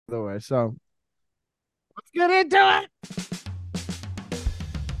the way. So let's get into it.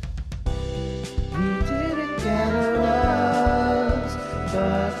 We didn't get a rose,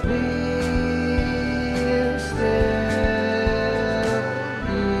 but we're still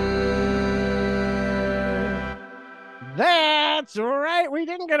here. That's right. We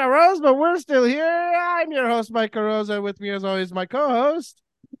didn't get a rose, but we're still here. I'm your host, Mike Carosa. With me, as always, my co-host.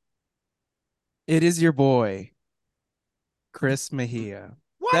 It is your boy, Chris Mejia.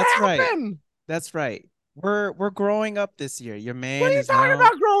 What That's right. happened? That's right. We're growing up this year. Your What man are you talking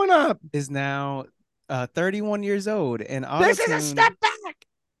about growing up? is now 31 years old, and This is a step back.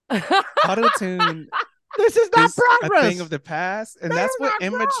 autotune This is not is a progress. thing of the past, and This that's is what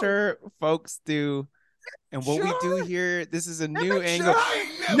not growth. immature folks do. And what we do here, this is a new angle.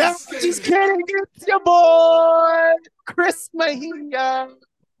 No, Just kidding. It's your boy, Chris Mejia.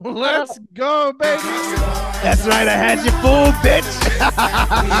 let's go, baby. That's right. I had you fooled, bitch.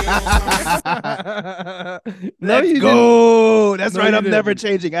 No, Let's you go. That's No, right. you I'm never didn't.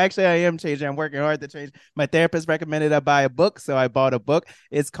 changing. Actually, I am changing. I'm working hard to change. My therapist recommended I buy a book, so I bought a book.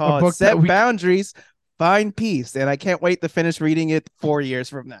 It's A called book that Set we Boundaries, Find Peace, and I can't wait to finish reading it 4 years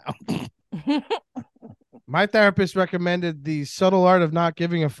from now. My therapist recommended The Subtle Art of Not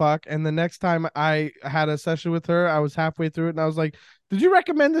Giving a Fuck. And the next time I had a session with her, I was halfway through it and I was like, "Did you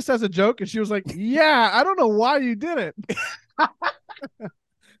recommend this as a joke?" And she was like, "Yeah, I don't know why you did it."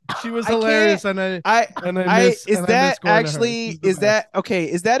 She was I can't. hilarious, and I I and I I miss is and I miss that going to her. actually She's the is best. that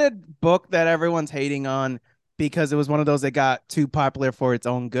okay? Is that a book that everyone's hating on because it was one of those that got too popular for its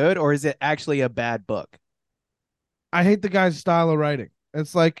own good, or is it actually a bad book? I hate the guy's style of writing.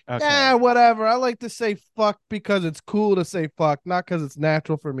 It's like, yeah, Okay. whatever. I like to say fuck because it's cool to say fuck, not because it's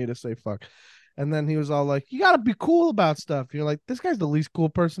natural for me to say fuck. And then he was all like, "You got to be cool about stuff." You're like, "This guy's the least cool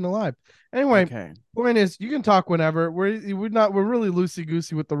person alive." Anyway, Okay. point is, you can talk whenever. We're really loosey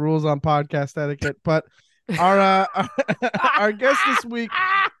goosey with the rules on podcast etiquette. But our guest this week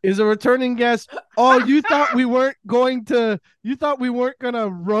is a returning guest. Oh, you thought we weren't gonna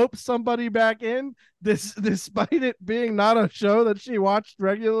rope somebody back in this, despite it being not a show that she watched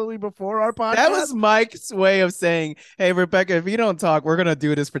regularly before our That podcast. was Mike's way of saying, "Hey, Rebecca, if you don't talk, we're gonna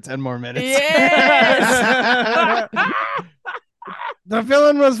do this for 10 more minutes." Yes. The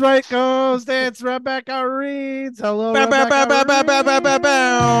villain was right, Ghost. It's Rebecca Reeds. Hello, Bow, bow, bow, Rebecca bow, bow, bow, bow, bow, Reeds.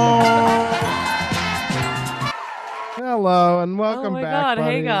 bow. Hello and Oh welcome my back, God. Hey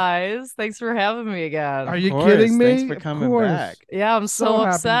buddy. guys. Thanks for having me Are again. Of you course. kidding Thanks me? for Of coming back. course. Yeah, I'm So so happy you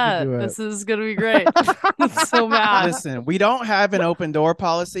could upset. do it. This is gonna be great. I'm so mad. Listen, we don't have an open door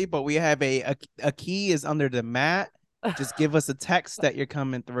policy, but we have a key is under the mat. Just give us a text that you're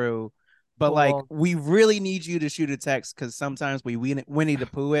coming through. But like, Cool. we really need you to shoot a text because sometimes we Winnie the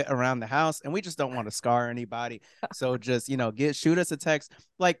Pooh it around the house, and we just don't want to scar anybody. So just shoot us a text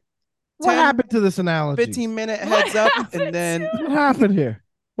like What 10, happened to this analogy? 15-minute What heads up, and happened then to? What happened here?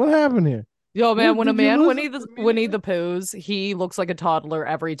 What happened here? Yo, man, when a Did you man lose Winnie it the for me Winnie there? the Poohs, he looks like a toddler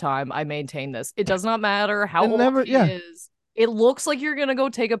every time. I maintain this. It does not matter how It old never, he yeah, is. It looks like you're gonna go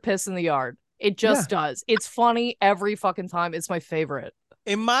take a piss in the yard. It yeah. just does. It's funny every fucking time. It's my favorite.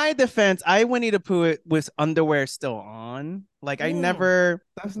 in my defense, I Winnie the Pooh it with underwear still on. Like I Mm, never.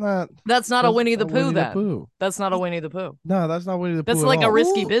 that's not That's not a that's Winnie the not Pooh Winnie the then. Pooh. That's not a Winnie the Pooh. No, that's not Winnie the That's Pooh at like a all.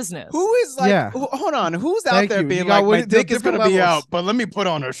 risky Who business. who is like Yeah, hold on, who's out thank there you. You being got like my Winnie the dick is different gonna be levels. out, but let me put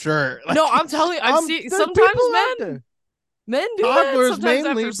on a shirt. No, Like I'm telling you, I've seen There's people sometimes out there. men do that Toddlers sometimes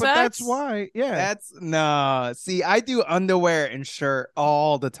mainly, after but that's sex. why. Yeah, that's nah. See, I do underwear and shirt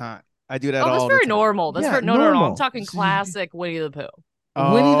all the time. I do that Oh, that's all the very time. normal. That's yeah, very no. I'm normal. talking See, classic Winnie the Pooh.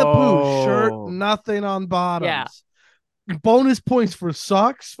 Winnie the Pooh shirt, Oh, nothing on Yeah. bottoms. Bonus points for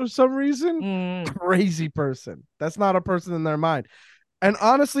socks for some reason. Mm. Crazy person. That's not a person in their mind. And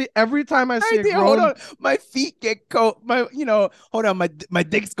honestly, every time I see a idea. Hold grown on, my feet get cold. Hold on, my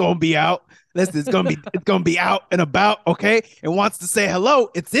dick's gonna be out. Listen, it's gonna be out and about. Okay, it wants to say hello.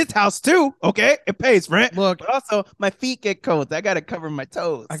 It's its house too. Okay, it pays rent, look, but also my feet get cold. I gotta cover my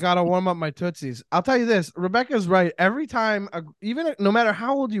toes. I gotta warm up my tootsies. I'll tell you this: Rebecca's right. Every time, even no matter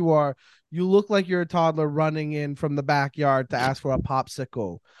how old you are, you look like you're a toddler running in from the backyard to ask for a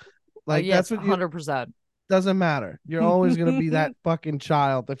popsicle. Like that's Yes, what you. 100%. Doesn't matter. You're always gonna be that fucking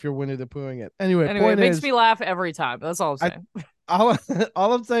child if you're Winnie the Poohing it. Anyway, Anyway, it point makes is, me laugh every time. That's all I'm I saying. all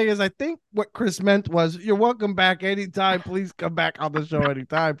all I'm saying is I think what Chris meant was you're welcome back anytime. Please come back on the show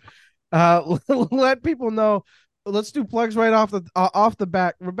anytime. Let people know. Let's do plugs right off the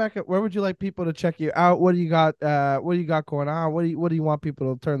bat. Rebecca, where would you like people to check you out? What do you got? What do you got going on? What do you want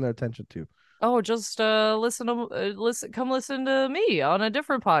people to turn their attention to? Oh, just come listen to me on a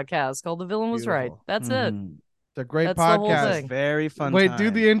different podcast called The Villain Was Right. Beautiful. That's it. Mhm. It's a great That's the whole podcast. thing. Very fun. Wait, time.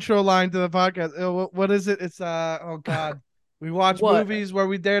 do the intro line to the podcast. What is it? It's oh god. We watch What? movies where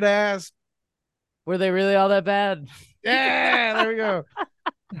we dare to ask. Were they really all that bad? Yeah, there we go.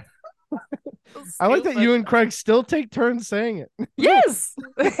 So I like that stupid. you and Craig still take turns saying it. Yes,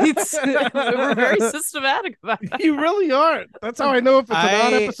 we're very systematic about it. You really are. That's how I know if it's an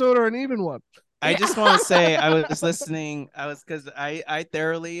odd I- episode or an even one. I just want to say I was listening. Because I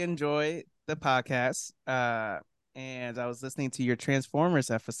thoroughly enjoy the podcast. And I was listening to your Transformers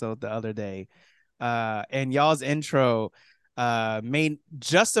episode the other day. And y'all's intro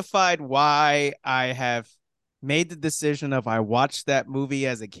justified why I have made the decision of I watched that movie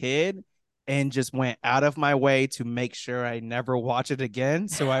as a kid and just went out of my way to make sure I never watch it again.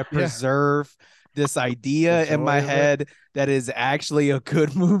 So I preserve this idea in my head that is actually a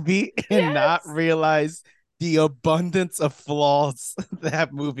good movie and not realize the abundance of flaws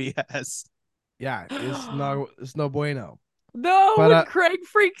that movie has. Yeah, it's no bueno. No, But, when Craig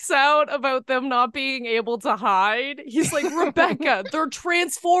freaks out about them not being able to hide, he's like, Rebecca, they're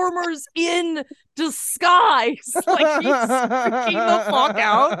Transformers in disguise. Like, he's freaking the fuck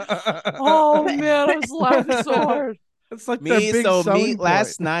out. Oh, man, I was laughing so hard. It's like their big selling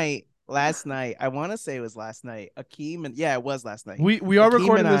point. Last night, I want to say it was last night. Akeem and it was last night. We are Akeem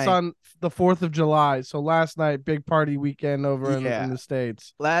recording and this on the 4th of July. So last night, big party weekend over in the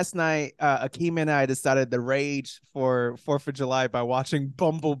States. Last night, Akeem and I decided to rage for 4th of July by watching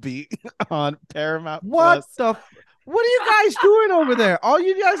Bumblebee on Paramount What Plus. What are you guys doing over there? All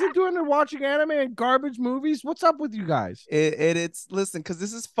you guys are doing is watching anime and garbage movies. What's up with you guys? It's listen, because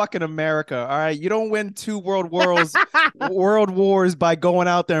this is fucking America. All right, you don't win 2 world wars by going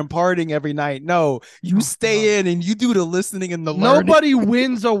out there and partying every night. No, you stay in and you do the listening and the learning. Nobody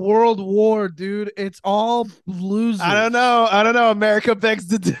wins a world war, dude. It's all losers. I don't know. America begs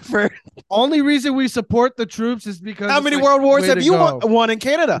to differ. Only reason we support the troops is because How many world wars have you won in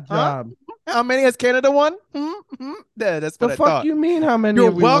Canada? Huh? How many has Canada won? Mm-hmm. Yeah, that's what the I fuck thought. You mean how many?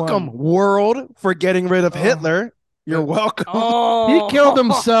 You're welcome, world, for getting rid of Hitler. You're welcome. He killed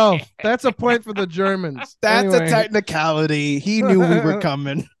himself. That's a point for the Germans. That's a technicality. He knew we were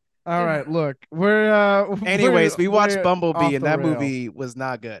coming. All right, look, we're anyways, we watched Bumblebee and that movie was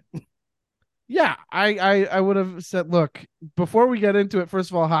not good. Yeah, I would have said, look, before we get into it,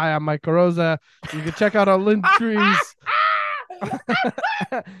 first of all, hi, I'm Mike Carosa. You can check out our link trees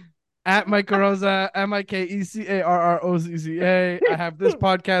at Mike Carosa, MikeCarrozza. I have this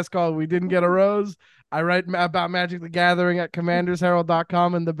podcast called We Didn't Get a Rose. I write about Magic the Gathering at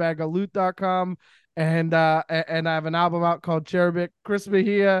commandersherald.com and thebagaloot.com. And I have an album out called Cherubic. Chris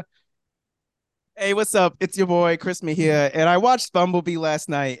Mejia. Hey, what's up? It's your boy Chris Mejia, and I watched Bumblebee last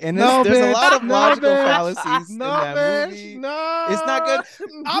night. And there's a lot of logical fallacies in that movie. No, it's not good.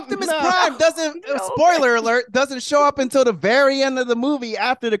 Optimus Prime doesn't. Spoiler alert! Doesn't show up until the very end of the movie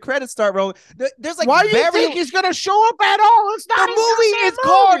after the credits start rolling. There's like why do you think he's gonna show up at all? It's not the movie is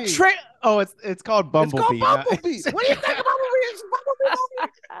called. It's called Bumblebee. It's called Bumblebee. What do you think about Bumblebee? It's Bumblebee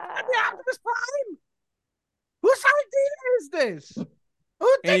movie. The Optimus Prime. Whose idea is this? Who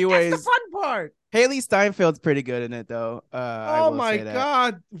thinks that's the fun part? Haley Steinfeld's pretty good in it, though. Oh my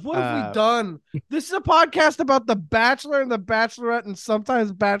god, what have we done? This is a podcast about The Bachelor and The Bachelorette, and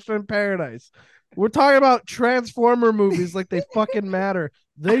sometimes Bachelor in Paradise. We're talking about Transformer movies like they fucking matter.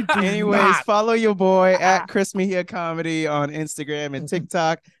 They do. Anyways, follow your boy at Chris Mejia Comedy on Instagram and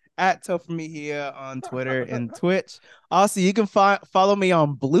TikTok. At Topher Mejia on Twitter and Twitch. Also, you can follow me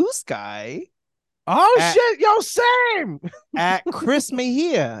on Blue Sky. Oh shit, yo, same. At Chris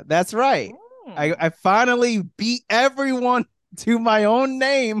Mejia. That's right. I finally beat everyone to my own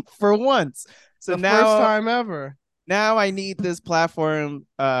name for once. So now, first time ever. Now I need this platform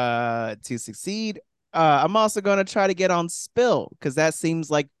to succeed. I'm also gonna try to get on Spill because that seems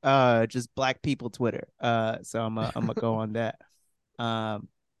like just black people Twitter. So I'm gonna go on that.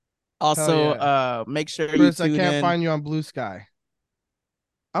 Also, make sure Chris, you tune in. I can't find you on Blue Sky.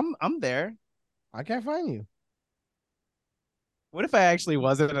 I'm there. I can't find you. What if I actually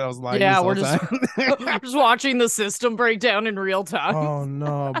wasn't and I was lying? Yeah, we're just just watching the system break down in real time. Oh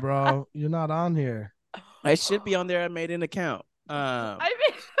no, bro, you're not on here. I should be on there. I made an account.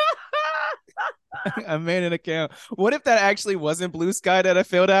 I made an account. What if that actually wasn't Blue Sky that I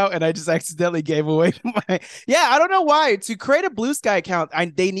filled out and I just accidentally gave away my? Yeah, I don't know why. To create a Blue Sky account,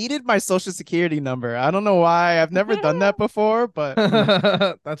 they needed my social security number. I don't know why. I've never done that before, but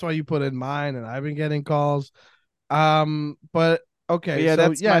that's why you put in mine, and I've been getting calls. But okay, but yeah, so,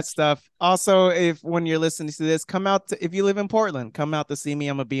 that's my stuff. Also, when you're listening to this, if you live in Portland, come out to see me.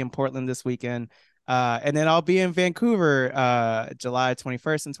 I'm gonna be in Portland this weekend. And then I'll be in Vancouver July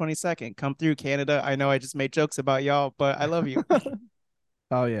 21st and 22nd. Come through, Canada. I know I just made jokes about y'all, but I love you.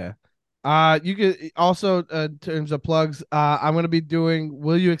 Oh yeah. You could also in terms of plugs, I'm gonna be doing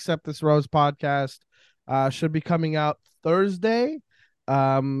Will You Accept This Rose podcast. Should be coming out Thursday.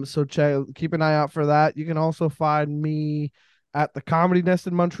 So keep an eye out for that. You can also find me at the Comedy Nest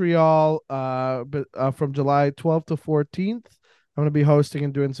in Montreal, from July 12th to 14th. I'm gonna be hosting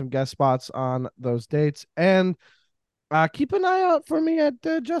and doing some guest spots on those dates. And keep an eye out for me at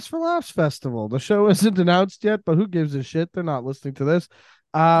Just for Laughs Festival. The show isn't announced yet, but who gives a shit? They're not listening to this.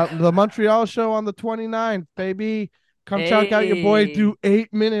 The Montreal show on the 29th, baby. Come check out your boy do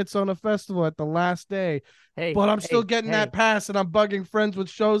 8 minutes on a festival at the last day. But I'm still getting that pass, and I'm bugging friends with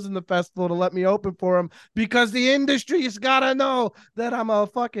shows in the festival to let me open for them because the industry's gotta know that I'm a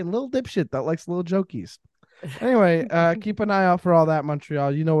fucking little dipshit that likes little jokies. Anyway, keep an eye out for all that,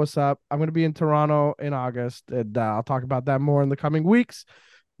 Montreal. You know what's up. I'm going to be in Toronto in August, and I'll talk about that more in the coming weeks.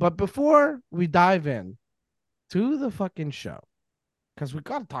 But before we dive in to the fucking show, because we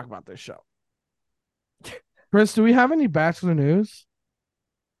got to talk about this show. Chris, do we have any Bachelor news?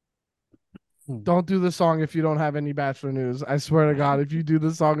 Don't do the song if you don't have any Bachelor news. I swear to God, if you do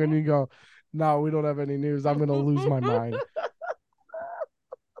the song and you go, no, we don't have any news, I'm going to lose my mind.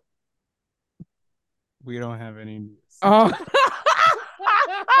 We don't have any news.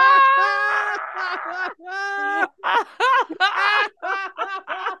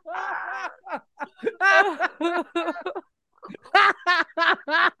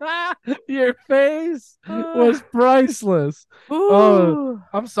 Your face was priceless. Oh,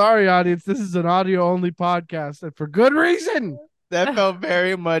 I'm sorry, audience. This is an audio only podcast, and for good reason. That felt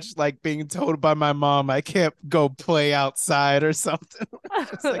very much like being told by my mom I can't go play outside or something.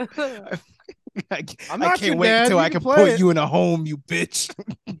 Just like, I can't wait until I can put you in a home, you bitch.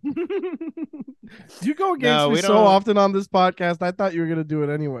 You go against me so often on this podcast. I thought you were going to do it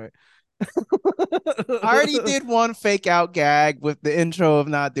anyway. I already did one fake out gag with the intro of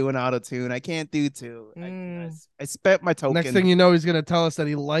not doing auto-tune. I can't do two. I spent my token. Next thing you know, he's going to tell us that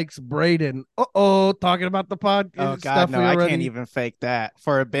he likes Brayden. Talking about the podcast. Oh, God, no, I can't even fake that.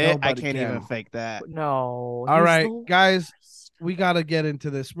 For a bit, I can't even fake that. No. All right, guys, we got to get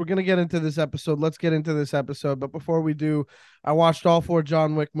into this. We're going to get into this episode. Let's get into this episode. But before we do, I watched all 4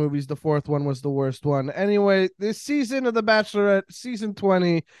 John Wick movies. The 4th one was the worst one. Anyway, this season of The Bachelorette, season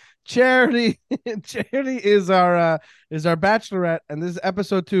 20, Charity is our Bachelorette, and this is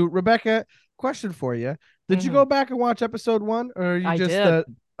episode 2. Rebecca, question for you: did you go back and watch episode 1, or are you just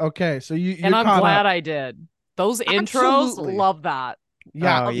okay? So you're and I'm glad up. I did. Those intros, love that.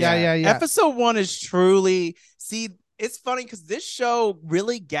 Yeah, yeah. Episode 1 is truly It's funny because this show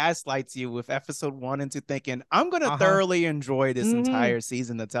really gaslights you with episode 1 into thinking I'm gonna thoroughly enjoy this entire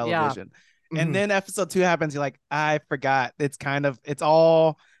season of television, and then episode 2 happens. You're like, I forgot.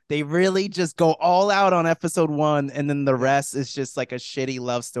 They really just go all out on episode 1, and then the rest is just like a shitty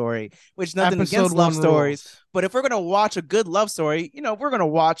love story, which nothing against love stories. But if we're going to watch a good love story, we're going to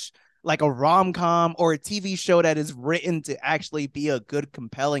watch like a rom-com or a TV show that is written to actually be a good,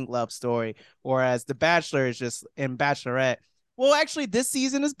 compelling love story. Whereas The Bachelor is just in Bachelorette. Well, actually, this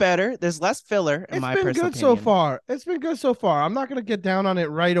season is better. There's less filler, in my personal opinion. It's been good so far. It's been good so far. I'm not going to get down on it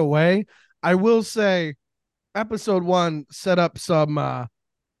right away. I will say episode 1 set up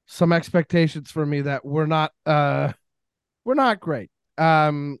some expectations for me that were not great.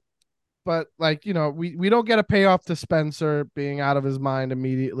 But like, we don't get a payoff to Spencer being out of his mind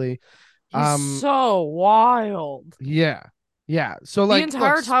immediately. He's so wild. Yeah. So like the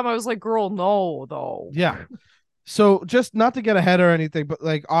entire time I was like, girl, no, though. Yeah. So just not to get ahead or anything, but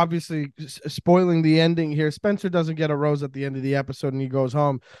like obviously spoiling the ending here, Spencer doesn't get a rose at the end of the episode and he goes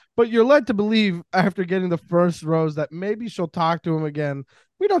home. But you're led to believe after getting the first rose that maybe she'll talk to him again.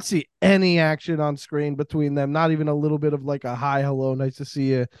 We don't see any action on screen between them, not even a little bit of like a hi, hello, nice to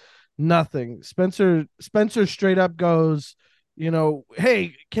see you. Nothing. Spencer straight up goes,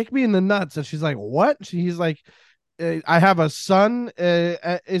 hey, kick me in the nuts. And she's like, what? He's like, I have a son.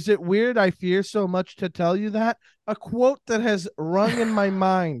 Is it weird I fear so much to tell you that? A quote that has rung in my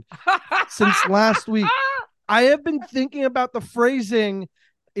mind since last week. I have been thinking about the phrasing.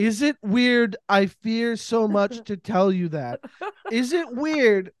 Is it weird I fear so much to tell you that? Is it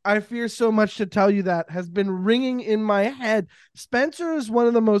weird I fear so much to tell you that has been ringing in my head. Spencer is one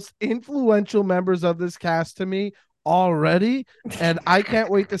of the most influential members of this cast to me already, and I can't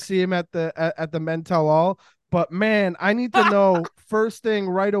wait to see him at the Men Tell All. But man, I need to know first thing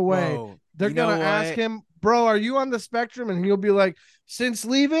right away. Whoa, They're gonna ask him bro, are you on the spectrum? And he'll be like, since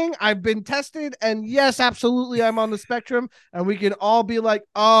leaving, I've been tested. And yes, absolutely, I'm on the spectrum. And we can all be like,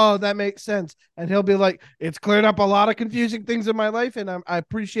 oh, that makes sense. And he'll be like, it's cleared up a lot of confusing things in my life. And I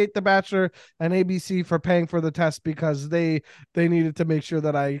appreciate The Bachelor and ABC for paying for the test because they needed to make sure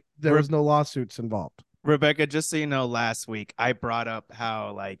that there was no lawsuits involved. Rebecca, just so you know, last week I brought up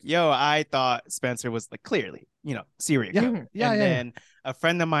how I thought Spencer was clearly, serial killer. Then a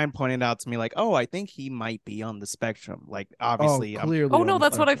friend of mine pointed out to me oh, I think he might be on the spectrum. Obviously, clearly. Oh no,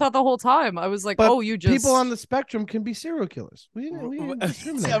 that's what I thought the whole time. I was like, but oh, you just people on the spectrum can be serial killers. We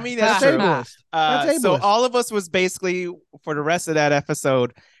discriminate. I mean, that's true. ableist. That's ableist. So all of us was basically for the rest of that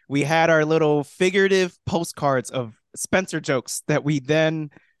episode, we had our little figurative postcards of Spencer jokes that we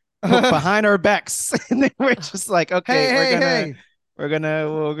then behind our backs, and then we're just like, okay, we're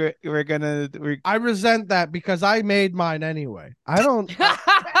gonna. I resent that because I made mine anyway. I don't.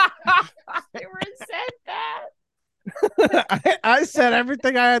 I resent that. I said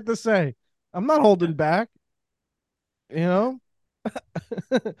everything I had to say. I'm not holding back.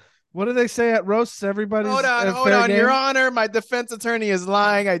 What do they say at roasts? Everybody's hold on, game? Your Honor. My defense attorney is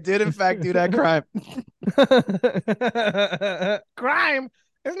lying. I did in fact do that crime. Crime.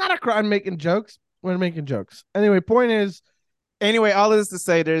 It's not a crime making jokes. We're making jokes. Anyway, point is. Anyway, all this to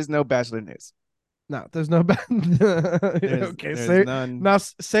say, there's no Bachelor news. No, there's no. Say none. Now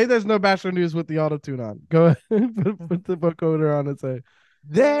say there's no Bachelor news with the auto tune on. Go ahead, put the vocoder on and say,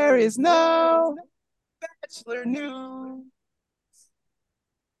 there is no Bachelor news.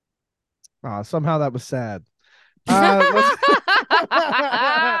 Somehow that was sad.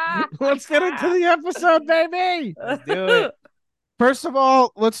 Let's get into the episode, baby. Let's do it. First of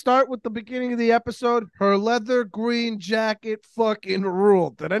all, let's start with the beginning of the episode. Her leather green jacket fucking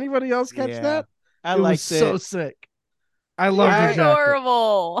ruled. Did anybody else catch that? I liked it. So sick. I love her jacket.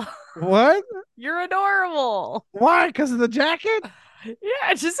 Adorable. What? You're adorable. Why? Because of the jacket?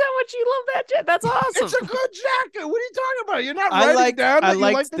 Yeah, just how much you love that jacket. That's awesome. It's a good jacket. What are you talking about? You're not writing down that I you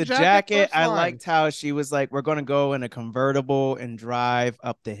liked like the jacket. I liked how she was like, we're going to go in a convertible and drive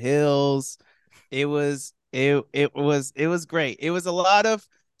up the hills. It was great. It was a lot of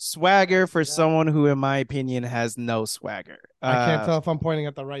swagger for someone who, in my opinion, has no swagger. I can't tell if I'm pointing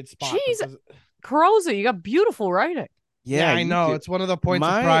at the right spot. Jeez, Carosa, you got beautiful writing. Yeah, I know. It's one of the points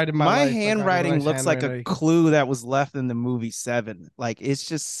of pride in my life. My handwriting looks like a clue that was left in the movie Seven. It's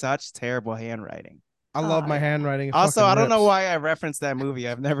just such terrible handwriting. I love my handwriting. It also, I don't know why I referenced that movie.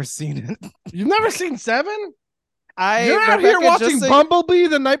 I've never seen it. You've never seen Seven? You're out here watching Bumblebee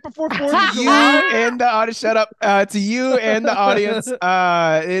the night before 4th of July? And the audience, shut up. To you and the audience,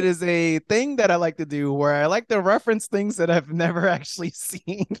 it is a thing that I like to do where I like to reference things that I've never actually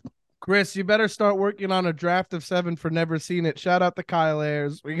seen. Chris, you better start working on a draft of Seven for Never Seen It. Shout out to Kyle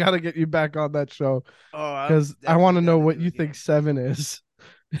Ayers. We got to get you back on that show because I want to know what you think Seven is.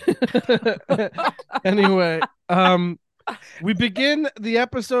 Anyway, we begin the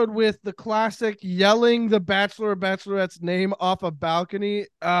episode with the classic yelling the Bachelor or Bachelorette's name off a balcony.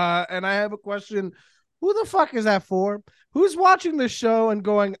 And I have a question. Who the fuck is that for? Who's watching the show and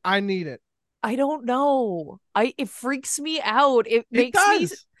going, I need it? I don't know. It freaks me out.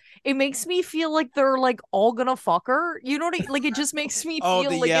 It makes me feel like they're all gonna fuck her. You know what it just makes me feel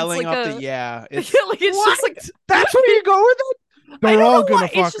the like yelling it's the yeah. It's just like that's where you go with it. They're all gonna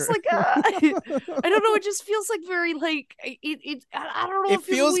fuck it's just her. I don't know. It just feels like very it. I don't know. It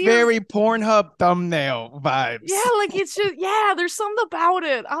feels very Pornhub thumbnail vibes. Yeah, it's just there's something about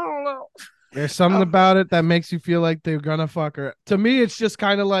it. I don't know. There's something about it that makes you feel like they're gonna fuck her. To me, it's just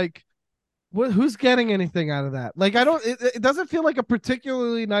kind of like, who's getting anything out of that? It doesn't feel like a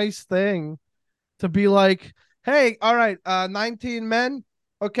particularly nice thing to be like, hey, all right, 19 men.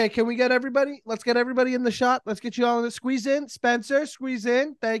 Okay, can we get everybody? Let's get everybody in the shot. Let's get you all in the squeeze in. Spencer, squeeze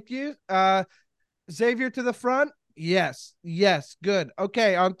in. Thank you. Xavier to the front. Yes. Good.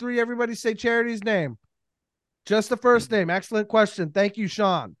 Okay, on 3, everybody say Charity's name. Just the first name. Excellent question. Thank you,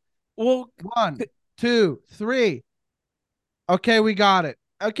 Sean. Well, 1, 2, 3. Okay, we got it.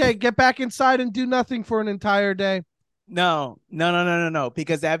 Okay, get back inside and do nothing for an entire day. No.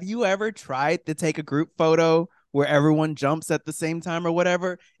 Because have you ever tried to take a group photo where everyone jumps at the same time or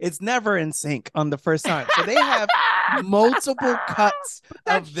whatever? It's never in sync on the first time. So they have multiple cuts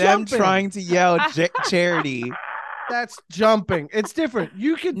of them trying to yell Charity. That's jumping. It's different.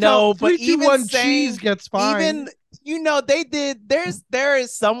 You can tell 3, 2, 1 cheese gets fine. They did. There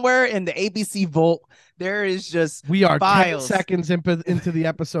is somewhere in the ABC vault. There is just we are files. 10 seconds into the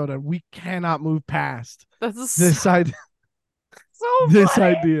episode and we cannot move past That's this idea. So this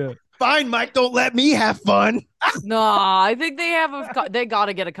funny. idea. Fine, Mike, don't let me have fun. Nah, I think they got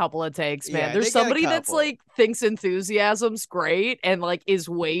to get a couple of takes, man. Yeah, There's they get a somebody that's couple. like thinks enthusiasm's great and like is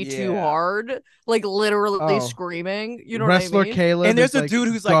way too Yeah. hard, like literally Oh, screaming. You know what I wrestler mean? Caleb And there's is a like dude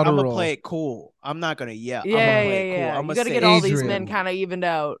who's like, I'm gonna guttural. play it cool. I'm not gonna yell. I'm gonna Yeah, play yeah, it cool. yeah. I'm You gonna got to say get it all these men Adrian. kind of evened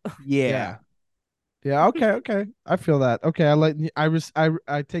out. Yeah. Yeah, okay. I feel that. Okay,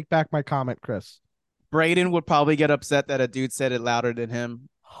 I take back my comment, Chris. Brayden would probably get upset that a dude said it louder than him.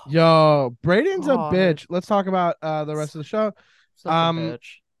 Yo, Brayden's a God, bitch. Let's talk about the rest of the show. such a Um,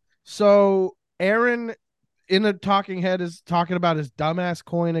 bitch. so Aaron in a talking head is talking about his dumbass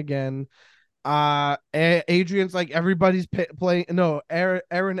coin again. Adrian's like everybody's playing. No,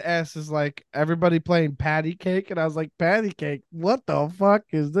 Aaron S is like everybody playing patty cake, and I was like, patty cake. What the fuck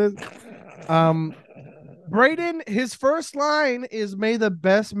is this? Um, Brayden, his first line is "May the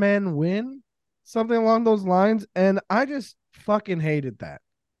best man win," something along those lines, and I just fucking hated that.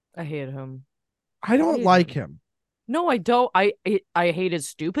 I hate him. I I don't hate like him. him. No, I don't. I hate his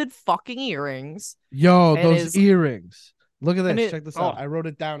stupid fucking earrings Yo, and those his earrings. Look at and this. it. Check this out. Oh, I wrote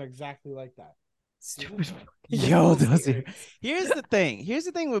it down exactly like that. stupid. Yo, Those those earrings. here's the thing. Here's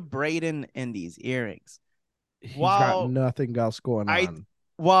the thing with Brayden and these earrings. He's got While nothing else going I on.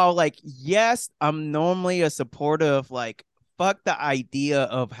 while like yes, I'm normally a supporter of like fuck the idea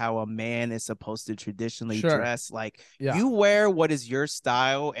of how a man is supposed to traditionally Sure. dress. Like Yeah. you wear what is your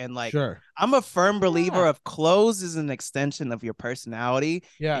style, and like Sure. I'm a firm believer Yeah. of clothes is an extension of your personality.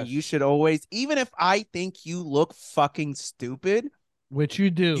 Yes. And you should always, even if I think you look fucking stupid, Which you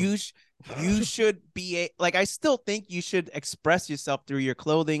do. you should be like I still think you should express yourself through your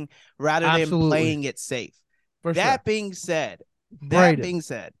clothing rather than Absolutely. playing it safe. For That sure. being said,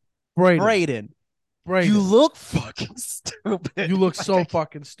 Brayden. you look fucking stupid. You look Like, so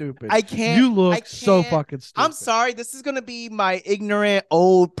fucking stupid. I can't. You look I so can't. fucking stupid. I'm sorry. This is gonna be my ignorant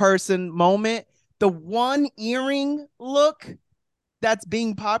old person moment. The one earring look that's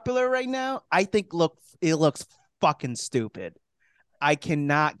being popular right now, I think it looks fucking stupid. I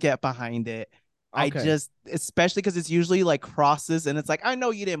cannot get behind it. I Okay. just, especially because it's usually like crosses, and it's like I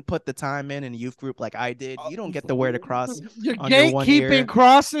know you didn't put the time in youth group like I did. You don't get to wear the cross You're on your one ear. gatekeeping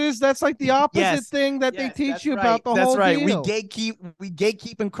crosses. That's like the opposite Yes, thing that they yes, teach that's you right. about the That's whole right. deal. We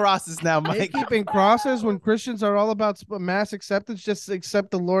gatekeeping crosses now, Mike. Gatekeeping crosses when Christians are all about mass acceptance. Just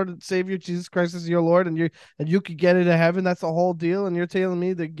accept the Lord and Savior Jesus Christ as your Lord, and you could get into heaven. That's the whole deal. And you're telling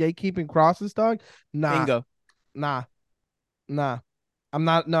me the gatekeeping crosses, dog? Nah, Bingo. nah. I'm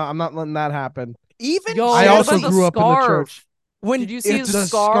not. No, I'm not letting that happen. Even Yo, I what also about the grew up in the scarf? church. when Did you see it's his the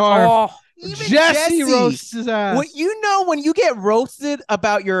scarf? scarf. Oh, even Jesse roasts his ass. What you know when you get roasted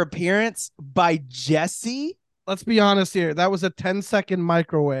about your appearance by Jesse? Let's be honest here. That was a 10-second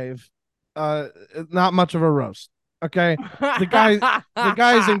microwave. Not much of a roast. Okay. The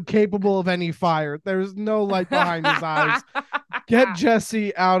guy is incapable of any fire. There's no light behind his eyes. Get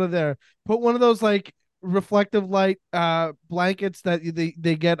Jesse out of there. Put one of those like reflective light blankets that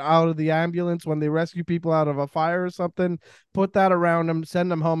they get out of the ambulance when they rescue people out of a fire or something. Put that around him,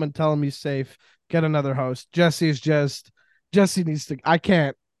 send him home and tell him he's safe. Get another host. Jesse needs to. I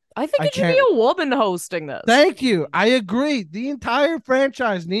can't. I think it should be a woman hosting this. Thank you. I agree. The entire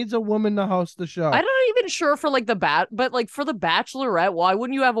franchise needs a woman to host the show. I'm not even sure for like but like for the Bachelorette, why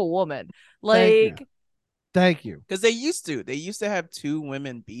wouldn't you have a woman? Like, Thank you. Because they used to have two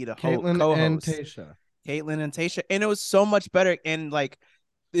women be the Caitlin co-host. and Tasha. Caitlin and Tasha, and it was so much better. And like,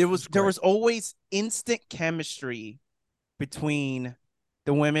 there was always instant chemistry between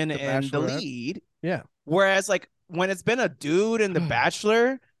the women and the lead. Yeah. Whereas like when it's been a dude and the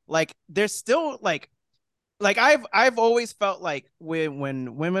Bachelor, like there's still like I've always felt like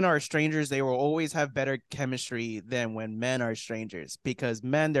when women are strangers, they will always have better chemistry than when men are strangers, because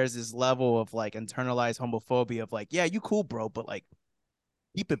men, there's this level of like internalized homophobia of like, yeah, you cool, bro, but like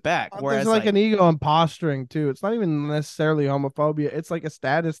keep it back. Whereas There's like an ego and posturing too. It's not even necessarily homophobia. It's like a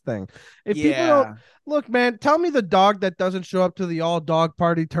status thing. If people don't look, man, tell me the dog that doesn't show up to the all dog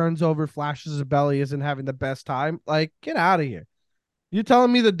party, turns over, flashes his belly, isn't having the best time. Like, get out of here. You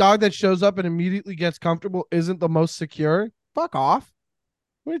telling me the dog that shows up and immediately gets comfortable isn't the most secure? Fuck off.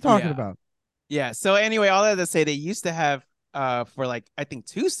 What are you talking about? Yeah. So anyway, all that to say, they used to have for like I think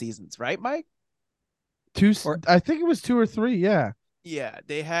 2 seasons, right, Mike? I think it was 2 or 3. Yeah. Yeah,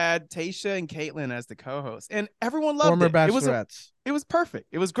 they had Tasha and Caitlin as the co-hosts, and everyone loved Former it. Bachelorettes. It was perfect.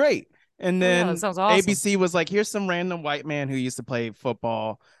 It was great. And then that sounds awesome. ABC was like, "Here's some random white man who used to play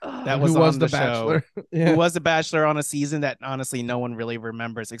football that who was on the show, Bachelor, yeah. who was the Bachelor on a season that honestly no one really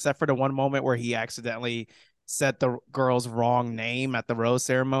remembers, except for the one moment where he accidentally said the girl's wrong name at the rose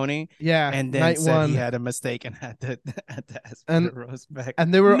ceremony, Yeah, and then night said he one, had a mistake and had to ask for the and rose back.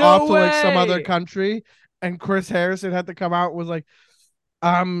 and they were No off to like some other way. country, and Chris Harrison had to come out and was like,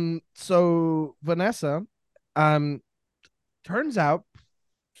 so Vanessa, um, turns out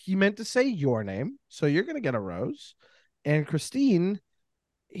he meant to say your name, so you're gonna get a rose, and Christine,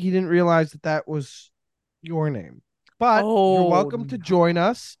 he didn't realize that that was your name, but you're Oh welcome to join no.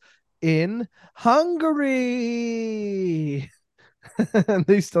 us in Hungary. And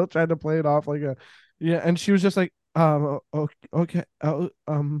they still tried to play it off like a, yeah, and she was just like, okay, okay,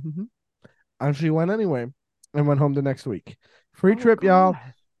 and she went anyway and went home the next week. Free Oh trip, y'all.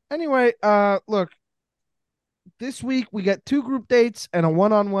 god. Anyway, look, this week we got 2 group dates and a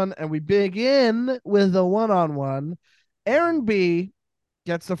one-on-one, and we begin with a one-on-one. Aaron B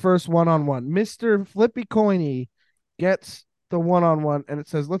gets the first one-on-one. Mr. Flippy Coiny gets the one-on-one, and it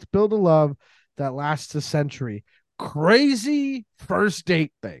says, let's build a love that lasts a century. Crazy first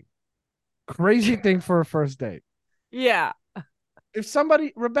date thing. Crazy thing for a first date. Yeah. If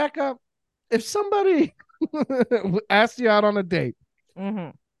somebody, Rebecca, if somebody asked you out on a date Mm-hmm.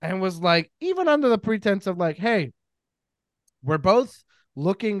 and was like, even under the pretense of like, hey, we're both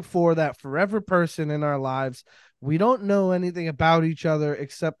looking for that forever person in our lives. We don't know anything about each other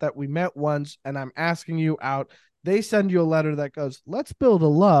except that we met once and I'm asking you out. They send you a letter that goes, let's build a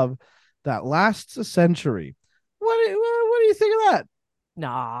love that lasts a century. What do you think of that?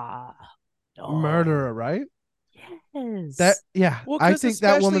 Nah. No. Murderer, right? That, Yes. yeah, Well, I because think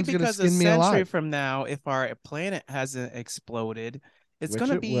that especially woman's gonna because a skin me century alive, from now, if our planet hasn't exploded, it's which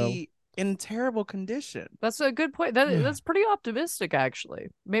gonna it will. be in terrible condition. That's a good point. That's pretty optimistic, actually.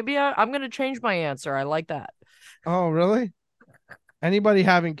 Maybe I'm gonna change my answer. I like that. Oh, really? Anybody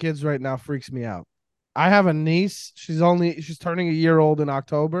having kids right now freaks me out. I have a niece. She's turning a year old in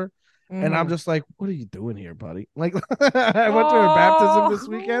October. And I'm Mm-hmm. just like, what are you doing here, buddy? Like, I went to her baptism this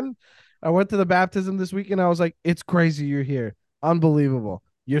Oh. weekend. I went to the baptism this weekend. I was like, it's crazy you're here. Unbelievable.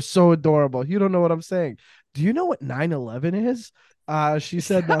 You're so adorable. You don't know what I'm saying. Do you know what 9/11 is? She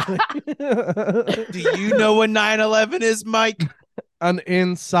said nothing. Do you know what 9/11 is, Mike? An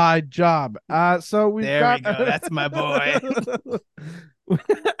inside job. So we've There we got go. That's my boy.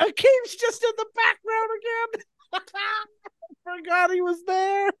 Akeem's just in the background again. Forgot he was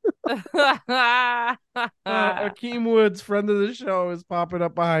there. Akeem Woods, friend of the show, is popping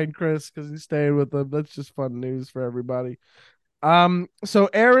up behind Chris because he's staying with them. That's just fun news for everybody. So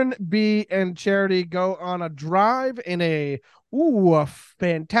Aaron B and Charity go on a drive in a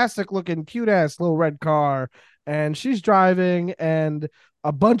fantastic looking, cute ass little red car, and she's driving, and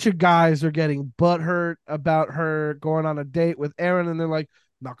a bunch of guys are getting butthurt about her going on a date with Aaron, and they're like,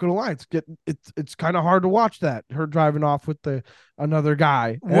 not gonna lie, it's kind of hard to watch that, her driving off with the another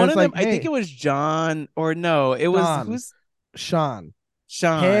guy. And One it's of them, like, I think hey, it was John, or no, it was Sean, who's Sean,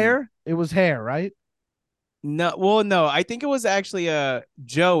 Sean. hair, it was hair, right? No, well, no, I think it was actually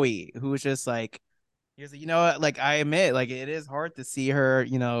Joey who was just like, he was like, you know what, like I admit, like it is hard to see her,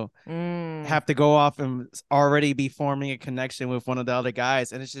 Mm. have to go off and already be forming a connection with one of the other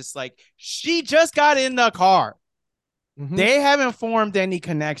guys, and it's just like she just got in the car. Mm-hmm. They haven't formed any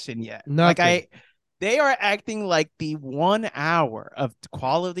connection yet. Nothing. They are acting like the 1 hour of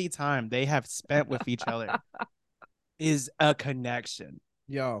quality time they have spent with each other is a connection.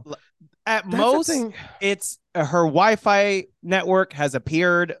 Yo, At that's the most, thing. it's her Wi-Fi network has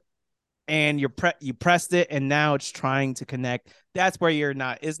appeared, and you pressed it, and now it's trying to connect. That's where you're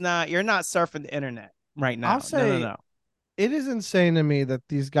not. You're not surfing the internet right now. I'll say No. it is insane to me that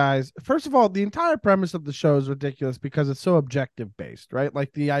these guys, first of all, the entire premise of the show is ridiculous because it's so objective based, right?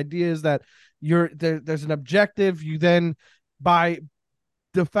 Like the idea is that there's an objective, you then by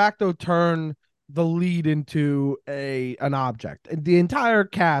de facto turn the lead into an object. And the entire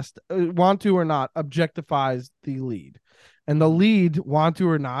cast, want to or not, objectifies the lead. And the lead, want to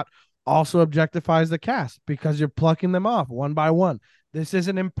or not, also objectifies the cast because you're plucking them off one by one. This is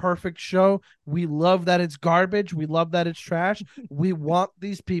an imperfect show. We love that it's garbage. We love that it's trash. We want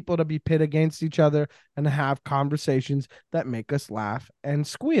these people to be pit against each other and have conversations that make us laugh and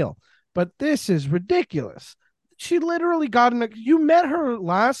squeal. But this is ridiculous. She literally got in you met her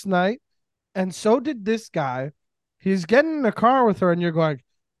last night, and so did this guy. He's getting in the car with her, and you're going,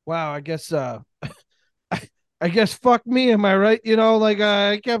 wow, I guess fuck me, am I right? Like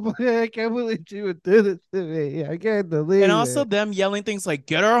I can't believe she would do this to me. I can't And believe also it. them yelling things like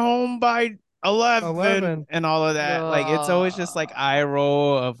 "Get her home by 11" 11. and all of that. Like it's always just like eye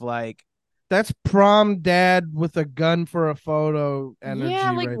roll of like, That's prom dad with a gun for a photo Yeah,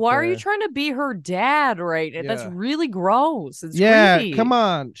 energy like right why are you there. trying to be her dad right? That's Yeah. really gross. It's Yeah, creepy. come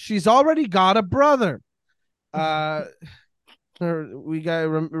on. She's already got a brother. Uh, we got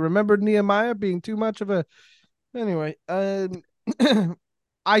remember Nehemiah being too much of a. Anyway,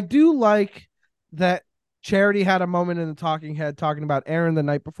 I do like that Charity had a moment in the talking head talking about Aaron the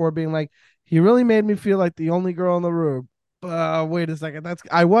night before, being like, he really made me feel like the only girl in the room. Wait a second,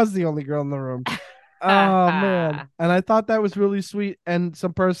 I was the only girl in the room. Oh man. And I thought that was really sweet and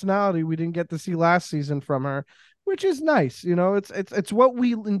some personality we didn't get to see last season from her, which is nice. You know, it's what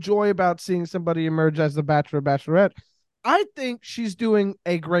we enjoy about seeing somebody emerge as the Bachelor or Bachelorette. I think she's doing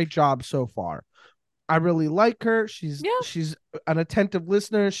a great job so far. I really like her. Yeah. She's an attentive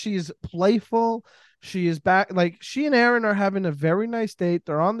listener. She's playful. She is back. Like she and Aaron are having a very nice date.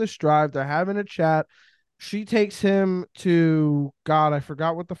 They're on this drive. They're having a chat. She takes him to God. I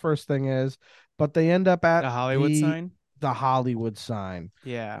forgot what the first thing is, but they end up at The Hollywood sign. the Hollywood sign.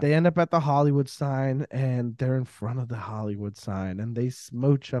 Yeah. They end up at the Hollywood sign, and they're in front of the Hollywood sign, and they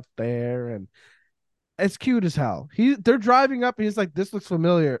smooch up there, and it's cute as hell. They're driving up, and he's like, "This looks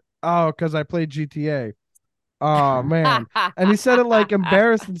familiar." Oh, because I played GTA. Oh man. And he said it like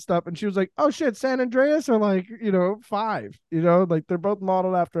embarrassed and stuff. And she was like, "Oh shit, San Andreas are like, 5, like they're both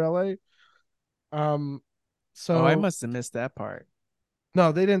modeled after LA." Um, Oh, I so must have missed that part.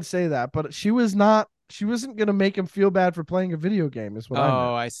 no, they didn't say that, but she wasn't gonna make him feel bad for playing a video game, is what I meant.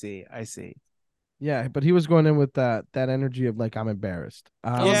 Oh, I see. I see. Yeah, but he was going in with that energy of like, I'm embarrassed.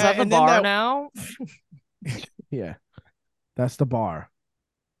 Oh, is Yeah, that the and then bar that now? Yeah, that's the bar.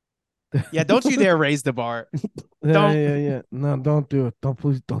 Yeah, don't you dare raise the bar. Yeah, Don't. yeah, yeah. No, don't do it.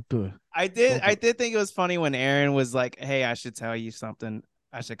 Please don't do it. I did Don't do I it. did think it was funny when Aaron was like, "Hey, I should tell you something.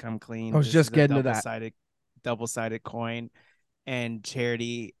 I should come I clean. was This just is a getting to that. double-sided coin." And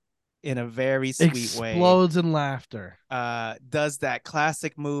Charity, in a very sweet way, Explodes in laughter. does that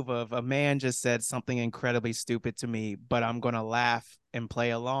classic move of a man just said something incredibly stupid to me, but I'm gonna laugh and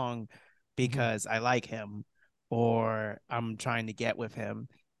play along because I like him or I'm trying to get with him.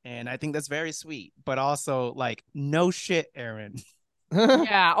 And I think that's very sweet, but also like, no shit, Aaron.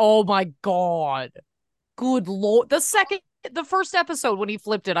 Yeah. Oh my God. Good Lord. The first episode when he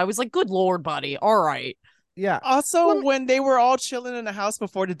flipped it, I was like, good Lord, buddy. All right. Yeah. Also, when they were all chilling in the house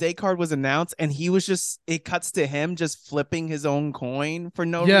before the date card was announced, and it cuts to him just flipping his own coin for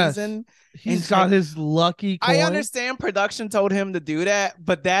no Yes. reason. He's And got his lucky coin. I understand production told him to do that,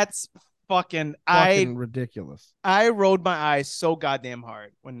 but that's fucking Ridiculous. I rolled my eyes so goddamn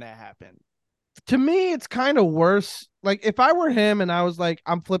hard when that happened. To me, it's kind of worse. Like if I were him and I was like,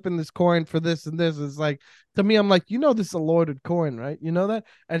 I'm flipping this coin for this and this, it's like, to me, I'm like, this is a loaded coin, right? You know that?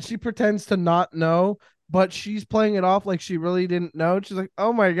 And she pretends to not know, but she's playing it off like she really didn't know. She's like,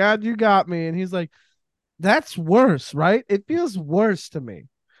 "Oh my God, you got me." And he's like, "That's worse, right? It feels worse to me."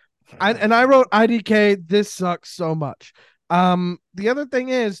 I wrote IDK, this sucks so much. The other thing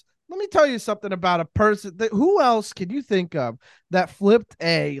is, let me tell you something about a person that who else can you think of that flipped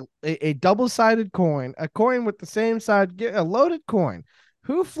a double-sided coin, a coin with the same side, a loaded coin.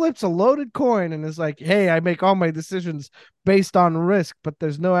 Who flips a loaded coin and is like, "Hey, I make all my decisions based on risk, but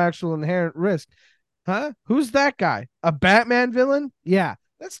there's no actual inherent risk." Huh? Who's that guy? A Batman villain? Yeah,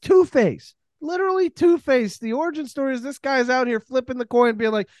 that's Two-Face. Literally Two-Face. The origin story is this guy's out here flipping the coin,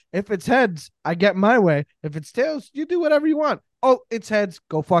 being like, "If it's heads, I get my way. If it's tails, you do whatever you want." Oh, it's heads.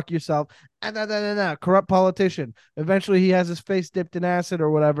 Go fuck yourself. Corrupt politician. Eventually, he has his face dipped in acid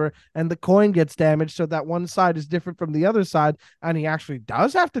or whatever, and the coin gets damaged so that one side is different from the other side, and he actually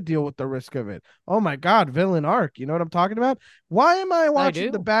does have to deal with the risk of it. Oh my God, villain arc. You know what I'm talking about? Why am I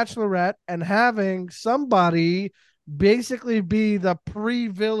watching The Bachelorette and having somebody basically be the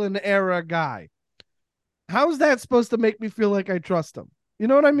pre-villain era guy? How's that supposed to make me feel like I trust him? You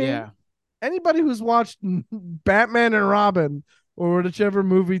know what I mean? Yeah. Anybody who's watched Batman and Robin or whichever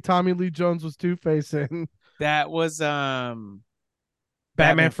movie Tommy Lee Jones was Two-Face in. That was Batman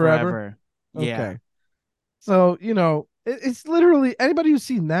Forever. Yeah. Okay. So, it's literally anybody who's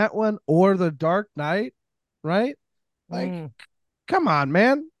seen that one or The Dark Knight, right? Like, come on,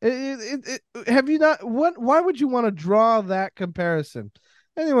 man. Have you not? Why would you want to draw that comparison?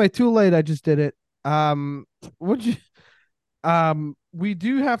 Anyway, too late. I just did it. Would you? We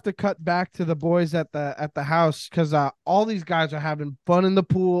do have to cut back to the boys at the house because all these guys are having fun in the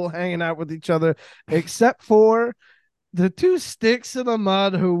pool, hanging out with each other, except for the two sticks in the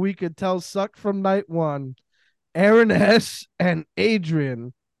mud who we could tell sucked from night one, Aaron S. and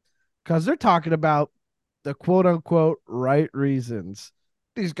Adrian, because they're talking about the quote unquote right reasons.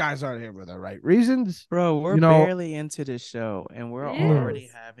 These guys aren't here for the right reasons. Bro, we're barely into the show and we're already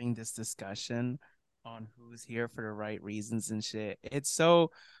having this discussion on who's here for the right reasons and shit. It's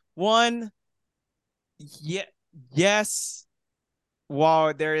so yes,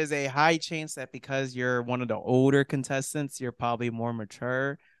 while there is a high chance that because you're one of the older contestants, you're probably more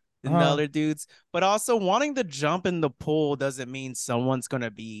mature than the other dudes, but also wanting to jump in the pool doesn't mean someone's going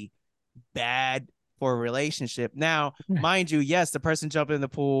to be bad for a relationship. Now, mind you, yes, the person jumping in the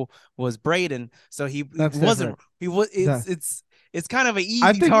pool was Brayden, so he wasn't. Different. He was. It's kind of an I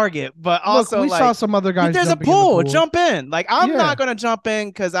easy think. target, but Look, also we saw like some other guys there's a jumping in the pool, pool. jump in. Like I'm Yeah. not gonna jump in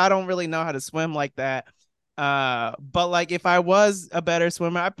because I don't really know how to swim like that. But like if I was a better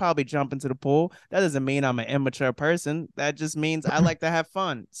swimmer, I'd probably jump into the pool. That doesn't mean I'm an immature person. That just means I like to have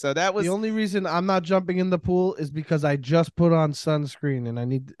fun. So that was The only reason I'm not jumping in the pool is because I just put on sunscreen and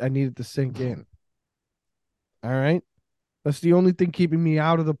I needed to sink in. All right. That's the only thing keeping me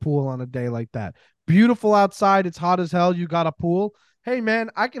out of the pool on a day like that. Beautiful outside. It's hot as hell. You got a pool. Hey, man,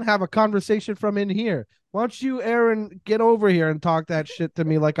 I can have a conversation from in here. Why don't you, Aaron, get over here and talk that shit to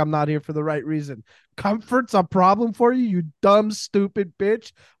me like I'm not here for the right reason? Comfort's a problem for you, you dumb, stupid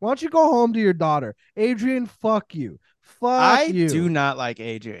bitch. Why don't you go home to your daughter? Adrian, fuck you. Fuck I you. do not like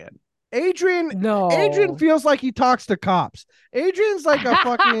Adrian. Adrian No. feels like he talks to cops. Adrian's like a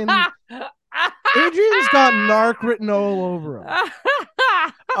fucking Adrian's got narc written all over him.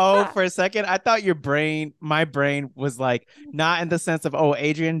 Oh, for a second, I thought my brain was like not in the sense of, oh,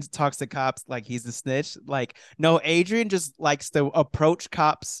 Adrian talks to cops like he's a snitch. Like, no, Adrian just likes to approach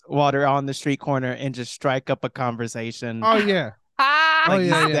cops while they're on the street corner and just strike up a conversation. Oh yeah. Like yeah, he's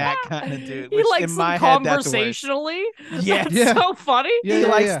yeah. that kind of dude. He Which likes in my them head, that's the worst. conversationally. Yes. That's Yeah. so funny. Yeah, He yeah,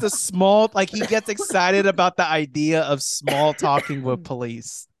 likes yeah. the small, like he gets excited about the idea of small talking with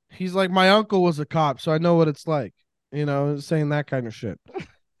police. He's like, my uncle was a cop, so I know what it's like. You know, saying that kind of shit.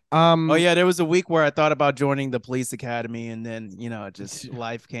 Oh yeah, there was a week where I thought about joining the police academy, and then just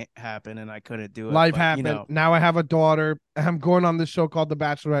life can't happen, and I couldn't do it. Life but, happened. Now I have a daughter. I'm going on this show called The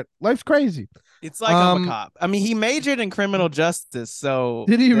Bachelorette. Life's crazy. It's like I'm a cop. I mean, he majored in criminal justice, so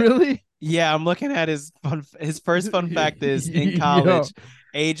did he really? Yeah, I'm looking at his first fun fact is in college, Yo.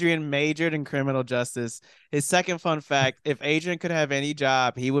 Adrian majored in criminal justice. His second fun fact, if Adrian could have any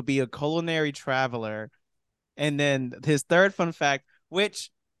job, he would be a culinary traveler. And then his third fun fact,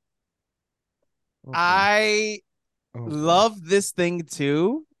 which I love this thing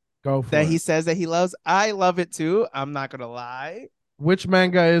too. Go for that it. he says that he loves. I love it too. I'm not gonna lie. Which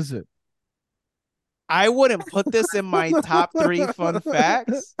manga is it? I wouldn't put this in my top 3 fun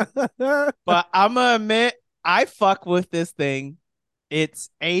facts, but I'm gonna admit I fuck with this thing. It's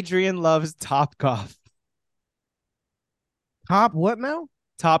Adrian loves Top Golf. Top what now?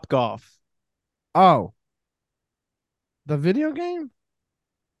 Top Golf. Oh, the video game?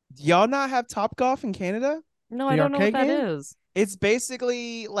 Do y'all not have Top Golf in Canada? No, I don't know what that is. It's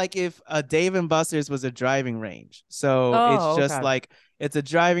basically like if a Dave and Buster's was a driving range. So it's just okay. like it's a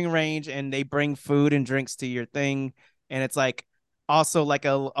driving range and they bring food and drinks to your thing. And it's like also like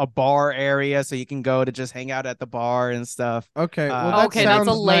a bar area so you can go to just hang out at the bar and stuff. Okay. Well, that okay, sounds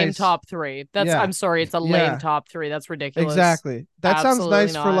that's a lame nice. top 3. That's Yeah. I'm sorry, it's a lame top 3. That's ridiculous. Exactly. That sounds Absolutely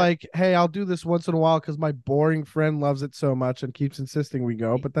nice for not. like, hey, I'll do this once in a while because my boring friend loves it so much and keeps insisting we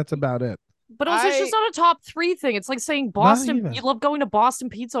go, but that's about it. But also, it's just not a top 3 thing. It's like saying Boston. even. You love going to Boston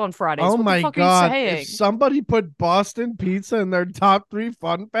Pizza on Fridays. Oh what my the fuck god! are you saying? If somebody put Boston pizza in their top 3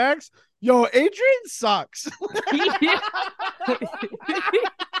 fun facts, yo, Adrian sucks.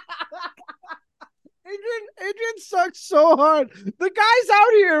 Adrian sucks so hard. The guy's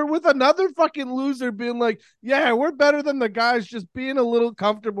out here with another fucking loser being like, yeah, we're better than the guys, just being a little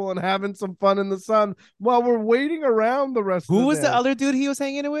comfortable and having some fun in the sun while we're waiting around the rest of the day. Who was the other dude he was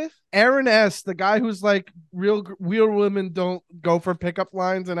hanging with? Aaron S., the guy who's like, real women don't go for pickup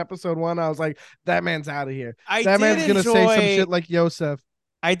lines in episode 1. I was like, that man's out of here. That man's going to say some shit like Yosef.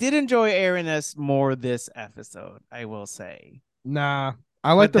 I did enjoy Aaron S. more this episode, I will say. Nah.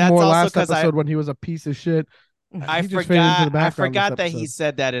 I liked him more last episode when he was a piece of shit. I forgot that he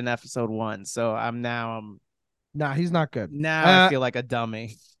said that in episode 1. So nah, he's not good. Now I feel like a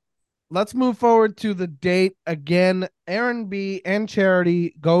dummy. Let's move forward to the date again. Aaron B and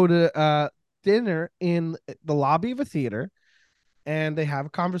Charity go to dinner in the lobby of a theater, and they have a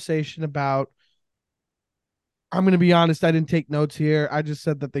conversation about. I'm going to be honest, I didn't take notes here. I just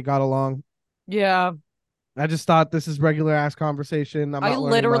said that they got along. Yeah. I just thought this is regular ass conversation. I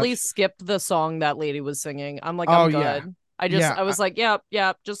literally skipped the song that lady was singing. I'm like, I'm good. Yeah. I was like, yep,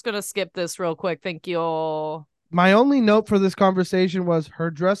 just gonna skip this real quick. Thank you. My only note for this conversation was her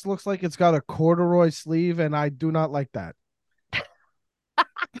dress looks like it's got a corduroy sleeve, and I do not like that.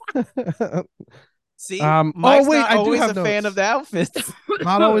 See, Mike's not always a fan of the outfits.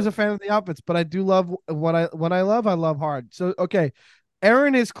 Not always a fan of the outfits, but I do love what I love. I love hard. So okay,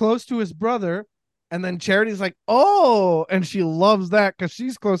 Aaron is close to his brother, And then Charity's like, oh, and she loves that because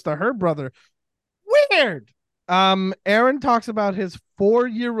she's close to her brother. Weird. Aaron talks about his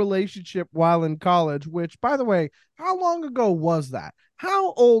 4-year relationship while in college, which, by the way, how long ago was that?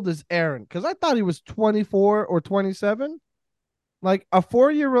 How old is Aaron? Because I thought he was 24 or 27. Like a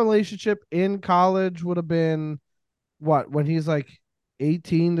 4-year relationship in college would have been what, when he's like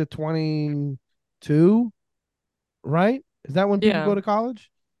 18 to 22, right? Is that when people Yeah. go to college?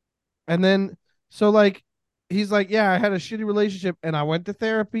 And then, so like, he's like, yeah, I had a shitty relationship and I went to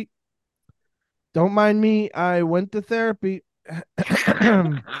therapy. Don't mind me. I went to therapy.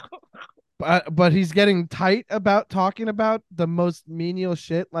 But he's getting tight about talking about the most menial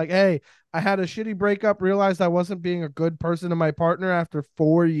shit. Like, hey, I had a shitty breakup, realized I wasn't being a good person to my partner after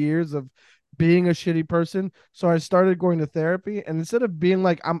 4 years of being a shitty person. So I started going to therapy. And instead of being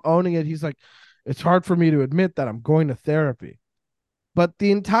like, I'm owning it, he's like, it's hard for me to admit that I'm going to therapy. But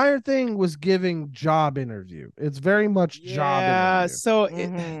the entire thing was giving job interview. It's very much job Yeah, interview. so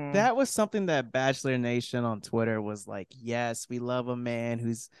Mhm. that was something that Bachelor Nation on Twitter was like, yes, we love a man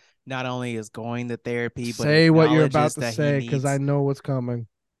who's not only is going to therapy, but Say what you're about acknowledges to that he say because I needs know what's coming.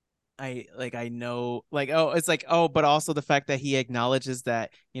 I know like oh it's like oh but also the fact that he acknowledges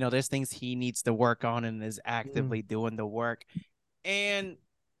that there's things he needs to work on and is Mm. actively doing the work. And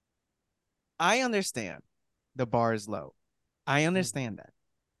I understand the bar is low. I understand that.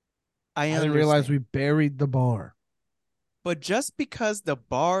 I I didn't realize understand. we buried the bar. But just because the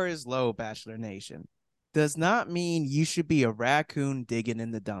bar is low, Bachelor Nation, does not mean you should be a raccoon digging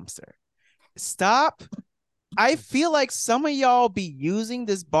in the dumpster. Stop. I feel like some of y'all be using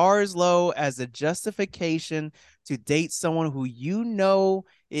this bar is low as a justification to date someone who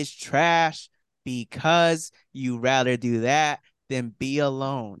is trash because you rather do that than be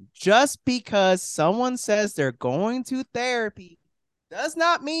alone. Just because someone says they're going to therapy does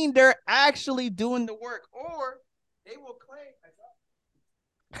not mean they're actually doing the work, or they will claim.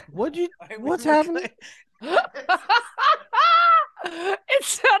 What you? We What's will happening? claim. It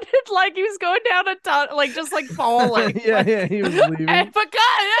sounded like he was going down a tunnel, like just like falling. Yeah, yeah, he was And leaving.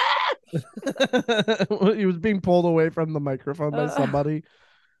 because He was being pulled away from the microphone by somebody.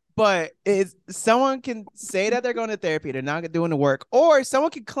 But is someone can say that they're going to therapy, they're not doing the work, or someone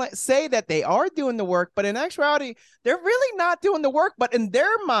can say that they are doing the work, but in actuality, they're really not doing the work. But in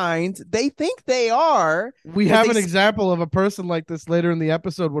their mind, they think they are We because have they. an example of a person like this later in the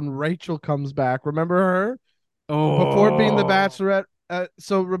episode when Rachel comes back. Remember her? Before being the Oh, Bachelorette.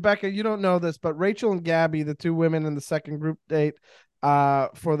 So Rebecca, you don't know this, but Rachel and Gabby, the two women in the second group date,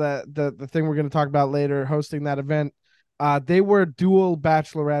 for the thing we're going to talk about later, hosting that event, they were dual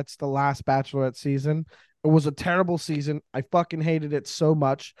bachelorettes the last Bachelorette season. It was a terrible season. I fucking hated it so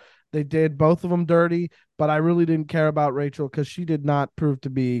much. They did both of them dirty, but I really didn't care about Rachel because she did not prove to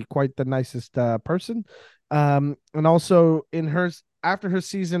be quite the nicest person. And also in her after her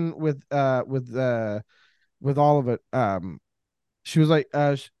season with all of it. She was like,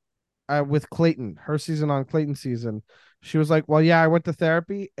 with Clayton, her season on Clayton season, she was like, well, yeah, I went to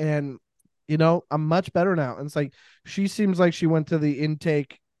therapy and, I'm much better now. And it's like, she seems like she went to the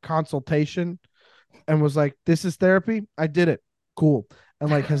intake consultation and was like, this is therapy. I did it. Cool. And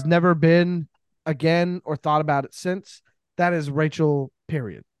like, has never been again or thought about it since. That is Rachel,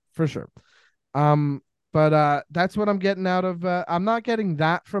 period, for sure. Um, but that's what I'm getting out of. I'm not getting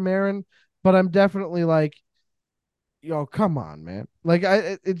that from Aaron, but I'm definitely like, yo, come on, man. Like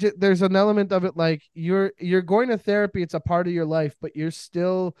there's an element of it like you're going to therapy, it's a part of your life, but you're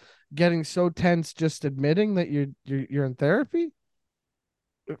still getting so tense just admitting that you're in therapy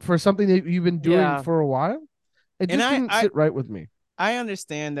for something that you've been doing yeah, for a while. It and just didn't sit right with me. I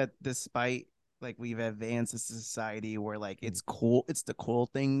understand that despite like we've advanced as a society where like it's cool, it's the cool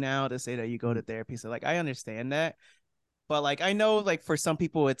thing now to say that you go to therapy. So like I understand that. But like I know like for some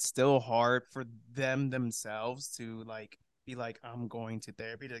people it's still hard for them themselves to like be like, I'm going to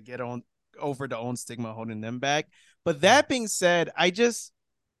therapy to get on over the own stigma holding them back. But that being said, I just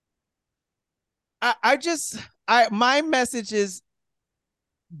I my message is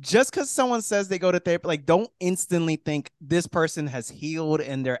just because someone says they go to therapy, like don't instantly think this person has healed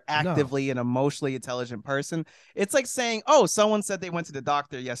and they're No. actively an emotionally intelligent person. It's like saying, oh, someone said they went to the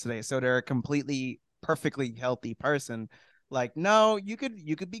doctor yesterday, so they're a completely perfectly healthy person. Like, no, you could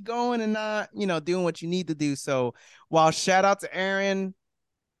be going and not, doing what you need to do. So while shout out to Aaron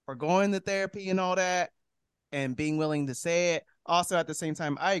for going to therapy and all that, and being willing to say it. Also, at the same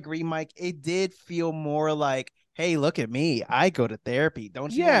time, I agree, Mike. It did feel more like, hey, look at me. I go to therapy.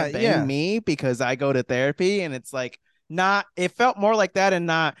 Don't you want Yeah, to bang yeah. me because I go to therapy? And it's like, not, it felt more like that and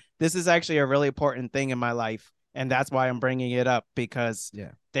not, this is actually a really important thing in my life. And that's why I'm bringing it up, because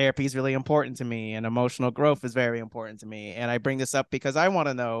Yeah. therapy is really important to me and emotional growth is very important to me. And I bring this up because I want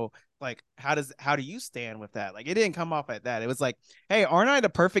to know, like, how do you stand with that? Like, it didn't come off at that. It was like, hey, aren't I the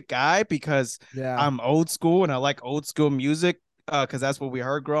perfect guy because Yeah. I'm old school and I like old school music? Because that's what we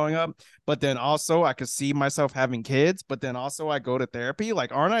heard growing up. But then also I could see myself having kids, but then also I go to therapy.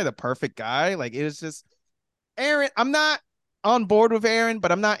 Like, aren't I the perfect guy? Like, it was just Aaron. I'm not on board with Aaron,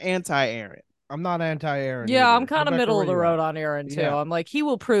 but I'm not anti-Aaron. I'm not anti-Aaron Yeah, I'm either. kind of Rebecca, middle where of the you at? road on Aaron too. Yeah. I'm like, he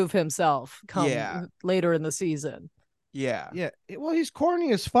will prove himself Yeah. come later in the season. Yeah. Yeah. Well, he's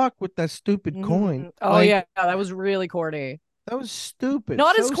corny as fuck with that stupid coin. Oh yeah, Like, that was really corny. that was stupid.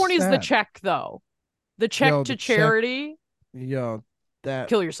 Not as So corny as the sad. check though. The check Yo, to the check. charity. Yo, that.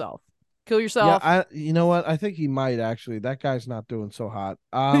 Kill yourself. Kill Yeah, yourself. you know what? I think he might actually. That guy's not doing so hot.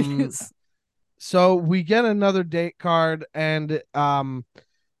 So we get another date card, and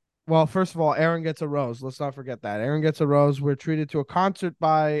well, first of all, Aaron gets a rose. Let's not forget that. Aaron gets a rose. We're treated to a concert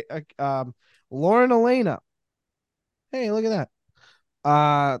by Lauren Elena. Hey, look at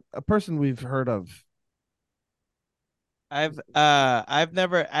that. A person we've heard of. I've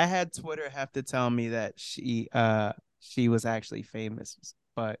never I had Twitter have to tell me that she was actually famous,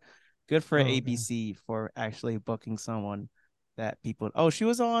 but good for Oh, okay. ABC for actually booking someone that people. Oh, she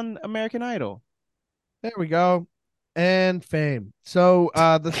was on American Idol. There we go. And fame. So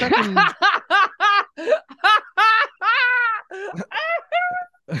the second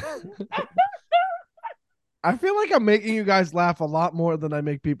I feel like I'm making you guys laugh a lot more than I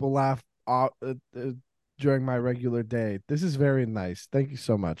make people laugh during my regular day. This is very nice. Thank you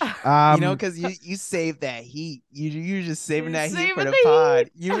so much. Because you save that heat. You're just saving that heat for Saving the the pod.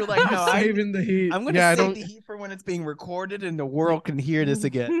 You were like, I'm no, saving the heat. I'm gonna Yeah, I save don't. the heat for when it's being recorded and the world can hear this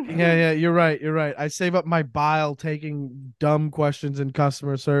again. Yeah, you're right. You're right. I save up my bile taking dumb questions in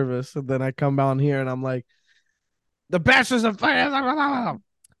customer service, and then I come down here and I'm like, the bachelors of fire.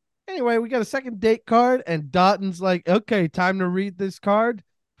 Anyway, we got a second date card, and Dotton's like, okay, time to read this card.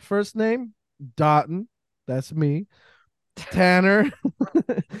 First name, Dotton. That's me. Tanner,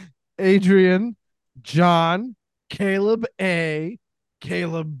 Adrian, John, Caleb A,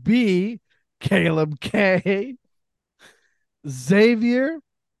 Caleb B, Caleb K, Xavier,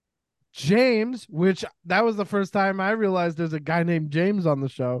 James, which that was the first time I realized there's a guy named James on the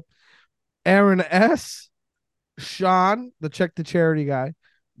show. Aaron S, Sean, the check to charity guy,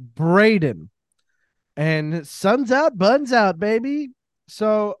 Brayden, and sun's out, buns out, baby.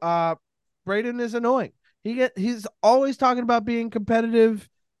 So Brayden is annoying. He's always talking about being competitive,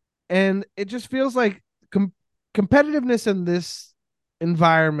 and it just feels like competitiveness in this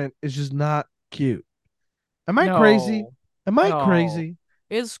environment is just not cute. Am I crazy? No. Am I No. crazy?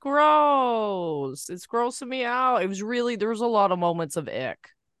 It's gross. It's grossing me out. It was really, there was a lot of moments of ick.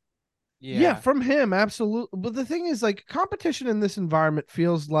 Yeah, from him, absolutely. But the thing is, like, competition in this environment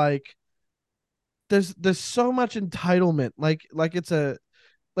feels like there's so much entitlement, like it's a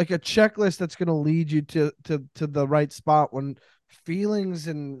checklist that's going to lead you to the right spot, when feelings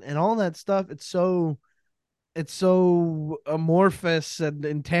and all that stuff, it's so amorphous and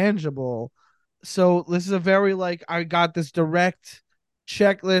intangible. So this is a very, like, I got this direct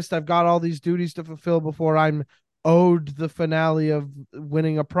checklist. I've got all these duties to fulfill before I'm owed the finale of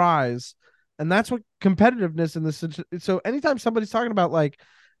winning a prize. And that's what competitiveness in this. So anytime somebody's talking about, like,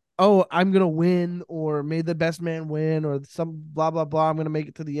 oh, I'm gonna win, or may the best man win, or some blah blah blah, I'm gonna make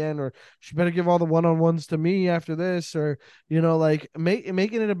it to the end, or she better give all the one-on-ones to me after this, or like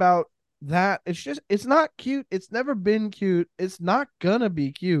making it about that, it's not cute. It's never been cute. It's not gonna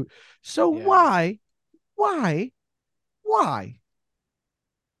be cute. So why why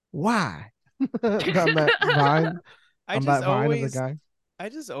on that vine I on just that vine of the always guy. I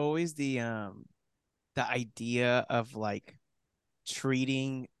just always the idea of like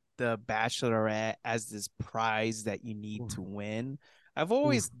treating the Bachelorette as this prize that you need to win. I've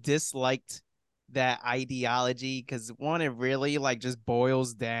always disliked that ideology, because one, it really like just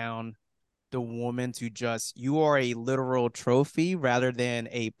boils down the woman to just, you are a literal trophy rather than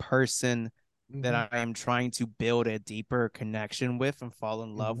a person that I am trying to build a deeper connection with and fall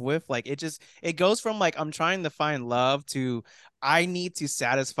in love with. Like, it goes from like, I'm trying to find love to, I need to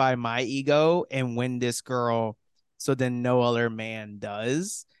satisfy my ego and win this girl, so then no other man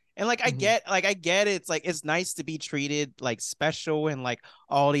does. And like, I get it. It's like, it's nice to be treated like special and like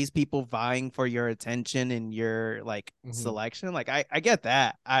all these people vying for your attention and your like selection. Like, I get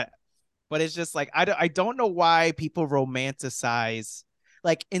that. But it's just like, I don't know why people romanticize,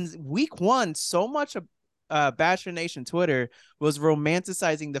 like in week one, so much of Bachelor Nation Twitter was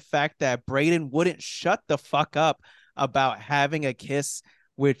romanticizing the fact that Brayden wouldn't shut the fuck up about having a kiss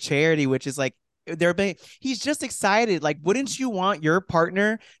with Charity, which is like, he's just excited. Like, wouldn't you want your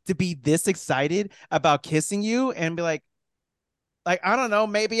partner to be this excited about kissing you and be like, I don't know,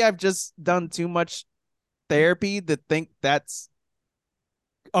 maybe I've just done too much therapy to think that's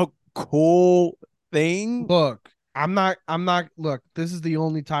a cool thing. Look, I'm not look, this is the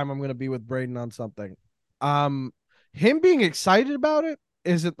only time I'm gonna be with Brayden on something. Um Him being excited about it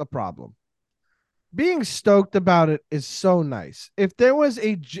isn't the problem. Being stoked about it is so nice. If there was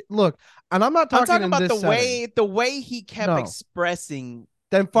look, and I'm not I'm talking talking in about this setting. the way he kept No, expressing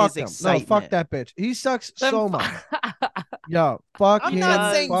then his fuck him. No, fuck excitement. that bitch. He sucks Then so much. Yo, fuck I'm He not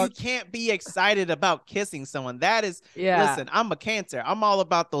him. saying does. you Fuck. can't be excited about kissing someone. That is, Yeah. listen, I'm a Cancer. I'm all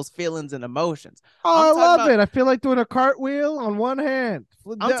about those feelings and emotions. I'm Oh, I talking love about it. I feel like doing a cartwheel on one hand.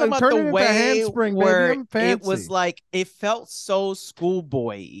 I'm talking about Turn the it into a way handspring, baby. where I'm it was fancy. like it felt so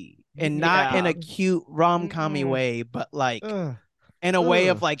schoolboy and not in Yeah. a cute rom-commy Mm-mm. way, but like Ugh. in a way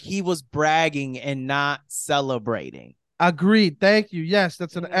of Ugh. like he was bragging and not celebrating. Agreed. Thank you. Yes,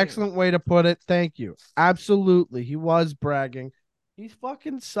 that's an Mm. excellent way to put it. Thank you. Absolutely. He was bragging. He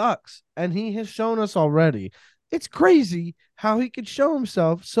fucking sucks. And he has shown us already. It's crazy how he could show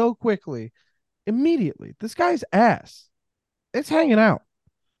himself so quickly, immediately. This guy's ass. It's hanging out.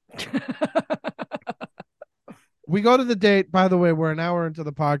 We go to the date. By the way, we're an hour into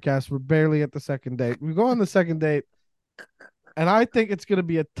the podcast. We're barely at the second date. We go on the second date, and I think it's going to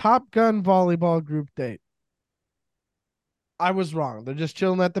be a Top Gun volleyball group date. I was wrong. They're just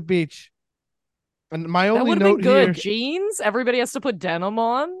chilling at the beach. And my That only would have been note here. good. Jeans. Everybody has to put denim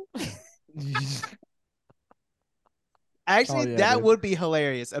on. Oh Actually, yeah, that dude. would be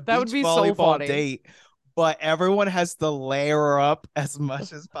hilarious. A That would beach be so volleyball funny. date, but everyone has to layer up as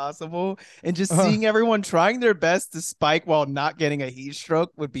much as possible. And just Uh, seeing everyone trying their best to spike while not getting a heat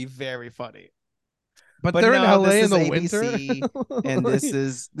stroke would be very funny. but But they're in no, LA this in is the winter. ABC and this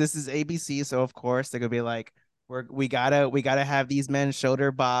is ABC, so of course they're gonna be like, we gotta have these men show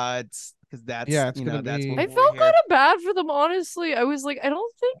their bods because Yeah, it's gonna that's what be. I we're felt kind here. of bad for them, honestly. I was like, I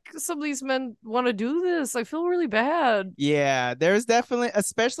don't think some of these men want to do this. I feel really bad. Yeah, there's definitely,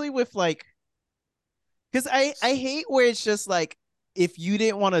 especially with like, because I hate where it's just like, if you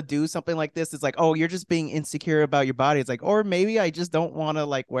didn't want to do something like this, it's like, oh, you're just being insecure about your body. It's like, or maybe I just don't want to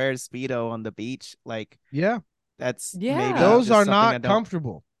like wear a Speedo on the beach. Like, Yeah, that's maybe Yeah. those just are something I not don't.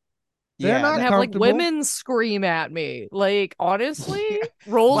 comfortable. They're Yeah, And not have like comfortable. women scream at me. Like, honestly, yeah.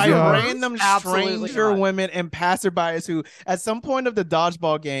 roles Like Yo, reversed? random Absolutely stranger not. women and passerbys who, at some point of the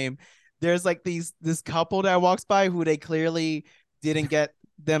dodgeball game, there's like this couple that walks by who they clearly didn't get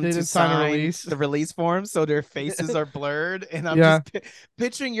them they to didn't sign a sign release. the release form, so their faces are blurred. And I'm Yeah, just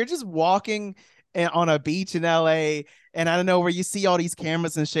picturing you're just walking on a beach in LA, and I don't know where you see all these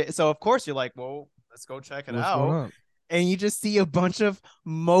cameras and shit. So of course you're like, well, let's go check it what's going out. on? And you just see a bunch of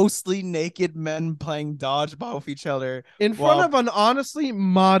mostly naked men playing dodgeball with each other In front while of an honestly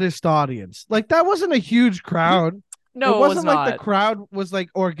modest audience. Like that wasn't a huge crowd. It No, it was wasn't like the not. crowd was like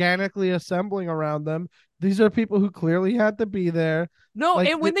organically assembling around them. These are people who clearly had to be there. No, Like,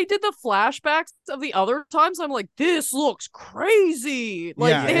 and when they did the flashbacks of the other times, I'm like, this looks crazy.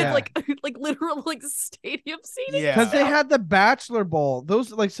 Like yeah, they had yeah, yeah. like literal like stadium seating and Because yeah. they stuff. had the Bachelor Bowl.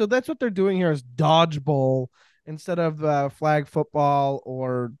 Those like so that's what they're doing here is dodge bowl instead of flag football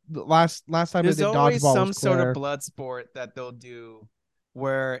or the last time they There's did always dodgeball was some sort of Claire. blood sport that they'll do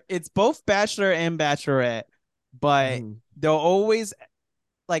where it's both bachelor and bachelorette, but Mhm. they'll always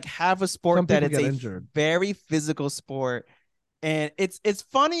like have a Some sport that people it's get a injured. very physical sport. And it's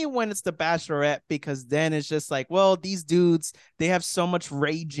funny when it's the bachelorette because then it's just like, well, these dudes, they have so much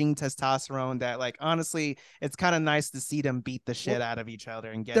raging testosterone that like honestly, it's kind of nice to see them beat the Well, shit out of each other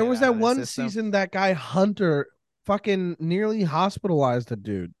and get there it was out that of the one system. season that guy Hunter fucking nearly hospitalized a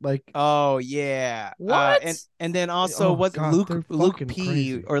dude. Like, Oh yeah. And What? then also oh was god, they're Luke fucking P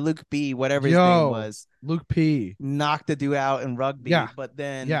crazy. or Luke B, whatever his name Yo, was, Luke P. knocked the dude out in rugby. Yeah, But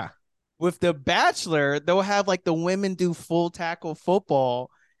then yeah. with the Bachelor, they'll have like the women do full tackle football,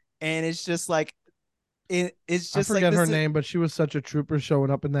 and it's just like it's I just like forget her this is. name, but she was such a trooper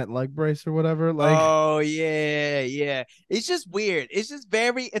showing up in that leg brace or whatever. Like, Oh yeah, yeah. It's just weird. It's just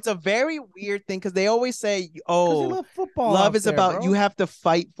very. It's a very weird thing because they always say, because they "Oh, love football love out is there, about you bro. have to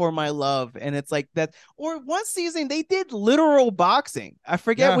fight for my love," and it's like that. Or one season they did literal boxing. I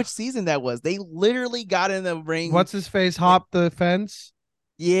forget Yeah. which season that was. They literally got in the ring. What's his face? And, Hop the fence.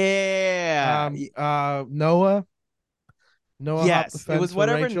 yeah. Noah. Noah hopped the Yes, it fence was for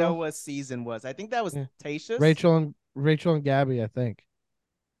whatever Rachel. Noah's season was. I think that was Yeah. Tasha's. Rachel and Gabby, I think.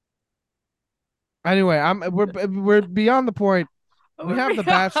 Anyway, we're beyond the point. We have the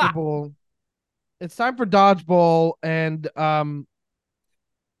Bachelor Bowl. It's time for dodgeball, and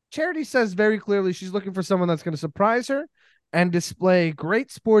Charity says very clearly she's looking for someone that's going to surprise her and display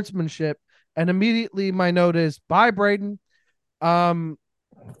great sportsmanship. And immediately my note is, bye, Brayden. Um,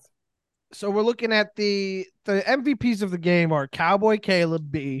 so we're looking at the MVPs of the game are Cowboy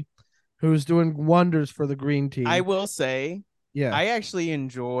Caleb B, who's doing wonders for the green team. I will say, yeah, I actually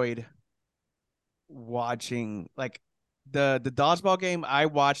enjoyed watching like the dodgeball game. I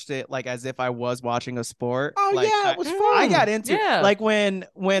watched it like as if I was watching a sport. Oh Like yeah, it was fun. I got into Yeah. like when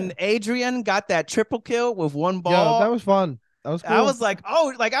Adrian got that triple kill with one Yeah, ball. that was fun. That was cool. I was like,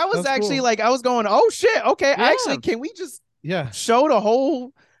 oh, like I was actually cool. like I was going, oh shit, okay. Yeah. Actually, can we just Yeah, show the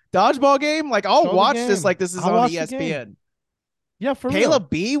whole dodgeball game? Like I'll Show the watch this game. like this is I'll on watch the game. ESPN. Yeah, for Caleb real.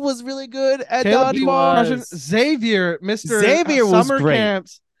 B was really good at Caleb B dodgeball. crushing Xavier, Mr. Xavier was Summer great.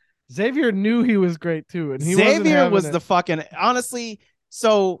 Camps. Xavier knew he was great too, and he wasn't Xavier having was it. the fucking honestly.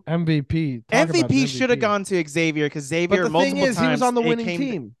 So MVP. Talk about MVP an should have gone to Xavier because But Xavier the thing multiple is, times he was on the it winning came-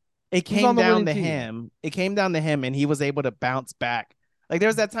 team. It He was on came the down winning to team. him. It came down to him, and he was able to bounce back. Like there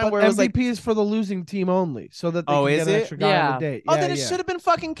was that time But where it was MVP like, is for the losing team only, so that they Oh, can is get an it? extra guy on Yeah. the date. oh, Yeah, then it yeah. should have been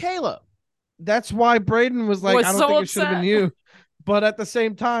fucking Caleb. That's why Brayden was like, Was I don't so think it should have been upset. you. But at the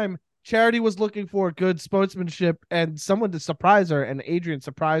same time, Charity was looking for good sportsmanship and someone to surprise her, and Adrian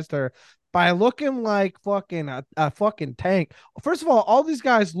surprised her by looking like fucking a fucking tank. First of all these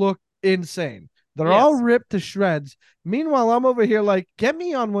guys look insane. They're all Yes. ripped to shreds. Meanwhile, I'm over here like, get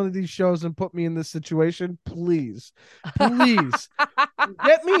me on one of these shows and put me in this situation, please. Please.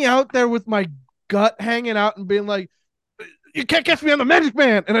 Get me out there with my gut hanging out and being like, you can't catch me on the Magic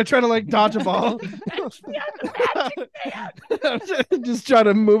Man, and I try to like dodge a ball. Just try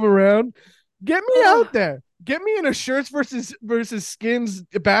to move around. Get me out there. Get me in a shirts versus skins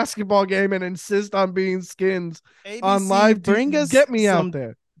basketball game and insist on being skins ABC, on live. bring us Get me some, out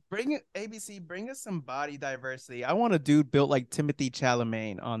there. Bring it, ABC. Bring us some body diversity. I want a dude built like Timothy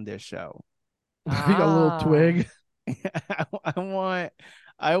Chalamet on this show. We got a little twig.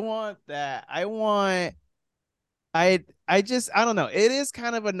 I want that. I don't know. It is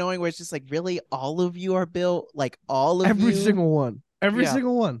kind of annoying where it's just like, really, all of you are built like all of Every you, single one. Every Yeah.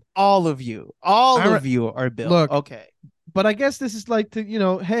 single one. all of you are built. Look, okay. But I guess this is like to,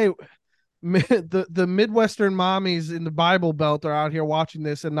 hey, the Midwestern mommies in the Bible Belt are out here watching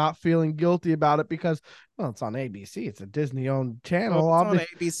this and not feeling guilty about it because, well, it's on ABC. It's a Disney-owned channel. Well, it's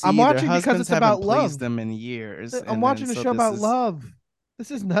on ABC. I'm watching Their because it's husbands about haven't love. pleased them in years. I'm watching a show about love. This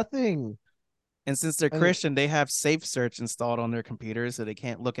is nothing. And since they're Christian, they have Safe Search installed on their computers, so they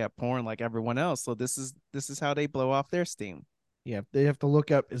can't look at porn like everyone else. So this is how they blow off their steam. Yeah, they have to look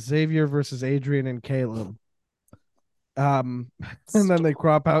up Xavier versus Adrian and Caleb. And then they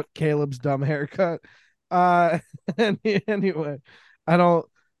crop out Caleb's dumb haircut. Anyway, I don't.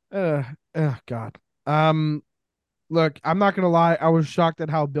 God. Look, I'm not gonna lie. I was shocked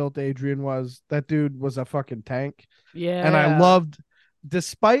at how built Adrian was. That dude was a fucking tank. Yeah. And I loved,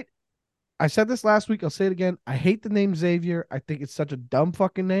 despite, I said this last week, I'll say it again. I hate the name Xavier. I think it's such a dumb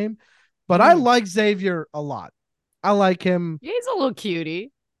fucking name, but I like Xavier a lot. I like him. Yeah, he's a little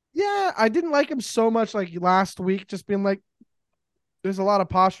cutie. Yeah, I didn't like him so much like last week, just being like, there's a lot of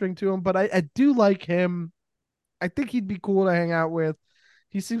posturing to him, but I do like him. I think he'd be cool to hang out with.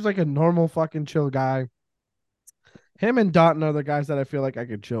 He seems like a normal fucking chill guy. Him and Dotton are the guys that I feel like I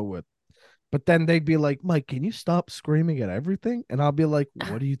could chill with. But then they'd be like, Mike, can you stop screaming at everything? And I'll be like,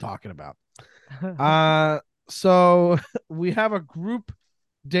 what are you talking about? So we have a group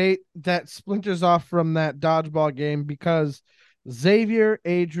date that splinters off from that dodgeball game because Xavier,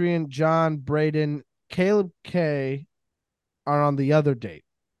 Adrian, John, Brayden, Caleb K are on the other date.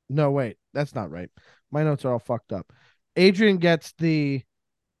 No, wait, that's not right. My notes are all fucked up. Adrian gets the,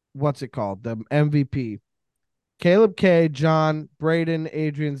 what's it called? The MVP. Caleb K, John, Brayden,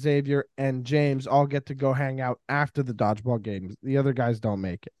 Adrian, Xavier, and James all get to go hang out after the dodgeball game. The other guys don't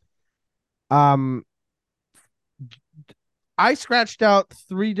make it. I scratched out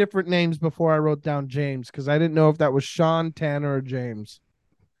 3 different names before I wrote down James because I didn't know if that was Sean, Tanner, or James.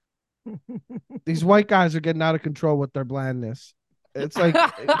 These white guys are getting out of control with their blandness. It's like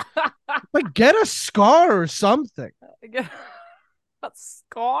get a scar or something. A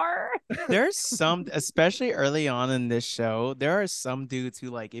scar? There's some, especially early on in this show, there are some dudes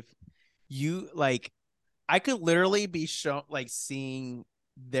who like, if you like, I could literally be shown like seeing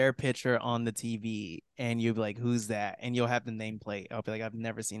their picture on the TV and you'll be like, who's that? And you'll have the nameplate. I'll be like, I've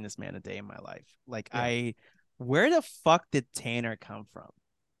never seen this man a day in my life. Like, yeah. Where the fuck did Tanner come from?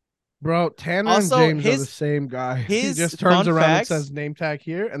 Bro, Tanner also, and James are the same guy. He just turns around and says name tag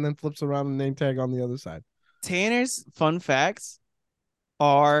here and then flips around and name tag on the other side. Tanner's fun facts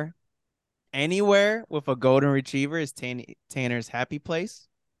are anywhere with a golden retriever is Tanner's happy place.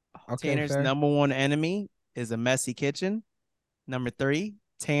 Okay, Tanner's fair. number one enemy is a messy kitchen. Number 3,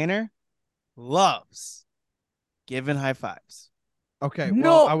 Tanner loves giving high fives. Okay, well,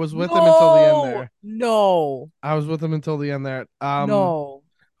 No, I was with him until the end no, there. no, I was with him until the end there. no,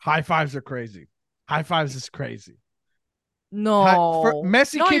 High fives are crazy. High fives is crazy. For no.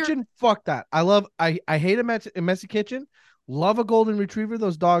 messy No, you're kitchen, fuck that. I hate a messy kitchen. Love a golden retriever.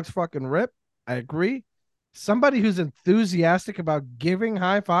 Those dogs fucking rip. I agree. Somebody who's enthusiastic about giving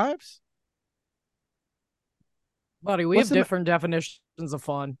high fives. buddy, we What's have the different definitions of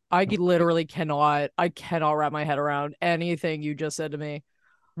fun. Literally I cannot wrap my head around anything you just said to me.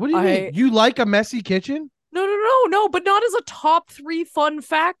 What do you mean? I You like a messy kitchen? no, but not as a top 3 fun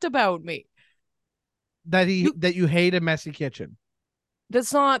fact about me. You That you hate a messy kitchen?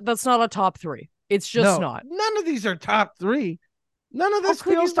 that's not a top 3. It's just No, not. none of these are top three. None of How this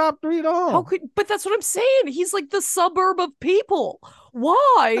could feels you top three at How all. could but that's what I'm saying. He's like the suburb of people.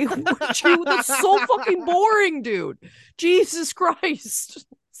 Why would you? That's so fucking boring, dude. Jesus Christ.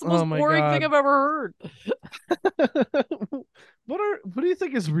 It's the Oh most my boring thing god. I've ever heard. What do you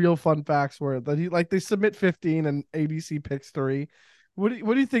think his real fun facts were? That he like they submit 15 and ABC picks 3. What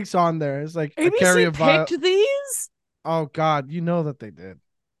do you think's on there? It's like a carry ABC of picked these? Oh god, you know that they did.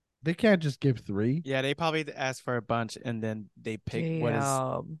 They can't just give 3. Yeah, they probably asked for a bunch and then they pick what is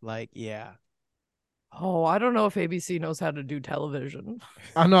Damn. like, yeah. Oh, I don't know if ABC knows how to do television.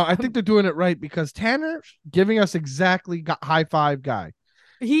 I know. I think they're doing it right because Tanner's giving us exactly high five guy.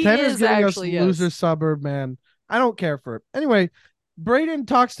 He Tanner's is giving us actually, loser yes. suburb man. I don't care for it. Anyway, Brayden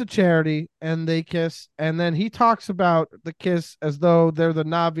talks to Charity and they kiss, and then he talks about the kiss as though they're the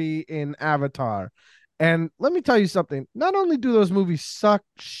Navi in Avatar. And let me tell you something. Not only do those movies suck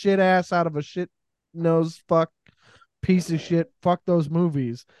shit ass out of a shit nose fuck piece of shit, fuck those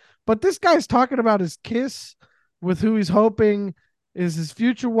movies, but this guy's talking about his kiss with who he's hoping is his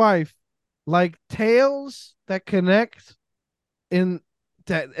future wife, like tales that connect in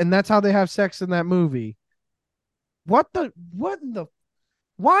that, and that's how they have sex in that movie. What in the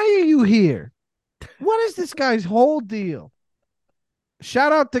why are you here? What is this guy's whole deal?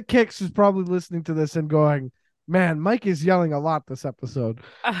 Shout out to Kix who's probably listening to this and going, man, Mike is yelling a lot this episode.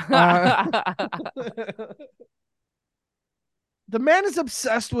 Uh, the man is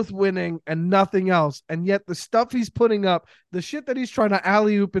obsessed with winning and nothing else. And yet the stuff he's putting up, the shit that he's trying to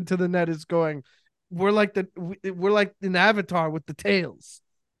alley oop into the net is going, we're like an Avatar with the tails.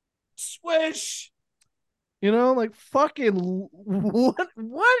 Swish. You know, like fucking what?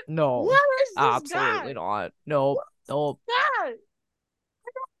 No, What is this absolutely guy? not. Nope. Nope. Guy?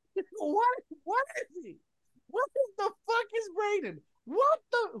 What is he? What the fuck is Brayden? What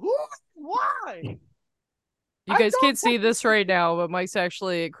the who? Why? You guys can't see this right now, but Mike's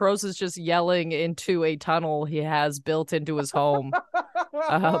actually Crows is just yelling into a tunnel he has built into his home.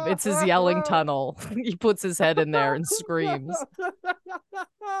 It's his yelling tunnel. He puts his head in there and screams.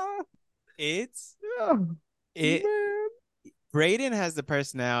 It's Oh, it man. Brayden has the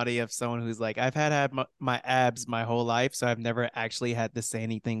personality of someone who's like, I've had my abs my whole life, so I've never actually had to say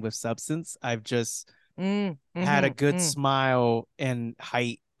anything with substance. I've just had a good smile and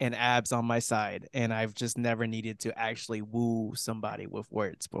height and abs on my side, and I've just never needed to actually woo somebody with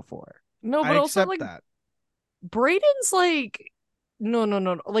words before. No, I but also accept like that. Brayden's like no.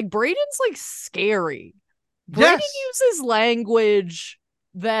 Like Brayden's like scary. Brayden Yes. uses language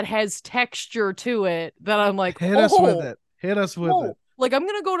that has texture to it that I'm like, Hit us with it. Hit us with it. Like I'm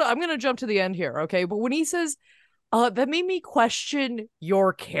gonna jump to the end here, okay? But when he says, that made me question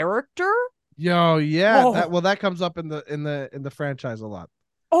your character. Yo, yeah. Oh. That comes up in the franchise a lot.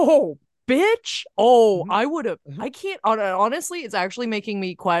 Oh, bitch. Oh, Mhm. I would have. I can't. Honestly, it's actually making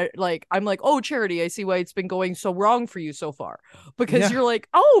me quite like. I'm like, oh, Charity. I see why it's been going so wrong for you so far. Because Yeah. you're like,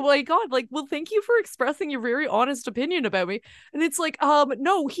 oh my god, like, well, thank you for expressing your very honest opinion about me. And it's like,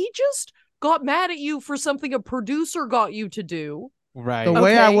 no, he just got mad at you for something a producer got you to do. Right. The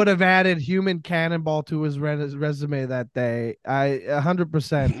way I Okay. would have added human cannonball to his resume that day,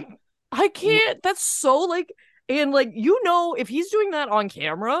 100%. I can't. That's so like, and like, if he's doing that on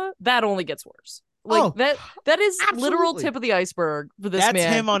camera, that only gets worse. Like Oh, that is literal absolutely. tip of the iceberg for this That's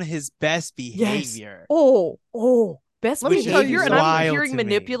man. him on his best behavior. Yes. Best Let me tell you behavior, and something. I'm Wild hearing to me.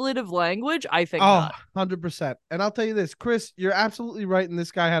 manipulative language. I think Oh, not. 100%. And I'll tell you this, Chris, you're absolutely right. And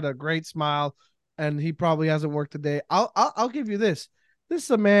this guy had a great smile, and he probably hasn't worked a day. I'll give you this. This is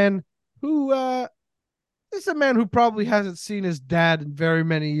a man who probably hasn't seen his dad in very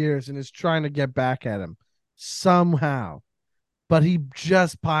many years and is trying to get back at him somehow. But he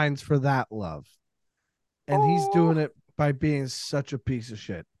just pines for that love. And he's doing it by being such a piece of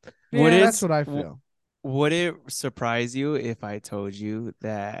shit. Would Yeah, it- that's what I feel. Would it surprise you if I told you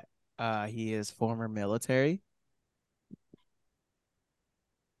that He is former military.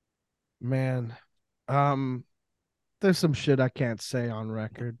 Man, um, there's some shit I can't say on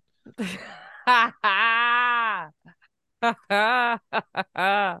record.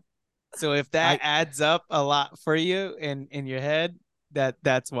 So if that I adds up a lot for you in your head,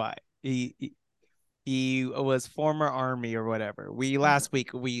 that's why he was former army or whatever. We last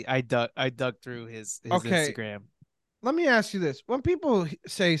week we I dug through his okay. Instagram. Let me ask you this: when people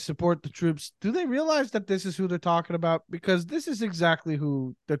say support the troops, do they realize that this is who they're talking about? Because this is exactly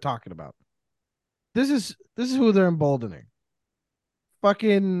who they're talking about. This is who they're emboldening.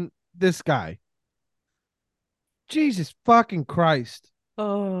 Fucking this guy. Jesus fucking Christ.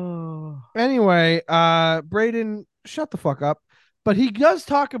 Oh. Anyway, Brayden, shut the fuck up. But he does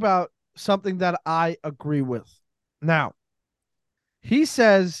talk about something that I agree with. Now, he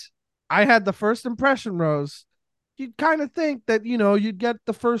says, I had the first impression, Rose. You'd kind of think that, you'd get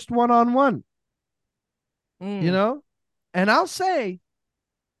the first one on one, you Mm. know? And I'll say,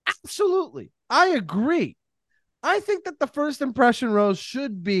 absolutely. I agree. I think that the first impression, Rose,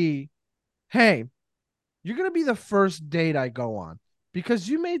 should be, hey, you're going to be the first date I go on because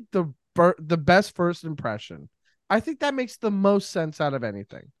you made the best first impression. I think that makes the most sense out of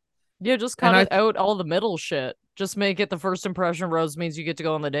anything. Yeah, just And cut it out all the middle shit. Just make it the first impression rose means you get to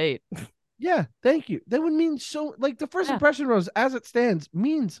go on the date. yeah, thank you. That would mean so like the first Yeah. impression, Rose, as it stands,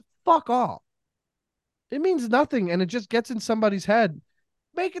 means fuck all. It means nothing and it just gets in somebody's head.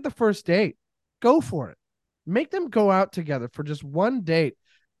 Make it the first date. Go for it. Make them go out together for just one date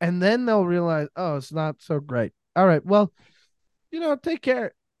and then they'll realize, oh, it's not so great. All right, well, take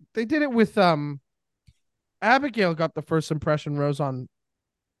care. They did it with Abigail got the first impression rose on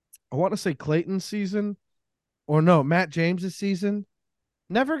I want to say Clayton's season or no, Matt James's season.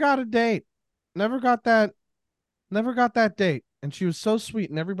 Never got a date. Never got that never got that date. And she was so sweet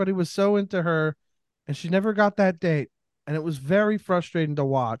and everybody was so into her and she never got that date. And it was very frustrating to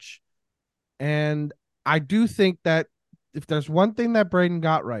watch. And I do think that if there's one thing that Brayden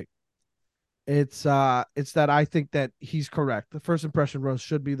got right, it's that I think that he's correct. The first impression rose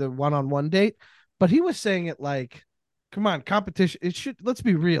should be the one-on-one date, but he was saying it like, come on, competition. It should let's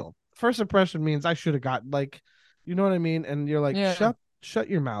be real. First impression means I should have gotten like, you know what I mean? And you're like, Yeah. shut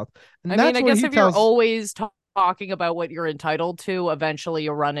your mouth. And I mean, that's I what guess he if you're tells always talking about what you're entitled to, eventually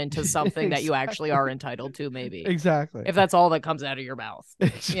you'll run into something that you actually are exactly. entitled to, maybe. Exactly. If that's all that comes out of your mouth.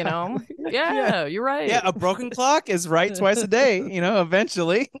 You know? Exactly. Yeah. Yeah, you're Yeah, right. a broken clock is right twice a day,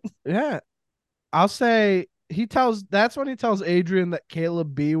 eventually. Yeah. I'll say that's when he tells Adrian that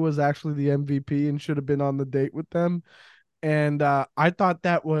Caleb B was actually the MVP and should have been on the date with them. And I thought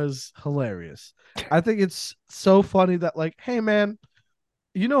that was hilarious. I think it's so funny that like, hey man,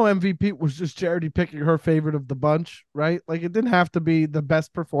 MVP was just Charity picking her favorite of the bunch, right? Like it didn't have to be the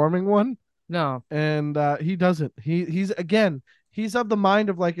best performing one. No. And he doesn't. He's of the mind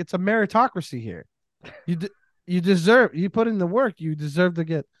of like it's a meritocracy here. You deserve you put in the work, you deserve to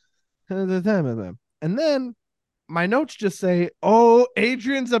get and then my notes just say, "Oh,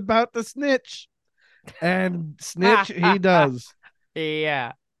 Adrian's about to snitch," and snitch he does.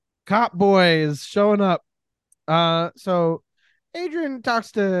 Yeah. Cop boy is showing up. So Adrian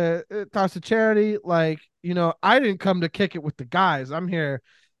talks to Charity like, I didn't come to kick it with the guys. I'm here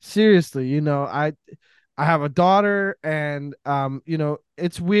seriously. I have a daughter, and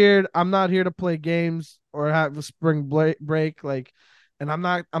it's weird. I'm not here to play games or have a spring break. Like, and I'm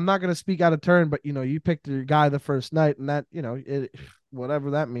not gonna speak out of turn, but you picked your guy the first night, and that whatever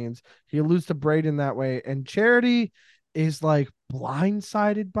that means. He alludes to Brayden that way, and Charity is like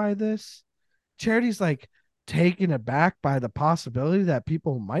blindsided by this. Charity's like taken aback by the possibility that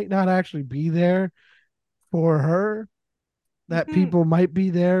people might not actually be there for her, that people might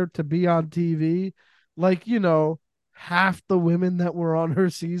be there to be on TV. Like, half the women that were on her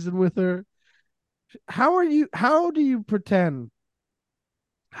season with her. How do you pretend?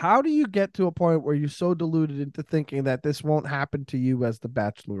 How do you get to a point where you're so deluded into thinking that this won't happen to you as the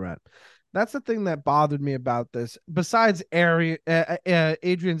Bachelorette? That's the thing that bothered me about this. Besides,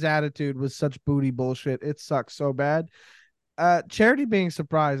 Adrian's attitude was such booty bullshit. It sucks so bad. Charity being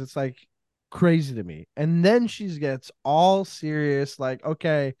surprised, it's like crazy to me. And then she gets all serious, like,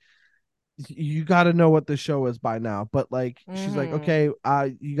 okay, you got to know what the show is by now. But like, she's like, okay,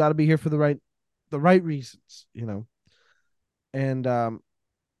 you got to be here for the right reasons. And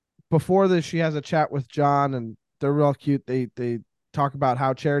before this, she has a chat with John, and they're real cute. They talk about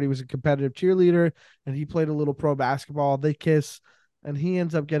how Charity was a competitive cheerleader, and he played a little pro basketball. They kiss, and he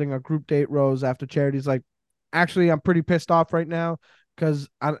ends up getting a group date rose after Charity's like, actually, I'm pretty pissed off right now because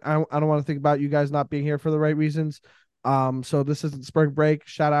I don't want to think about you guys not being here for the right reasons. So this isn't spring break.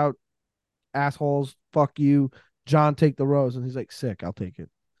 Shout out assholes, fuck you. John, take the rose. And he's like, sick, I'll take it.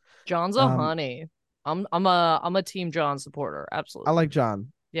 John's a Um, honey. I'm a team John supporter. I Absolutely. like John.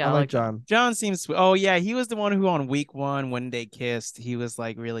 I Yeah, I like like John. John. John seems sweet. Oh yeah, he was the one who on week one when they kissed, he was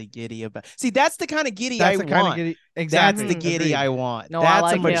like really giddy about. See, that's the kind of giddy I That's the kind of want. giddy. That's the Exactly. giddy Agreed. I want. No, I That's a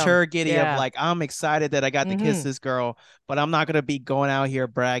like him. mature giddy of Yeah. like, I'm excited that I got to kiss this girl, but I'm not gonna be going out here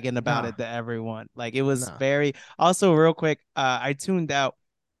bragging about Nah, it to everyone. Like it was nah. very also real quick, I tuned out,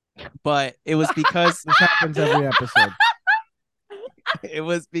 but it was because This happens every episode. it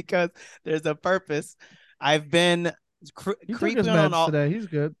was because there's a purpose. I've been He took his creeping on meds all today. He's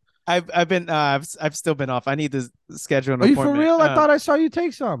good. I've been I've still been off. I need to schedule an Are you for appointment. real? I thought I saw you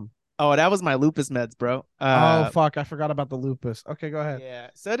take some. Oh, that was my lupus meds, bro. Oh fuck! I forgot about the lupus. Okay, go ahead. Yeah,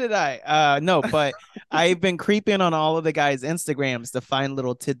 so did I. No, but I've been creeping on all of the guys' Instagrams to find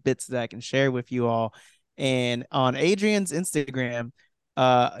little tidbits that I can share with you all. And on Adrian's Instagram,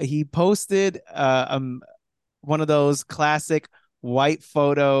 he posted one of those classic white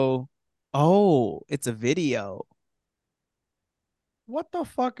photo. Oh, it's a video. What the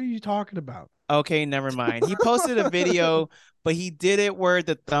fuck are you talking about? Okay, never mind. He posted a video, but he did it where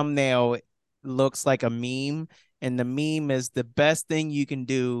the thumbnail looks like a meme. And the meme is the best thing you can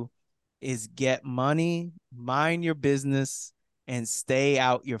do is get money, mind your business, and stay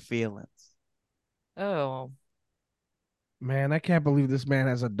out your feelings. Oh. Man, I can't believe this man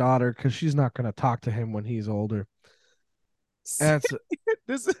has a daughter because she's not gonna talk to him when he's older. That's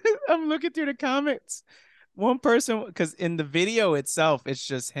This I'm looking through the comments. One person, because in the video itself, it's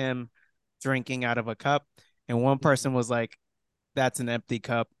just him drinking out of a cup, and one person was like, "That's an empty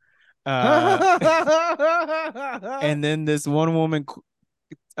cup." And then this one woman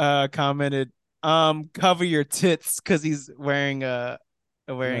commented, cover your tits," because he's wearing nice.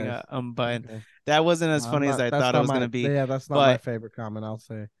 a button. Okay. That wasn't as No, funny as I that's thought it not was my gonna be. yeah, that's not my But favorite comment, I'll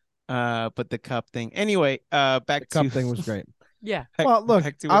say. but the cup thing. Anyway, The back to cup thing was great. Yeah. Well, look,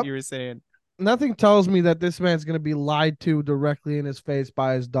 back to what you were saying. nothing tells me that this man's going to be lied to directly in his face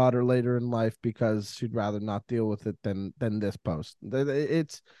by his daughter later in life because she'd rather not deal with it than this post.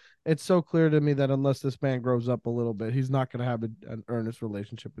 It's so clear to me that unless this man grows up a little bit, he's not going to have an earnest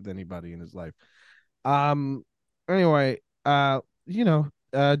relationship with anybody in his life. Anyway,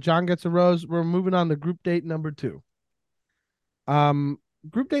 John gets a rose. We're moving on to group date number 2.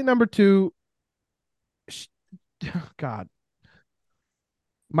 Group date number 2. God,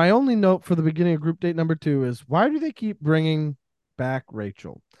 my only note for the beginning of group date number 2 is why do they keep bringing back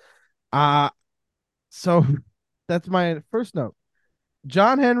Rachel? So that's my first note.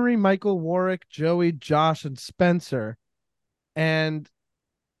 John Henry, Michael, Warwick, Joey, Josh, and Spencer. And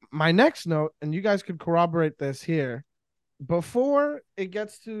my next note, and you guys could corroborate this here, before it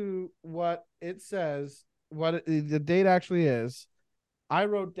gets to what it says, the date actually is, I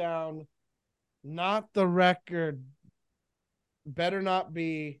wrote down not the record, better not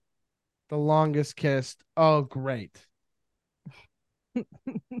be the longest kissed. Oh, great.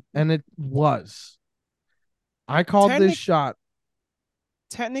 And it was. I called this shot.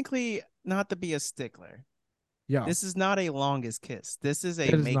 Technically, not to be a stickler. Yeah. This is not a longest kiss. This is a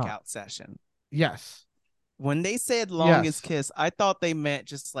makeout session. Yes. When they said longest kiss, I thought they meant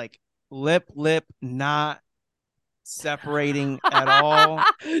just like lip, not separating at all.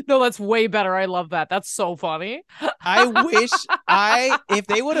 No, that's way better. I love that. That's so funny. I wish if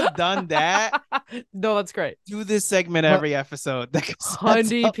they would have done that. No, that's great. Do this segment every episode.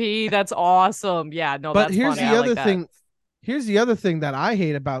 Hundy P, that's awesome. Yeah, no, but that's here's funny. the other thing. Here's the other thing that I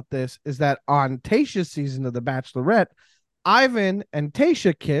hate about this is that on Tayshia's season of The Bachelorette, Ivan and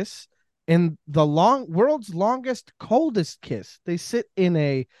Tayshia kiss in the world's longest, coldest kiss. They sit in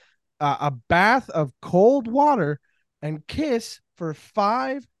a bath of cold water and kiss for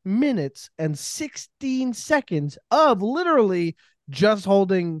 5 minutes and 16 seconds of literally just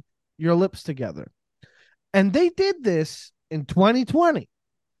holding your lips together. And they did this in 2020.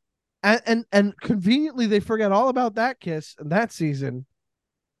 And conveniently they forget all about that kiss and that season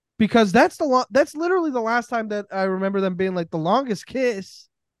because that's literally the last time that I remember them being like the longest kiss.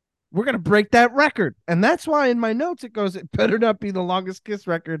 We're going to break that record. And that's why in my notes it goes, it better not be the longest kiss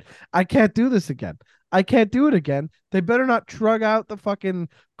record. I can't do this again. I can't do it again. They better not trug out the fucking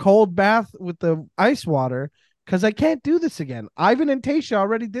cold bath with the ice water because I can't do this again. Ivan and Tayshia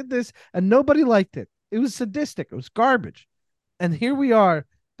already did this and nobody liked it. It was sadistic. It was garbage. And here we are.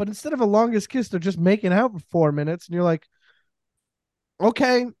 But instead of a longest kiss, they're just making out for 4 minutes. And you're like,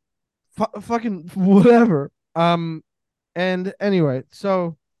 okay, fucking whatever. And anyway,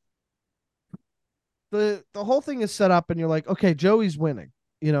 so the whole thing is set up and you're like, okay, Joey's winning,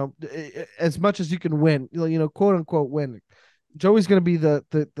 as much as you can win, quote unquote winning. Joey's gonna be the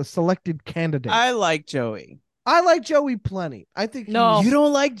selected candidate. I like Joey. I like Joey plenty. I think No. You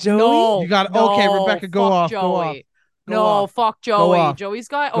don't like Joey? No, You got no, okay, Rebecca. Go fuck off. Go off. Joey. Go No, off. fuck Go Joey. off. Joey's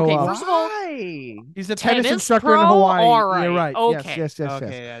got Go okay. off. First of all, Why? He's a tennis instructor in pro. Hawaii. All right. You're right. Yes, Okay. yes, yes, yes.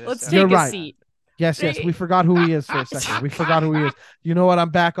 Okay, yeah, Let's You're take a right. seat. Yes. We forgot who he is for a second. We forgot who he is. You know what? I'm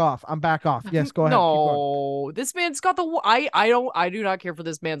back off. Yes, go ahead. Keep going. No, this man's got the. I do not care for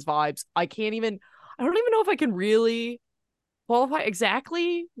this man's vibes. I can't even. I don't even know if I can really qualify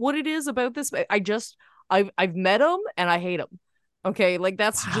exactly what it is about this. I've met him and I hate him. Okay, like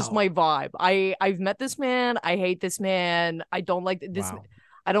that's just my vibe. I've met this man. I hate this man. I don't like this. Wow.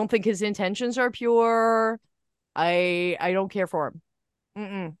 I don't think his intentions are pure. I don't care for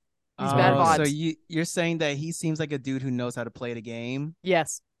him. He's bad vibes. So you're saying that he seems like a dude who knows how to play the game?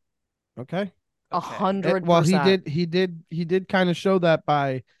 Yes. Okay. 100%. Well, he did kind of show that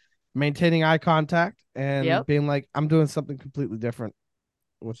by maintaining eye contact and being like, I'm doing something completely different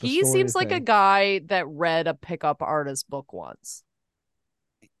with the story. He seems like a guy that read a pickup artist book once.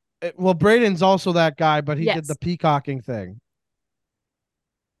 Well, Brayden's also that guy, but he did the peacocking thing.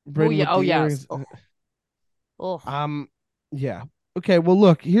 Brayden yes. Yeah. Okay, well,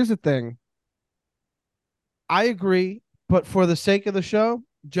 look, here's the thing. I agree, but for the sake of the show,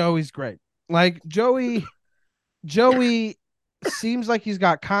 Joey's great. Like Joey seems like he's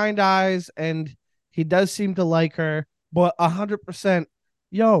got kind eyes and he does seem to like her, but 100%.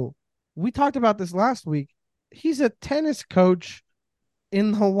 Yo, we talked about this last week. He's a tennis coach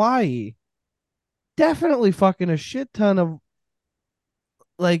in Hawaii. Definitely fucking a shit ton of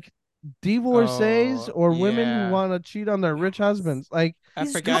like divorcees or women who want to cheat on their rich husbands. Like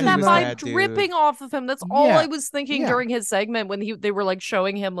he's got that vibe dripping off of him. That's all I was thinking during his segment when they were like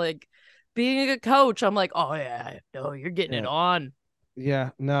showing him like being a coach. I'm like, oh yeah, no, you're getting it on.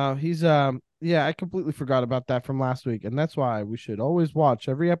 Yeah, no, he's I completely forgot about that from last week, and that's why we should always watch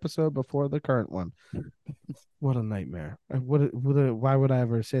every episode before the current one. What a nightmare! Why would I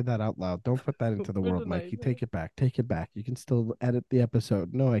ever say that out loud? Don't put that into the world, Mikey. Take it back. Take it back. You can still edit the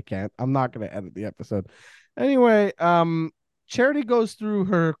episode. No, I can't. I'm not going to edit the episode. Anyway, Charity goes through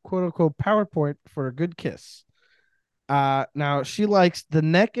her quote unquote PowerPoint for a good kiss. Now she likes the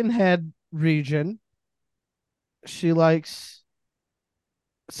neck and head region. She likes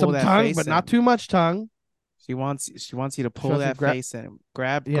some tongue, but not too much tongue. She wants you to pull that face in,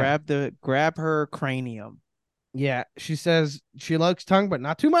 grab her cranium. Yeah, she says she likes tongue, but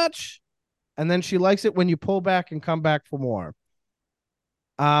not too much. And then she likes it when you pull back and come back for more.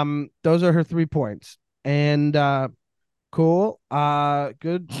 Those are her 3 points. And cool.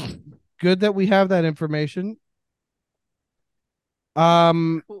 Good that we have that information.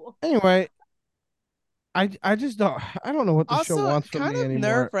 Cool. Anyway, I just don't know what the show wants from me anymore. Kind of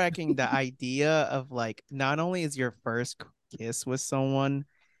nerve-wracking the idea of like not only is your first kiss with someone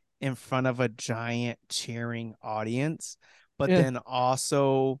in front of a giant cheering audience, but then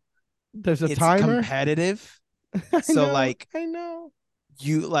also there's a timer. Competitive. So I know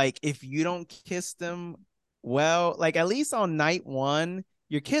you like if you don't kiss them well, like at least on night 1,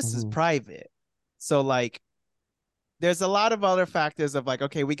 your kiss is private. So like there's a lot of other factors of like,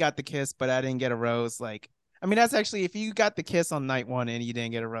 okay, we got the kiss, but I didn't get a rose. Like, I mean, that's actually if you got the kiss on night 1 and you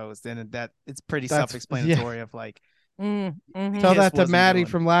didn't get a rose, then it's pretty self-explanatory of like. Tell that to Maddie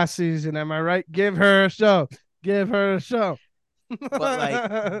from last season. Am I right? Give her a show. Give her a show. But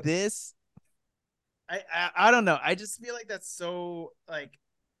like this, I don't know. I just feel like that's so like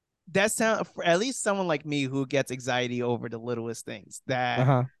that sound for at least someone like me who gets anxiety over the littlest things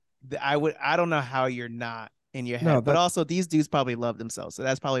that I don't know how you're not in your head. But also these dudes probably love themselves, so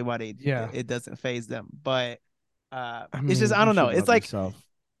that's probably why it doesn't phase them. But it's just I don't know. It's like,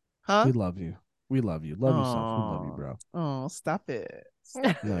 we love you. We love you. Love yourself. We love you, bro. Oh, stop it.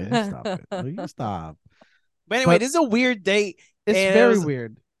 No, you stop it. No, you stop. But anyway, this is a weird date. It's very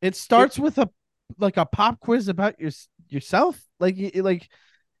weird. It starts with a pop quiz about yourself. Like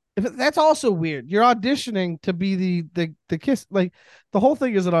that's also weird. You're auditioning to be the kiss. Like the whole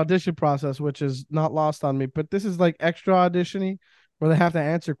thing is an audition process, which is not lost on me. But this is like extra auditioning where they have to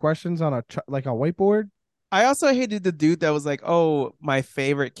answer questions on a whiteboard. I also hated the dude that was like, "Oh, my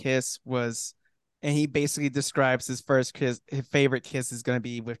favorite kiss was." And he basically describes his first kiss. His favorite kiss is going to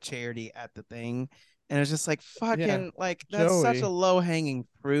be with Charity at the thing. And it's just like, fucking, like, that's Joey. Such a low-hanging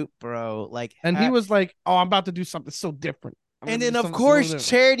fruit, bro. Like, and he was like, oh, I'm about to do something so different. And then, of course,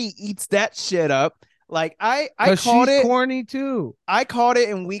 Charity eats that shit up. Like, I called it. She's corny, too. I called it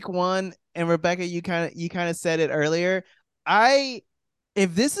in week 1. And, Rebecca, you kind of said it earlier.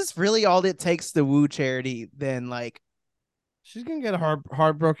 If this is really all it takes to woo Charity, then, like, she's gonna get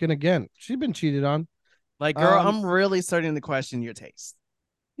heartbroken again. She's been cheated on. Like, girl, I'm really starting to question your taste.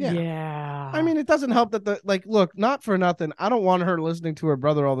 Yeah. I mean, it doesn't help that look, not for nothing. I don't want her listening to her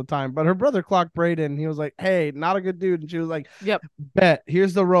brother all the time, but her brother clocked Brayden. And he was like, "Hey, not a good dude." And she was like, Yep. Bet.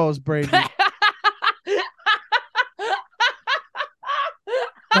 Here's the rose, Brayden.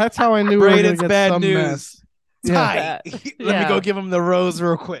 That's how I knew we were gonna Brayden's get bad some news. mess. Tight. Yeah. Let me go give him the rose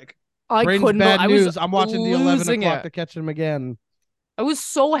real quick. I Brayden's couldn't. bad I was news. I'm watching the 11 losing o'clock it. to catch him again. I was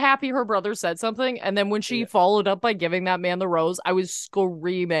so happy her brother said something, and then when she followed up by giving that man the rose, I was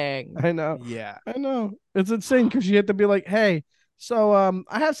screaming. I know. Yeah. I know. It's insane because she had to be like, "Hey, so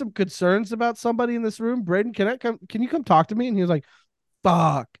I have some concerns about somebody in this room. Brayden, can you come talk to me?" And he was like,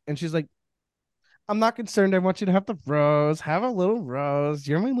 "Fuck." And she's like, "I'm not concerned. I want you to have the rose. Have a little rose.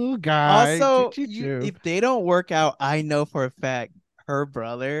 You're my little guy." Also, if they don't work out, I know for a fact her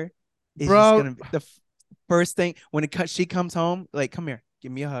brother is just Bro, gonna be the first thing when she comes home. Like, come here, give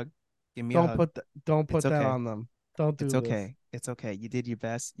me a hug, give me a hug. don't put It's that okay. on them. Don't do It's this. okay. It's okay. You did your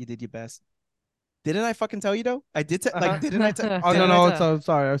best. You did your best. Didn't I fucking tell you though? I did. Uh-huh. Didn't I? Oh Didn't no, I? I'm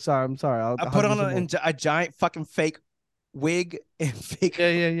sorry. I'm sorry. I'll I put hug you on some more. a giant fucking fake wig and fake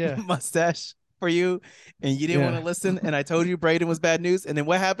Yeah. mustache for you, and you didn't want Yeah. to listen. And I told you Brayden was bad news. And then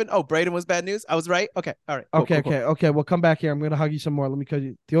what happened? Oh, Brayden was bad news. I was right. Okay, all right. Cool, Okay. Well, come back here. I'm gonna hug you some more. Let me cut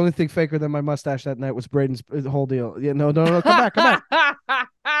you. The only thing faker than my mustache that night was Brayden's whole deal. Yeah, no. Come back.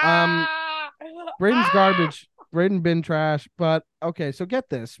 Brayden's garbage. Brayden bin trash. But okay, so get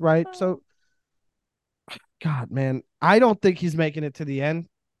this right. So, God, man, I don't think he's making it to the end.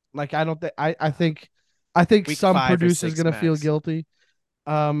 Like, I don't think. I think Week some 5 or producer's 6 gonna feel max. guilty.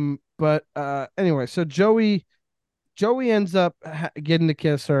 But anyway, so Joey ends up getting to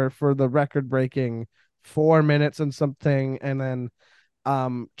kiss her for the record breaking 4 minutes and something, and then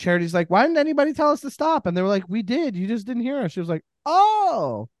Charity's like, "Why didn't anybody tell us to stop?" And they were like, "We did. You just didn't hear us." She was like,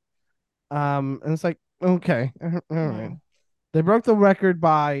 "Oh." And it's like, okay, all right. They broke the record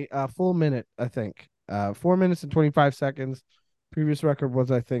by a full minute, I think. 4 minutes and 25 seconds. Previous record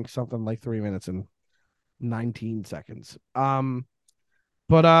was, I think, something like 3 minutes and 19 seconds.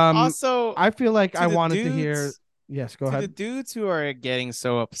 But Also, I feel like to I the wanted to hear. dudes, Yes, go to the ahead. dudes who are getting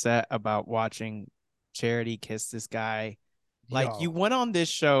so upset about watching Charity kiss this guy, like, you Yo, went on this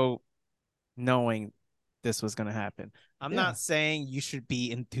show knowing this was gonna happen. I'm yeah, not saying you should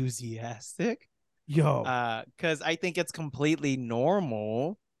be enthusiastic, yo, because I think it's completely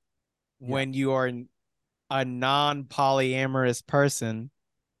normal yeah. when you are a non-polyamorous person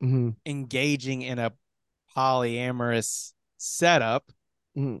Mm-hmm. engaging in a polyamorous setup.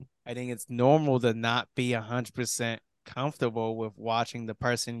 Mm-hmm. I think it's normal to not be 100% comfortable with watching the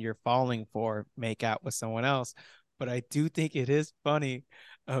person you're falling for make out with someone else. But I do think it is funny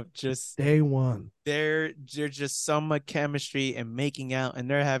of just Day one. they're just some chemistry and making out, and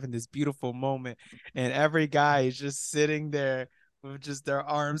they're having this beautiful moment, and every guy is just sitting there with just their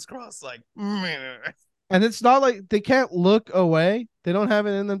arms crossed, like. And it's not like they can't look away. They don't have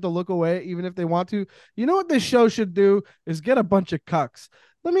it in them to look away, even if they want to. You know what this show should do is get a bunch of cucks.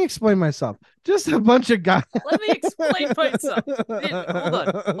 Let me explain myself. Just a bunch of guys. Let me explain myself.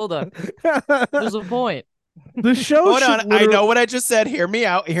 Hold on. There's a point. The show Hold should on, I know what I just said. Hear me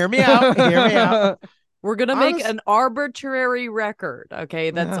out. Hear me out. We're gonna make an arbitrary record,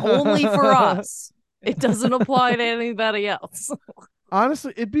 okay? That's only for us. It doesn't apply to anybody else.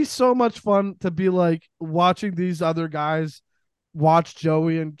 Honestly, it'd be so much fun to be like watching these other guys watch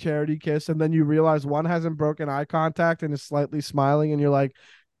Joey and Charity kiss, and then you realize one hasn't broken eye contact and is slightly smiling, and you're like,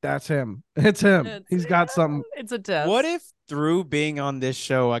 "That's him. It's him. He's got something." It's a test. What if through being on this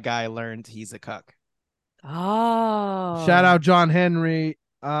show, a guy learned he's a cuck? Oh. Shout out John Henry.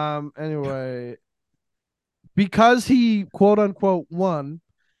 Anyway, because he quote unquote won,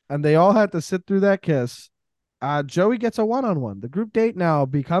 and they all had to sit through that kiss. Joey gets a one-on-one. The group date now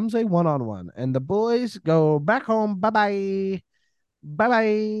becomes a one-on-one, and the boys go back home. Bye bye.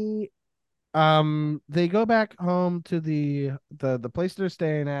 They go back home to the place they're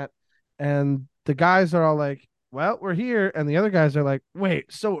staying at, and the guys are all like, "Well, we're here," and the other guys are like,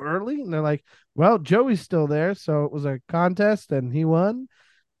 "Wait, so early?" And they're like, "Well, Joey's still there, so it was a contest, and he won."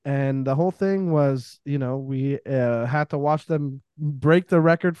 And the whole thing was, we had to watch them break the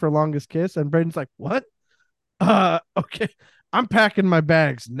record for longest kiss. And Braden's like, "What? Okay, I'm packing my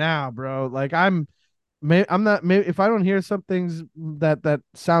bags now, bro. Like I'm not. Maybe if I don't hear some things that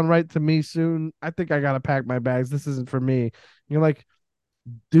sound right to me soon, I think I gotta pack my bags. This isn't for me." And you're like,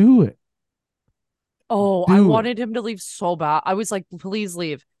 "Do it." Oh, I Do it. wanted him to leave so bad. I was like, please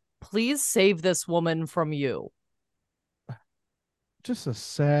leave. Please save this woman from you. Just a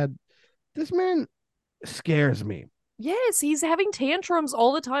sad. This man scares me. Yes, he's having tantrums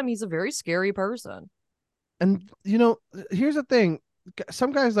all the time. He's a very scary person. And here's the thing.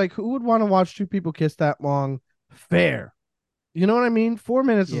 Some guys like, who would want to watch two people kiss that long? Fair. You know what I mean? 4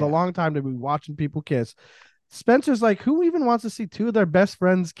 minutes is a Yeah. long time to be watching people kiss. Spencer's like, who even wants to see two of their best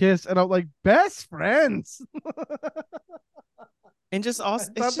friends kiss? And I'm like, best friends? And just I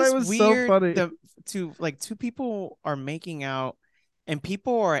also, it's thought that just was so weird funny. to like two people are making out and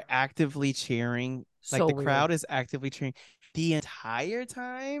people are actively cheering. Like So the weird. crowd is actively cheering the entire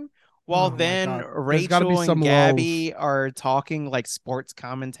time. While Oh my then God. There's got to be Rachel and some lulls. Gabby are talking like sports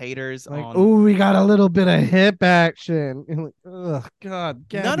commentators Like, on. oh, we got a little bit of hip action. And like, oh God,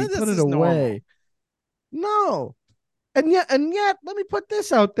 None Gabby, of put this it is normal. away. No. And yet, let me put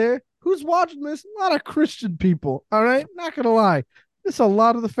this out there. Who's watching this? A lot of Christian people. All right, not gonna lie. There's a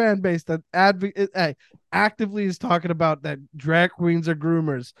lot of the fan base that actively is talking about that drag queens are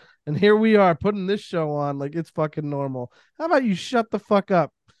groomers, and here we are putting this show on like it's fucking normal. How about you shut the fuck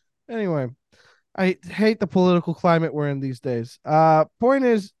up? Anyway, I hate the political climate we're in these days. Point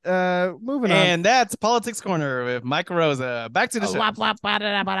is, moving on. And that's Politics Corner with Mike Rosa. Back to the show.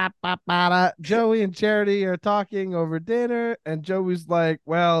 Joey and Charity are talking over dinner, and Joey's like,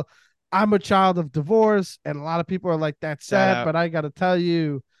 well, I'm a child of divorce, and a lot of people are like, that's Shout sad, out. but I got to tell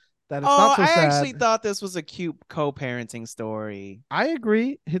you that it's not Oh, so I sad. actually thought this was a cute co-parenting story. I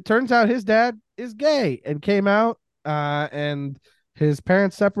agree. It turns out his dad is gay and came out, and his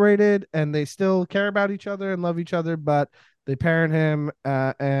parents separated, and they still care about each other and love each other, but they parent him,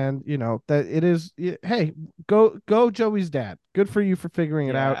 and that it is. Hey, go, Joey's dad. Good for you for figuring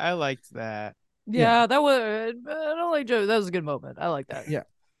it Yeah, out. I liked that. Yeah, that was. I don't like Joe. That was a good moment. I like that. Yeah.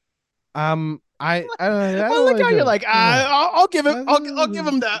 I I don't like like how you're Joey. like, I'll give him, I'll give Yeah.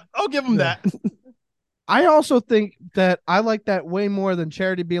 him that. I'll give him Yeah. that. I also think that I like that way more than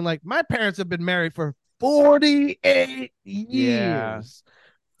Charity being like, my parents have been married for 48 Yeah. years.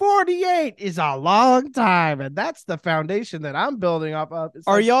 48 is a long time, and that's the foundation that I'm building off of. It's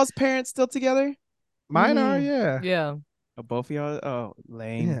Are like y'all's parents still together? mine are, yeah. Yeah. Oh, both of y'all? Oh,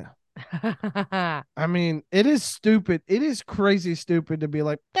 lame. Yeah. I mean, it is stupid. It is crazy stupid to be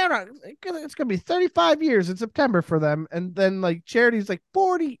like, it's gonna be 35 years in September for them, and then like Charity's like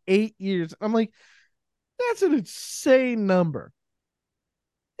 48 years. I'm like, that's an insane number.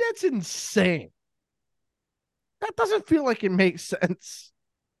 That's insane. That doesn't feel like it makes sense.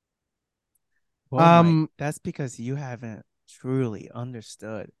 Well, Mike, that's because you haven't truly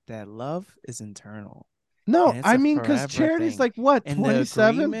understood that love is internal. No, And it's I a mean, because forever Charity's thing. like what, And the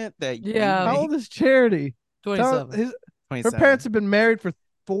 27? agreement that you Yeah. How make, old is Charity? 27. Her 27. parents have been married for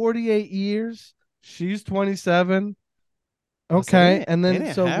 48 years. She's 27. Oh, so Okay, and they then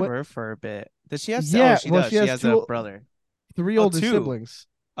didn't so have what? her for a bit. Does she have? Oh, Yeah, she well, does. she She has has a brother. three Oh, older two. siblings.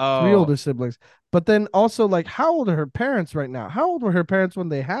 Three Oh, older siblings. But then also, like, how old are her parents right now? How old were her parents when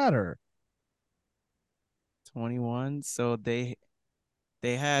they had her? 21. So they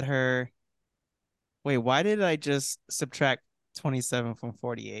had her. Wait, why did I just subtract 27 from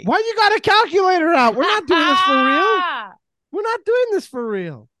 48? Why you got a calculator out? We're not doing this for real. We're not doing this for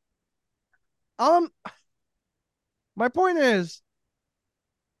real. My point is,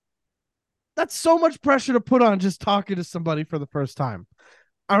 that's so much pressure to put on just talking to somebody for the first time.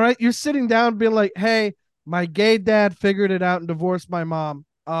 All right, you're sitting down being like, hey, my gay dad figured it out and divorced my mom.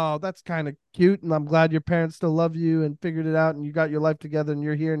 Oh, that's kind of cute, and I'm glad your parents still love you and figured it out, and you got your life together, and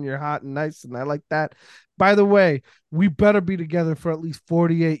you're here, and you're hot and nice, and I like that. By the way, we better be together for at least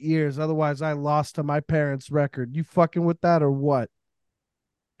 48 years, otherwise I lost to my parents' record. You fucking with that or what?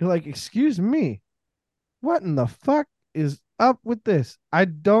 You're like, excuse me, what in the fuck is up with this? I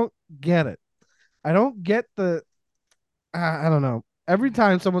don't get it. I don't get the. I don't know. Every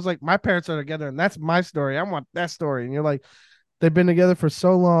time someone's like, my parents are together and that's my story, I want that story. And you're like, they've been together for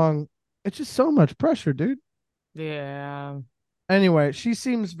so long. It's just so much pressure, dude. Yeah. Anyway, she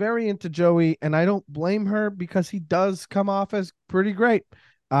seems very into Joey, and I don't blame her because he does come off as pretty great.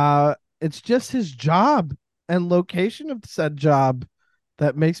 It's just his job and location of said job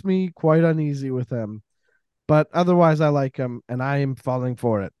that makes me quite uneasy with him. But otherwise, I like him, and I am falling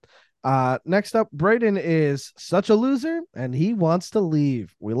for it. Next up, Brayden is such a loser, and he wants to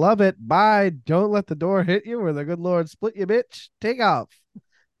leave. We love it. Bye. Don't let the door hit you, or the good Lord split you, bitch. Take off.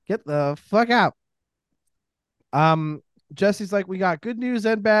 Get the fuck out. Jesse's like, we got good news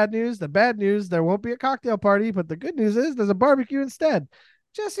and bad news. The bad news, there won't be a cocktail party, but the good news is there's a barbecue instead.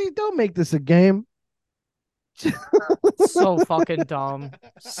 Jesse, don't make this a game. So fucking dumb.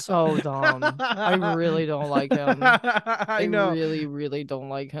 So dumb. I really don't like him. I know. Really, really don't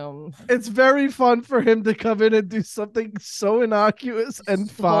like him. It's very fun for him to come in and do something so innocuous and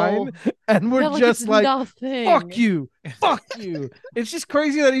fine, and we're Yeah, like it's just like, fuck nothing. you, fuck you. It's just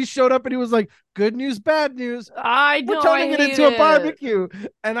crazy that he showed up and he was like, good news, bad news. I We're know, I turning it hate into a it. barbecue.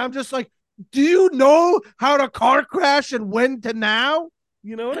 And I'm just like, do you know how to car crash and when to now?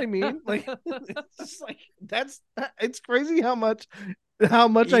 You know what I mean? Like, it's just like, it's crazy how much You I know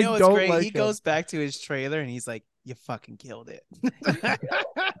what's don't great? like He him. goes back to his trailer and he's like, "You fucking killed it."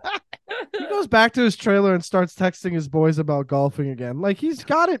 He goes back to his trailer and starts texting his boys about golfing again. Like, he's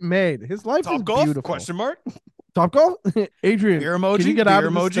got it made. His life is Top golf? beautiful. Question mark. Top golf? Adrian, Beer emoji? can you get Beer out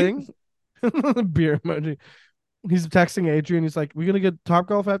of this emoji? thing? Beer emoji. He's texting Adrian. He's like, "We gonna get Top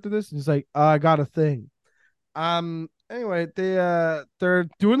Golf after this?" And he's like, "I got a thing." Anyway, they're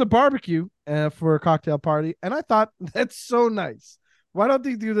doing the barbecue for a cocktail party, and I thought that's so nice. Why don't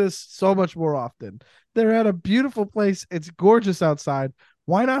they do this so much more often? They're at a beautiful place. It's gorgeous outside.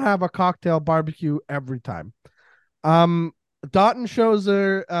 Why not have a cocktail barbecue every time? Um, Dotton shows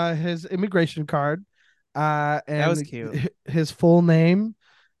her his immigration card, That was and cute. his full name.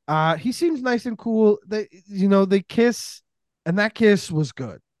 He seems nice and cool. They kiss, and that kiss was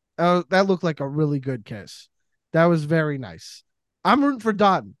good. That looked like a really good kiss. That was very nice. I'm rooting for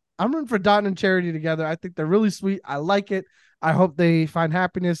Dotton. I'm rooting for Dotton and Charity together. I think they're really sweet. I like it. I hope they find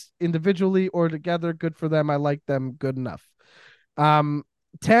happiness individually or together. Good for them. I like them good enough. Um,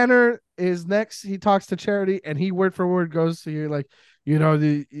 Tanner is next. He talks to Charity, and he word for word goes to you like,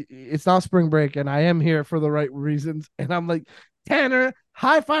 it's not spring break, and I am here for the right reasons. And I'm like, Tanner,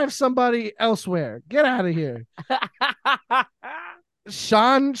 high five somebody elsewhere. Get out of here.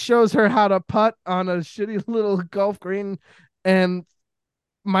 Sean shows her how to putt on a shitty little golf green. And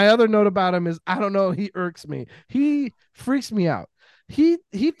my other note about him is I don't know, he irks me. He freaks me out. He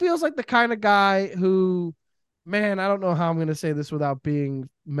feels like the kind of guy who, man, I don't know how I'm gonna say this without being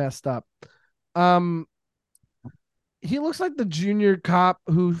messed up. Um he looks like the junior cop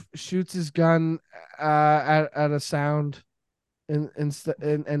who shoots his gun at a sound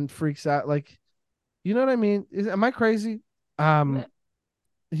and freaks out. Like, you know what I mean? Am I crazy? Um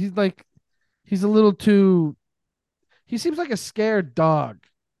he's like he's a little too he seems like a scared dog.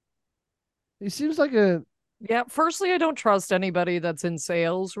 He seems like a Yeah, firstly, I don't trust anybody that's in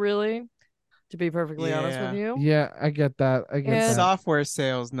sales, really, to be perfectly honest with Yeah. you. yeah, I get that. I get It's And that. software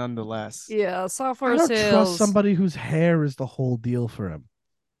sales nonetheless. yeah, I software don't trust sales. somebody whose hair is the whole deal for him.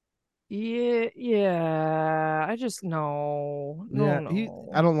 Yeah, yeah. I just Yeah, I no.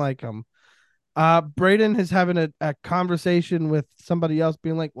 don't like him. Brayden is having a conversation with somebody else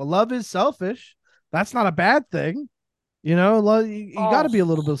being like, well, love is selfish. That's not a bad thing. Love, you got to be a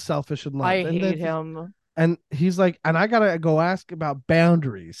little Oh, bit selfish in I love. hate him. And he's like, and I got to go ask about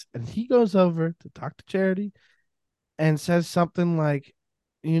boundaries. And he goes over to talk to Charity and says something like,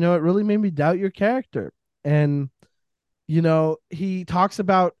 it really made me doubt your character. And he talks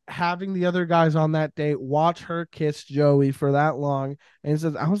about having the other guys on that date watch her kiss Joey for that long. And he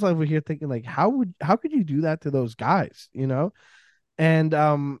says, I was over here thinking, like, how could you do that to those guys? And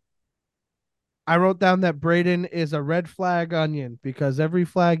I wrote down that Brayden is a red flag onion because every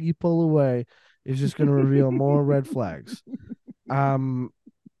flag you pull away is just going to reveal more red flags. Um,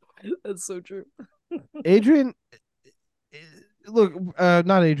 That's so true. Adrian, look,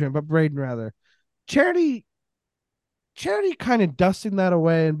 not Adrian, but Brayden rather. Charity kind of dusting that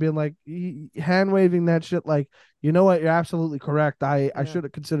away and being like hand waving that shit like, you know what, you're absolutely correct. I should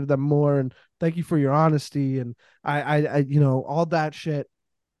have considered them more, and thank you for your honesty, and I all that shit.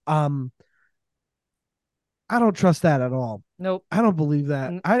 um I don't trust that at all. Nope. I don't believe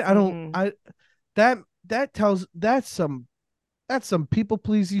that. I don't. Mm-mm. That's some people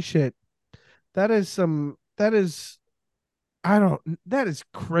pleasy shit. That is I don't that is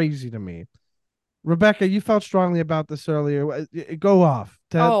crazy to me. Rebecca, you felt strongly about this earlier. Go off.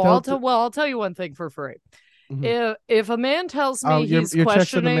 Oh, I'll tell you one thing for free. Mhm. If a man tells Oh, me he's your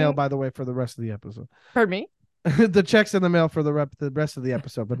checks in the mail, questioning, by the way, for the rest of the episode. pardon me. The checks in the mail for the rest of the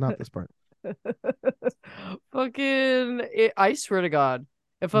episode, but not this part. I swear to God,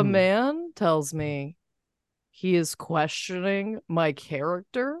 if a Mhm. man tells me he is questioning my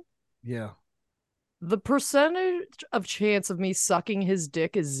character, Yeah. the percentage of chance of me sucking his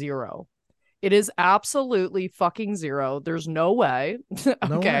dick is zero. It is absolutely fucking zero. There's no way. No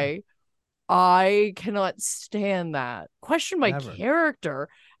way. Okay. I cannot stand that. Question my Never. character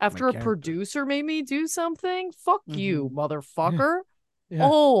after My a character. producer made me do something? Fuck you, motherfucker. Yeah.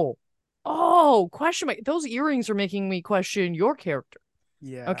 Question my those earrings are making me question your character.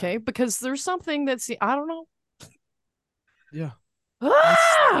 Yeah. Okay, because there's something that's I don't know. Yeah.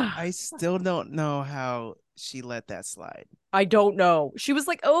 I still don't know how she let that slide. I don't know. She was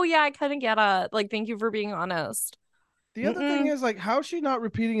like, "Oh yeah, I kind of get it. Like, thank you for being honest." The other thing Mm-mm. is, like, how's she not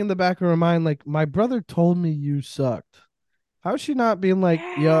repeating in the back of her mind, like, my brother told me you sucked? How's she not being like,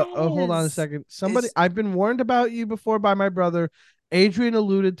 yeah, oh, hold on a Yes. second. Somebody, It's I've been warned about you before by my brother. Adrian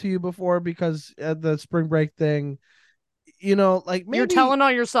alluded to you before because the spring break thing, like You're maybe telling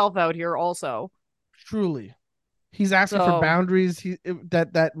on yourself out here also. truly he's asking for So, boundaries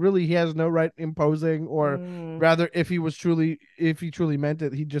that really he has no right imposing, or mm, rather, if he truly meant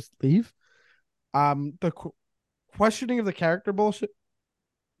it, he'd just leave. The questioning of the character bullshit,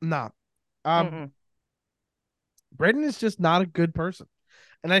 nah. Um, mm-mm. Brayden is just not a good person.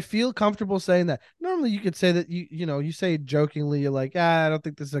 And I feel comfortable saying that. Normally, you could say that you say jokingly, you're like, I don't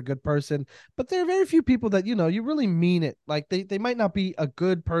think this is a good person. But there are very few people that you really mean it. Like they might not be a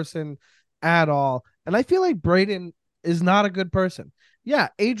good person at all. And I feel like Brayden is not a good person. Yeah,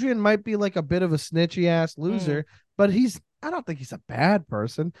 Adrian might be like a bit of a snitchy ass Mm. loser, but I don't think he's a bad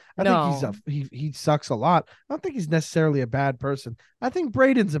person. I think No. he sucks a lot. I don't think he's necessarily a bad person. I think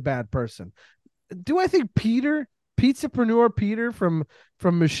Brayden's a bad person. Do I think Pizzapreneur Peter from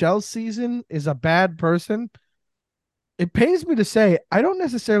Michelle's season is a bad person? It pains me to say I don't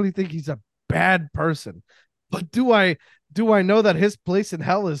necessarily think he's a bad person, but do I know that his place in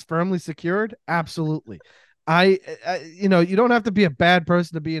hell is firmly secured? Absolutely. You don't have to be a bad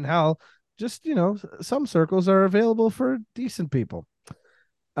person to be in hell. Just some circles are available for decent people.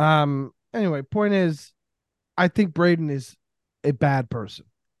 Anyway, point is, I think Brayden is a bad person.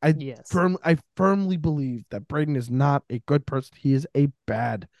 Yes. I firmly believe that Brayden is not a good person. He is a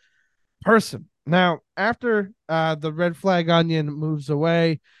bad person. Now, after the red flag onion moves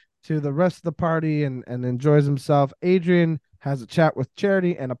away to the rest of the party and enjoys himself, Adrian has a chat with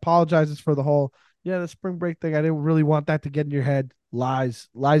Charity and apologizes for the spring break thing. I didn't really want that to get in your head. Lies.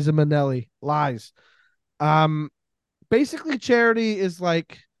 Liza Minnelli. Lies. Um, Basically, Charity is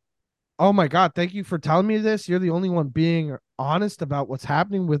like, oh my God, thank you for telling me this. You're the only one being honest about what's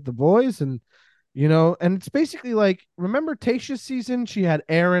happening with the boys. And it's basically like, remember Tasha's season? She had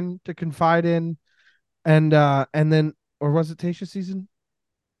Aaron to confide in, and then, or was it Tasha's season?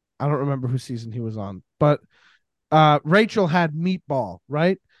 I don't remember whose season he was on, but Rachel had Meatball,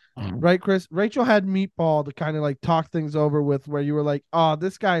 right? Right, Chris? Rachel had Meatball to kind of like talk things over with, where you were like, oh,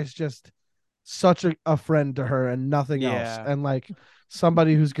 this guy is just such a friend to her and nothing else. yeah, And like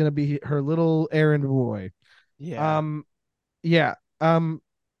somebody who's gonna be her little errand boy. yeah. Um, yeah.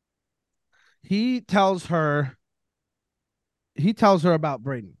 He tells her he tells her about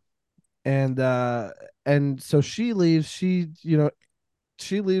Brayden. And so she leaves.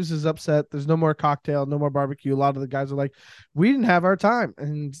 She leaves is upset. There's no more cocktail, no more barbecue. A lot of the guys are like, we didn't have our time.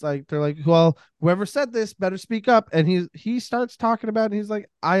 And it's like they're like, well, whoever said this better speak up. And he starts talking about it. And he's like,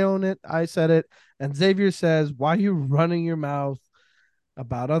 I own it. I said it. And Xavier says, why are you running your mouth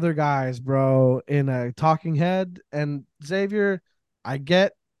about other guys, bro, in a talking head? And Xavier, I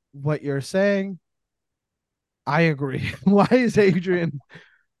get what you're saying. I agree. Why is Adrian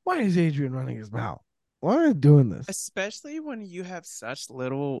running his mouth? Why are they doing this? Especially when you have such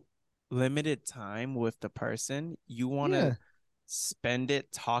little limited time with the person, you want to Yeah. spend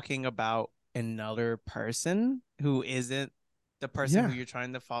it talking about another person who isn't the person who Yeah. you're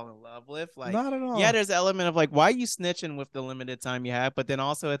trying to fall in love with. Like, Not at yeah, all. there's an element of like, why are you snitching with the limited time you have? But then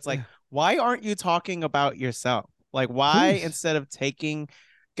also, it's like, Yeah. why aren't you talking about yourself? Like, why Please. instead of taking,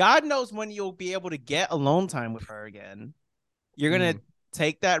 God knows when you'll be able to get alone time with her again. You're going to Mm.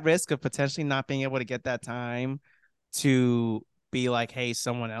 take that risk of potentially not being able to get that time to be like, hey,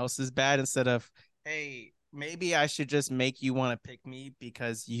 someone else is bad instead of, hey, maybe I should just make you want to pick me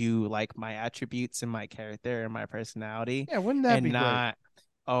because you like my attributes and my character and my personality Yeah, wouldn't that and be great? not,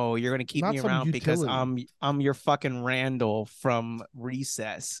 oh, you're gonna keep Not me some around because utility. I'm your fucking Randall from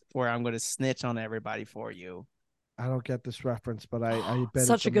Recess where I'm gonna snitch on everybody for you. I don't get this reference, but I bet it's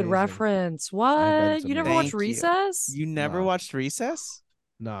Such a good amazing. reference. I bet What? it's You never watched amazing. Thank you. Recess? You never Nah. watched Recess?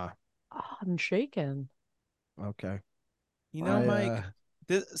 Nah. Oh, I'm shaken. Okay. You know, I Mike.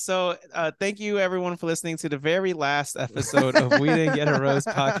 Thank you everyone for listening to the very last episode of We Didn't Get a Rose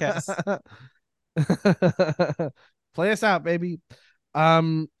podcast. Play us out, baby.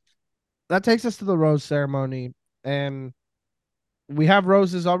 Um that takes us to the rose ceremony, and we have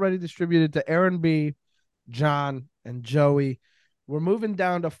roses already distributed to Aaron B, John, and Joey. We're moving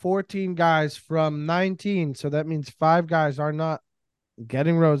down to 14 guys from 19. So that means 5 guys are not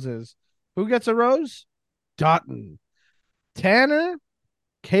getting roses. Who gets a rose? Dutton. Tanner,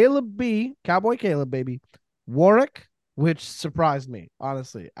 Caleb B, Cowboy Caleb, baby. Warwick, which surprised me,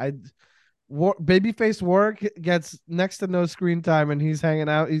 honestly. Babyface Warwick gets next to no screen time, and he's hanging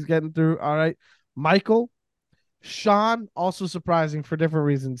out. He's getting through. All right, Michael. Sean, also surprising for different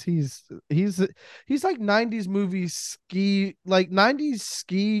reasons. He's like 90s movie ski, like 90s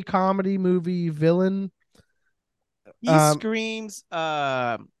ski comedy movie villain. He screams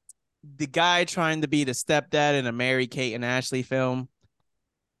the guy trying to be the stepdad in a Mary Kate and Ashley film.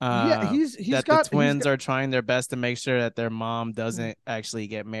 Yeah, That the twins are trying their best to make sure that their mom doesn't actually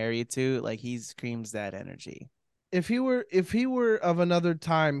get married to. Like, he screams that energy. If he were of another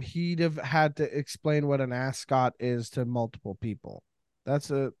time, he'd have had to explain what an ascot is to multiple people. That's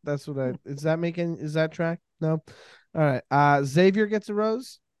what I is that track? No. All right. Xavier gets a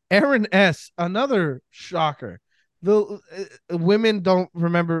rose. Aaron S, another shocker. The women don't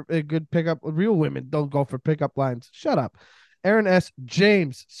remember a good pickup. Real women don't go for pickup lines. Shut up. Aaron S,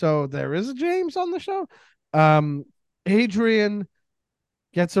 James. So there is a James on the show. Adrian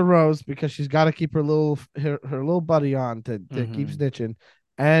gets a rose because she's got to keep her little buddy on to keep snitching.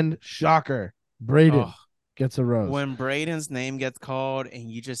 And shocker, Brayden gets a rose. When Brayden's name gets called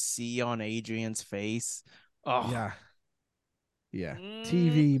and you just see on Adrian's face, yeah,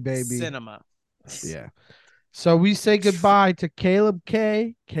 TV baby, cinema. Yeah. So we say goodbye to Caleb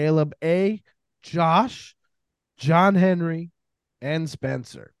K, Caleb A, Josh, John Henry, and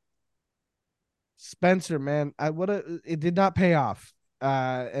Spencer. Spencer, man, it did not pay off.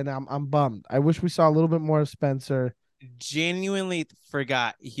 And I'm bummed. I wish we saw a little bit more of Spencer. Genuinely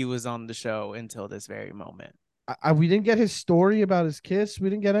forgot he was on the show until this very moment. We didn't get his story about his kiss. We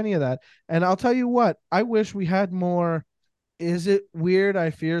didn't get any of that. And I'll tell you what, I wish we had more. Is it weird? I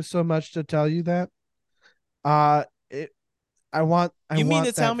fear so much to tell you that. You mean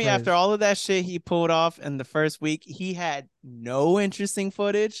to tell me after all of that shit he pulled off in the first week, he had no interesting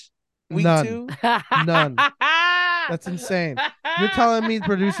footage? Week None. 2? None. That's insane. You're telling me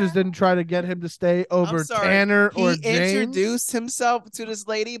producers didn't try to get him to stay over Tanner or James? He introduced himself to this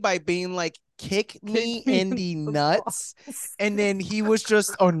lady by being like, kick me in the nuts. And then he was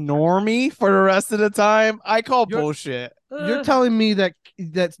just a normie for the rest of the time. I call bullshit. You're telling me that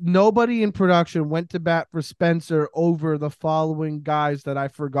nobody in production went to bat for Spencer over the following guys that I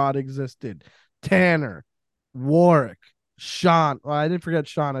forgot existed: Tanner, Warwick, Sean. Well, I didn't forget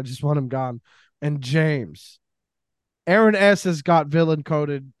Sean. I just want him gone. And James. Aaron S has got villain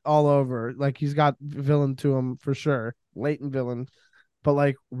coded all over. Like, he's got villain to him for sure. Latent villain. But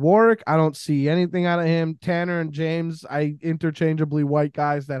like Warwick, I don't see anything out of him. Tanner and James, I interchangeably white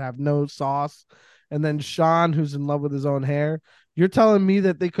guys that have no sauce. And then Sean, who's in love with his own hair. You're telling me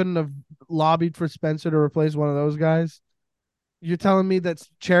that they couldn't have lobbied for Spencer to replace one of those guys? You're telling me that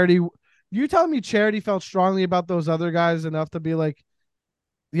Charity felt strongly about those other guys enough to be like,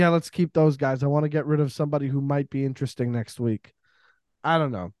 yeah, let's keep those guys. I want to get rid of somebody who might be interesting next week. I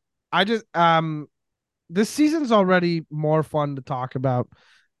don't know. I just this season's already more fun to talk about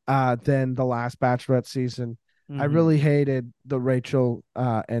than the last Bachelorette season. I really hated the Rachel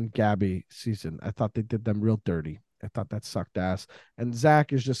and Gabby season. I thought they did them real dirty. I thought that sucked ass. And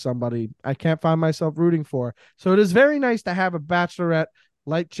Zach is just somebody I can't find myself rooting for. So it is very nice to have a Bachelorette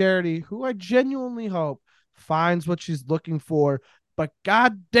like Charity, who I genuinely hope finds what she's looking for. But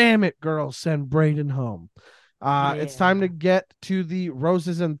god damn it, girls, send Brayden home. It's time to get to the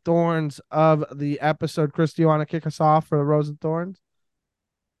roses and thorns of the episode. Chris, do you want to kick us off for the rose and thorns?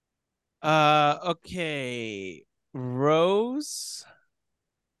 Okay. Rose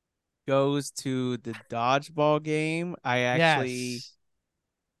goes to the dodgeball game. I actually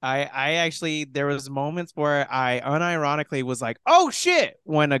there was moments where I unironically was like, oh shit,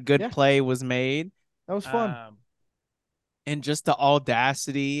 when a good play was made. That was fun. And just the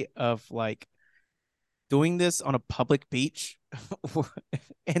audacity of like doing this on a public beach.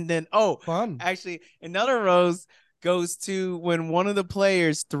 And then fun. Actually, another rose goes to when one of the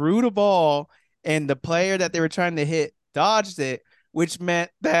players threw the ball and the player that they were trying to hit dodged it, which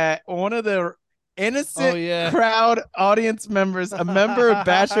meant that one of the innocent crowd audience members, a member of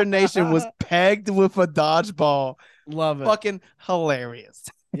Bachelor Nation, was pegged with a dodgeball. Love it. Fucking hilarious.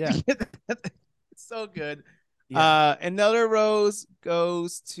 Yeah. So good. Yeah. Another rose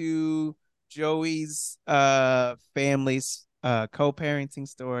goes to Joey's family's co-parenting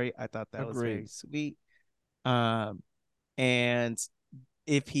story. I thought that was very sweet. And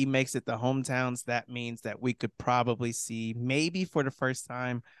if he makes it the hometowns, that means that we could probably see, maybe for the first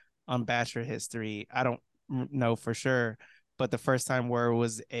time on Bachelor history, I don't know for sure, but the first time where it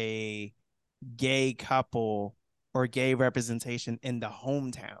was a gay couple or gay representation in the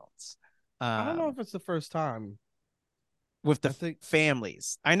hometowns. I don't know if it's the first time. With the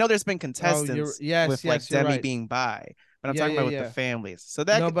families. I know there's been contestants with like Demi being bi, but I'm talking about with the families. So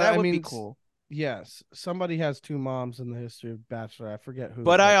that would be cool. Yes, somebody has two moms in the history of Bachelor. I forget who,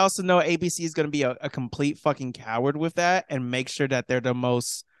 But I also know ABC is going to be a complete fucking coward with that and make sure that they're the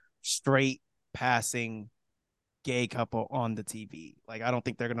most straight passing gay couple on the TV. Like, I don't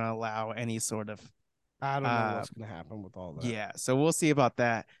think they're going to allow any sort of, I don't know what's going to happen with all that. yeah. So we'll see about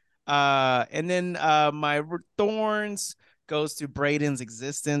that. And then my thorns goes to Brayden's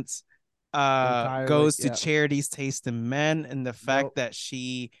existence. Entirely, Goes to Charity's taste in men and the fact that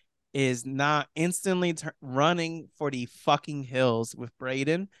she is not instantly running for the fucking hills with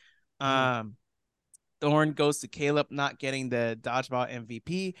Brayden. Thorn goes to Caleb not getting the dodgeball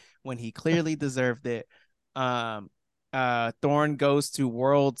MVP when he clearly deserved it. Thorn goes to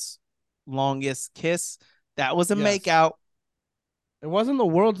world's longest kiss. That was a makeout. It wasn't the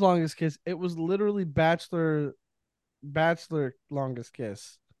world's longest kiss. It was literally Bachelor longest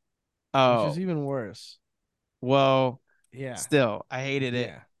kiss. Oh, which is even worse. Well, yeah. Still, I hated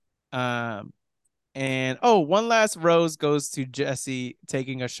it. And one last rose goes to Jesse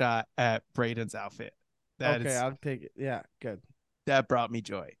taking a shot at Brayden's outfit. I'll take it. Yeah, good. That brought me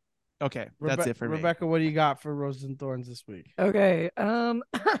joy. Okay, that's it for me. Rebecca, what do you got for Roses and Thorns this week? Okay.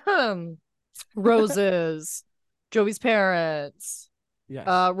 Roses. Joey's parents. Yes.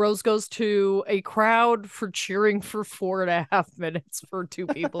 Rose goes to a crowd for cheering for 4.5 minutes for two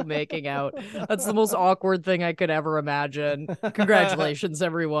people making out. That's the most awkward thing I could ever imagine. Congratulations,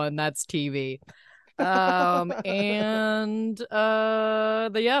 everyone. That's TV. That's it.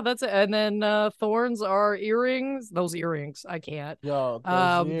 And then thorns are earrings. Those earrings, I can't. Yo,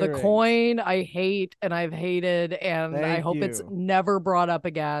 the coin I hate and I've hated, and I hope it's never brought up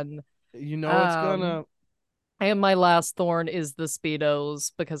again. You know it's gonna. And my last thorn is the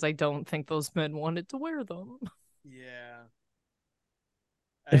Speedos, because I don't think those men wanted to wear them. Yeah.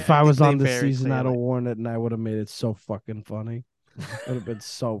 If I was on this season, I'd have worn it and I would have made it so fucking funny. It would have been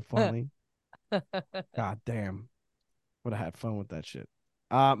so funny. God damn. Would have had fun with that shit.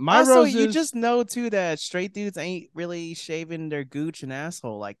 You just know too that straight dudes ain't really shaving their gooch and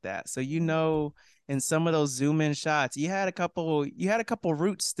asshole like that. So in some of those zoom in shots, you had a couple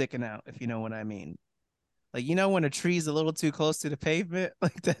roots sticking out, if you know what I mean. Like, when a tree's a little too close to the pavement,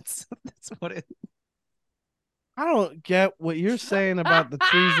 like that's what it. I don't get what you're saying about the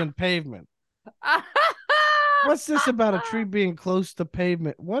trees and pavement. What's this about a tree being close to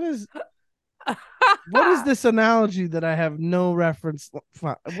pavement? What is this analogy that I have no reference?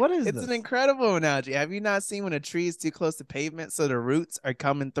 What is this? It's an incredible analogy. Have you not seen when a tree is too close to pavement, so the roots are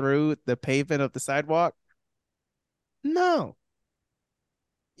coming through the pavement of the sidewalk? No.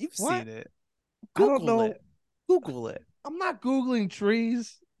 You've seen it. Google it. Google it. I'm not Googling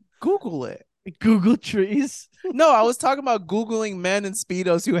trees. Google it. Google trees. No, I was talking about Googling men in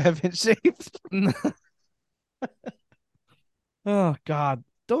Speedos who haven't shaved. Oh, God.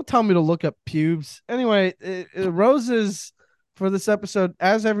 Don't tell me to look up pubes. Anyway, roses for this episode,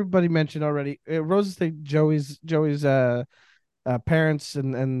 as everybody mentioned already, roses to Joey's parents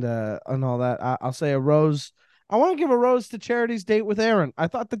and all that. I'll say a rose. I want to give a rose to Charity's date with Aaron. I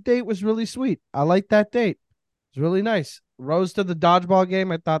thought the date was really sweet. I liked that date. It was really nice. Rose to the dodgeball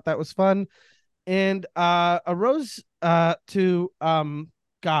game. I thought that was fun. And a rose to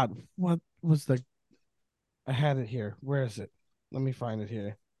God, what was I had it here. Where is it? Let me find it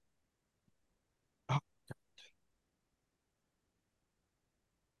here.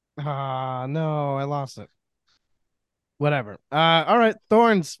 Oh, no, I lost it. Whatever. All right,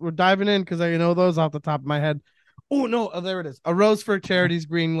 thorns. We're diving in because I know those off the top of my head. Oh no, there it is. A rose for Charity's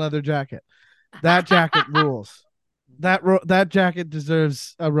green leather jacket. That jacket rules. That jacket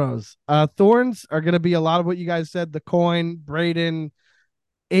deserves a rose. Thorns are gonna be a lot of what you guys said. The coin, Brayden,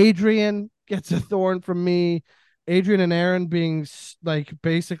 Adrian gets a thorn from me. Adrian and Aaron being like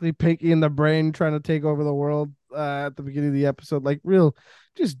basically Pinky in the brain, trying to take over the world at the beginning of the episode, like real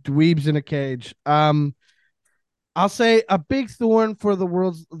just dweebs in a cage. I'll say a big thorn for the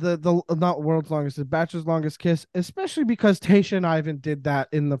not world's longest, the Bachelor's longest kiss, especially because Tasha and Ivan did that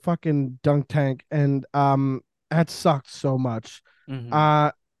in the fucking dunk tank, and that sucked so much. Mm-hmm.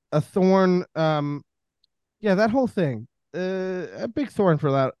 A thorn, yeah, that whole thing, a big thorn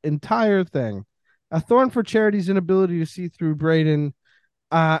for that entire thing. A thorn for Charity's inability to see through Brayden,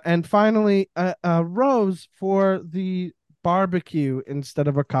 and finally a rose for the barbecue instead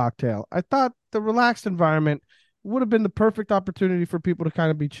of a cocktail. I thought the relaxed environment would have been the perfect opportunity for people to kind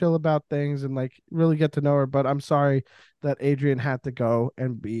of be chill about things and like really get to know her. But I'm sorry that Adrian had to go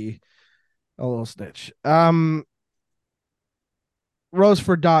and be a little snitch. Rose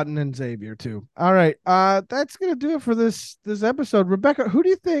for Dotton and Xavier too. All right. That's gonna do it for this episode. Rebecca, who do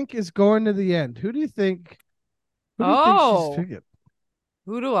you think is going to the end? Who do you think she's picking?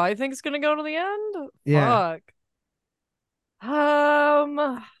 Who do I think is gonna go to the end? Yeah, Fuck.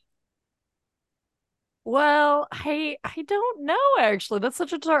 Um. Well, I don't know actually. That's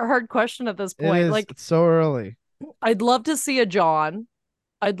such a hard question at this it point. is. Like, It's so early. I'd love to see a John.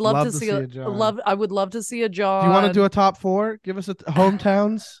 I'd love Love to to see see a it, John. love. I would love to see a Do you want to do John. a top four? Give us a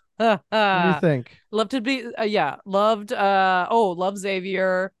hometowns. What do you think? Love to be. Yeah, loved. Oh, love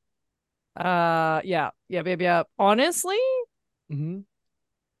Xavier. Yeah, baby. Yeah. Honestly, Hmm.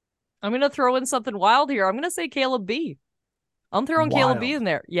 I'm gonna throw in something wild here. I'm gonna say Caleb B. I'm throwing Caleb B Wild. in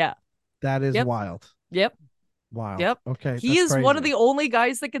there. Yeah. That is Yep. wild. Yep. Wild. Yep. Okay, He that's is one of crazy. the only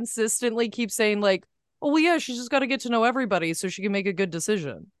guys that consistently keeps saying like, "Oh, well, yeah, she's just got to get to know everybody so she can make a good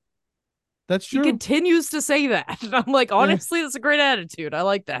decision." That's He true. continues to say that. And I'm like, Yeah, honestly, that's a great attitude. I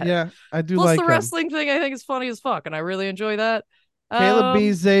like that. yeah, I do Plus, the like him. wrestling thing I think is funny as fuck, and I really enjoy that. Caleb B,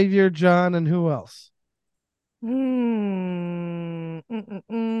 Um, Xavier, John, and who else?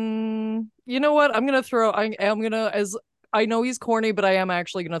 You know what? I'm gonna throw. I am gonna as I know he's corny, but I am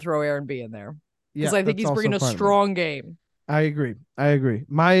actually gonna throw Aaron B in there because Yeah, I think that's he's also bringing a part of me. strong game. I agree. I agree.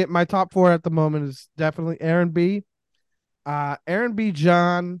 My top four at the moment is definitely Aaron B. Aaron B.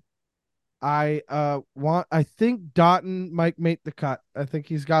 John. I think Doughton might make the cut. I think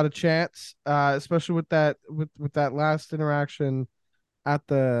he's got a chance, especially with that last interaction at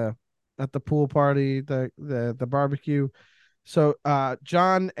the pool party, the barbecue. So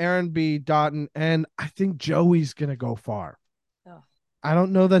John, Aaron B, Doughton, and I think Joey's gonna go far. Oh. I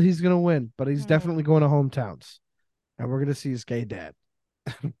don't know that he's gonna win, but he's definitely Hmm. going to hometowns. And we're gonna see his gay dad.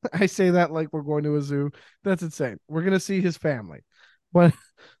 I say that like we're going to a zoo. That's insane. We're gonna see his family. But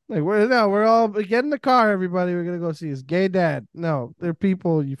like we're all get in the car, everybody. We're gonna go see his gay dad. No, they're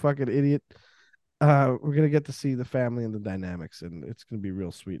people, you fucking idiot. We're gonna get to see the family and the dynamics, and it's gonna be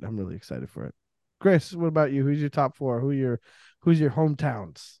real sweet. I'm really excited for it. Chris, what about you? Who's your top four? Who's your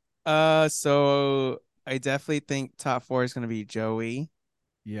hometowns? So I definitely think top four is gonna be Joey.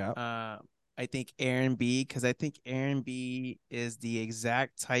 Yeah. Uh, I think Aaron B, because I think Aaron B is the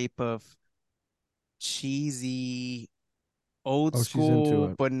exact type of cheesy, old Oh, she's into school,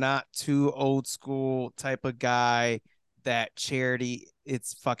 it. but not too old school type of guy that Charity,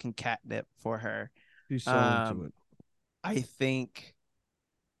 it's fucking catnip for her. She's so into Um, it. I think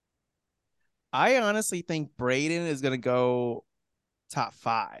I honestly think Brayden is gonna go top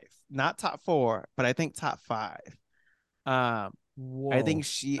five, not top four, but I think top five. Um, I think Whoa.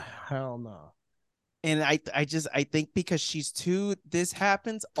 she Hell no. and I think because she's too, this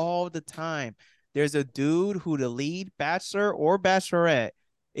happens all the time. There's a dude who the lead bachelor or bachelorette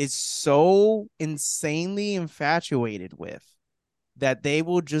is so insanely infatuated with that they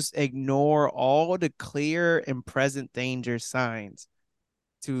will just ignore all the clear and present danger signs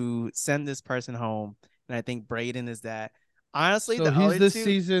to send this person home. And I think Brayden is that. Honestly, So the he's other this two,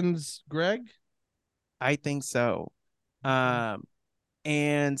 season's Greg? I think so. Okay. Um,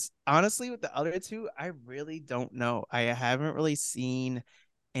 And honestly, with the other two, I really don't know. I haven't really seen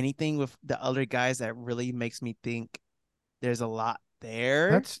anything with the other guys that really makes me think there's a lot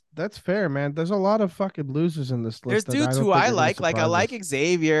there. That's fair, man. There's a lot of fucking losers in this There's list that I dudes don't who think I are gonna like I surprise like us.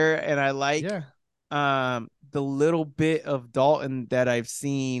 Xavier and I like Yeah. the little bit of Dalton that I've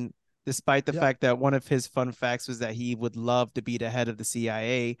seen, despite the Yep. fact that one of his fun facts was that he would love to be the head of the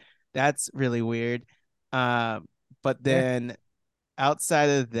CIA. That's really weird. Um, but Yeah. then outside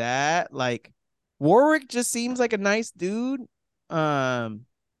of that, like Warwick just seems like a nice dude. Um,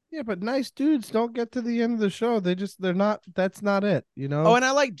 Yeah, but nice dudes don't get to the end of the show. They're not that's not it, you oh, know? and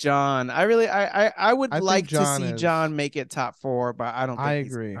I like John. I really I would I think like to John see is. John make it top four, but I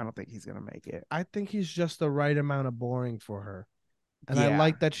agree. I don't think he's gonna make it. I think he's just the right amount of boring for her. And I Yeah,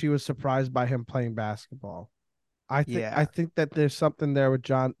 like that she was surprised by him playing basketball. I yeah, think that there's something there with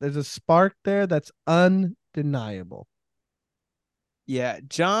John. There's a spark there that's undeniable. yeah.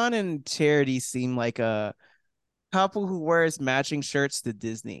 John and Charity seem like a couple who wears matching shirts to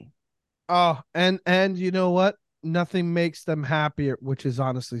Disney. Oh, and you know what? Nothing makes them happier, which is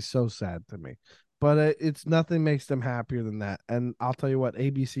honestly so sad to me. But it's nothing makes them happier than that. And I'll tell you what,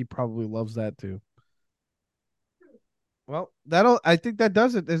 ABC probably loves that too. Well, I think that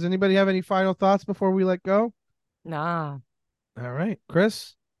does it. Does anybody have any final thoughts before we let go? Nah. All right,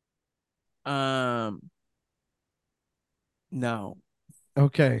 Chris. Um, no,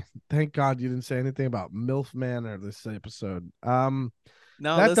 Okay, thank God you didn't say anything about MILF Manor this episode. no.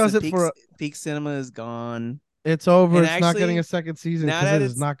 That does Listen, it for. Peak Cinema is gone, It's over. and It's not getting a actually, second season now because that it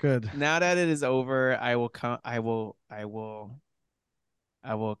is it's not good. now that it is over, I will come. I will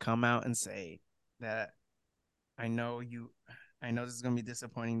come out and say that I know you. I know this is gonna be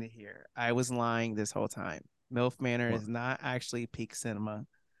disappointing to hear. I was lying this whole time. MILF Manor is not actually peak cinema.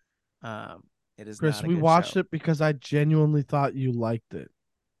 It is Chris, not a we good watched show. it because I genuinely thought you liked it.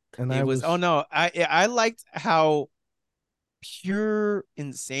 And It I was, was, oh no, I liked how pure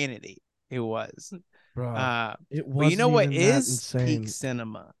insanity it was. bro, it But you know wasn't what even that is peak insane.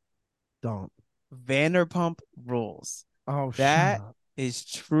 cinema? Don't. Vanderpump Rules. Oh, shut That up. is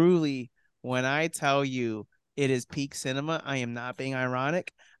truly, when I tell you it is peak cinema, I am not being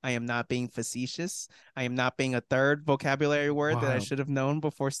ironic. I am not being facetious. I am not being a third vocabulary word that I Wild. should have known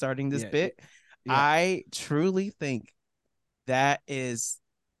before starting this Yeah, bit. yeah. I truly think that is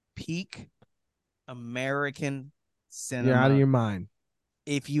peak American You're out of cinema. your mind.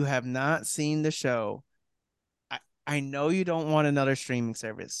 If you have not seen the show, I know you don't want another streaming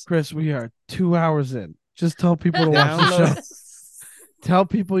service. Chris, we are 2 hours in. Just tell people to watch the show. Download Tell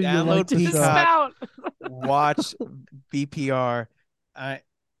people you like download the show. Peacock, Dismount. watch VPR.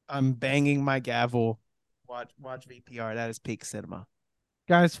 I'm banging my gavel. Watch VPR. That is peak cinema.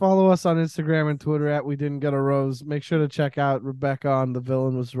 Guys, follow us on Instagram and Twitter at We Didn't Get a Rose. Make sure to check out Rebecca on The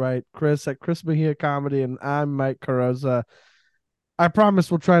Villain Was Right, Chris at Chris Mejia Comedy, and I'm Mike Carosa. I promise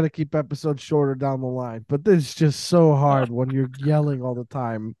we'll try to keep episodes shorter down the line, but this is just so hard when you're yelling all the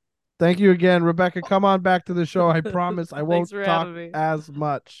time. Thank you again, Rebecca. Come on back to the show. I promise I won't Thanks for talk having me. as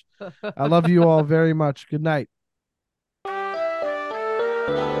much. I love you all very much. Good night.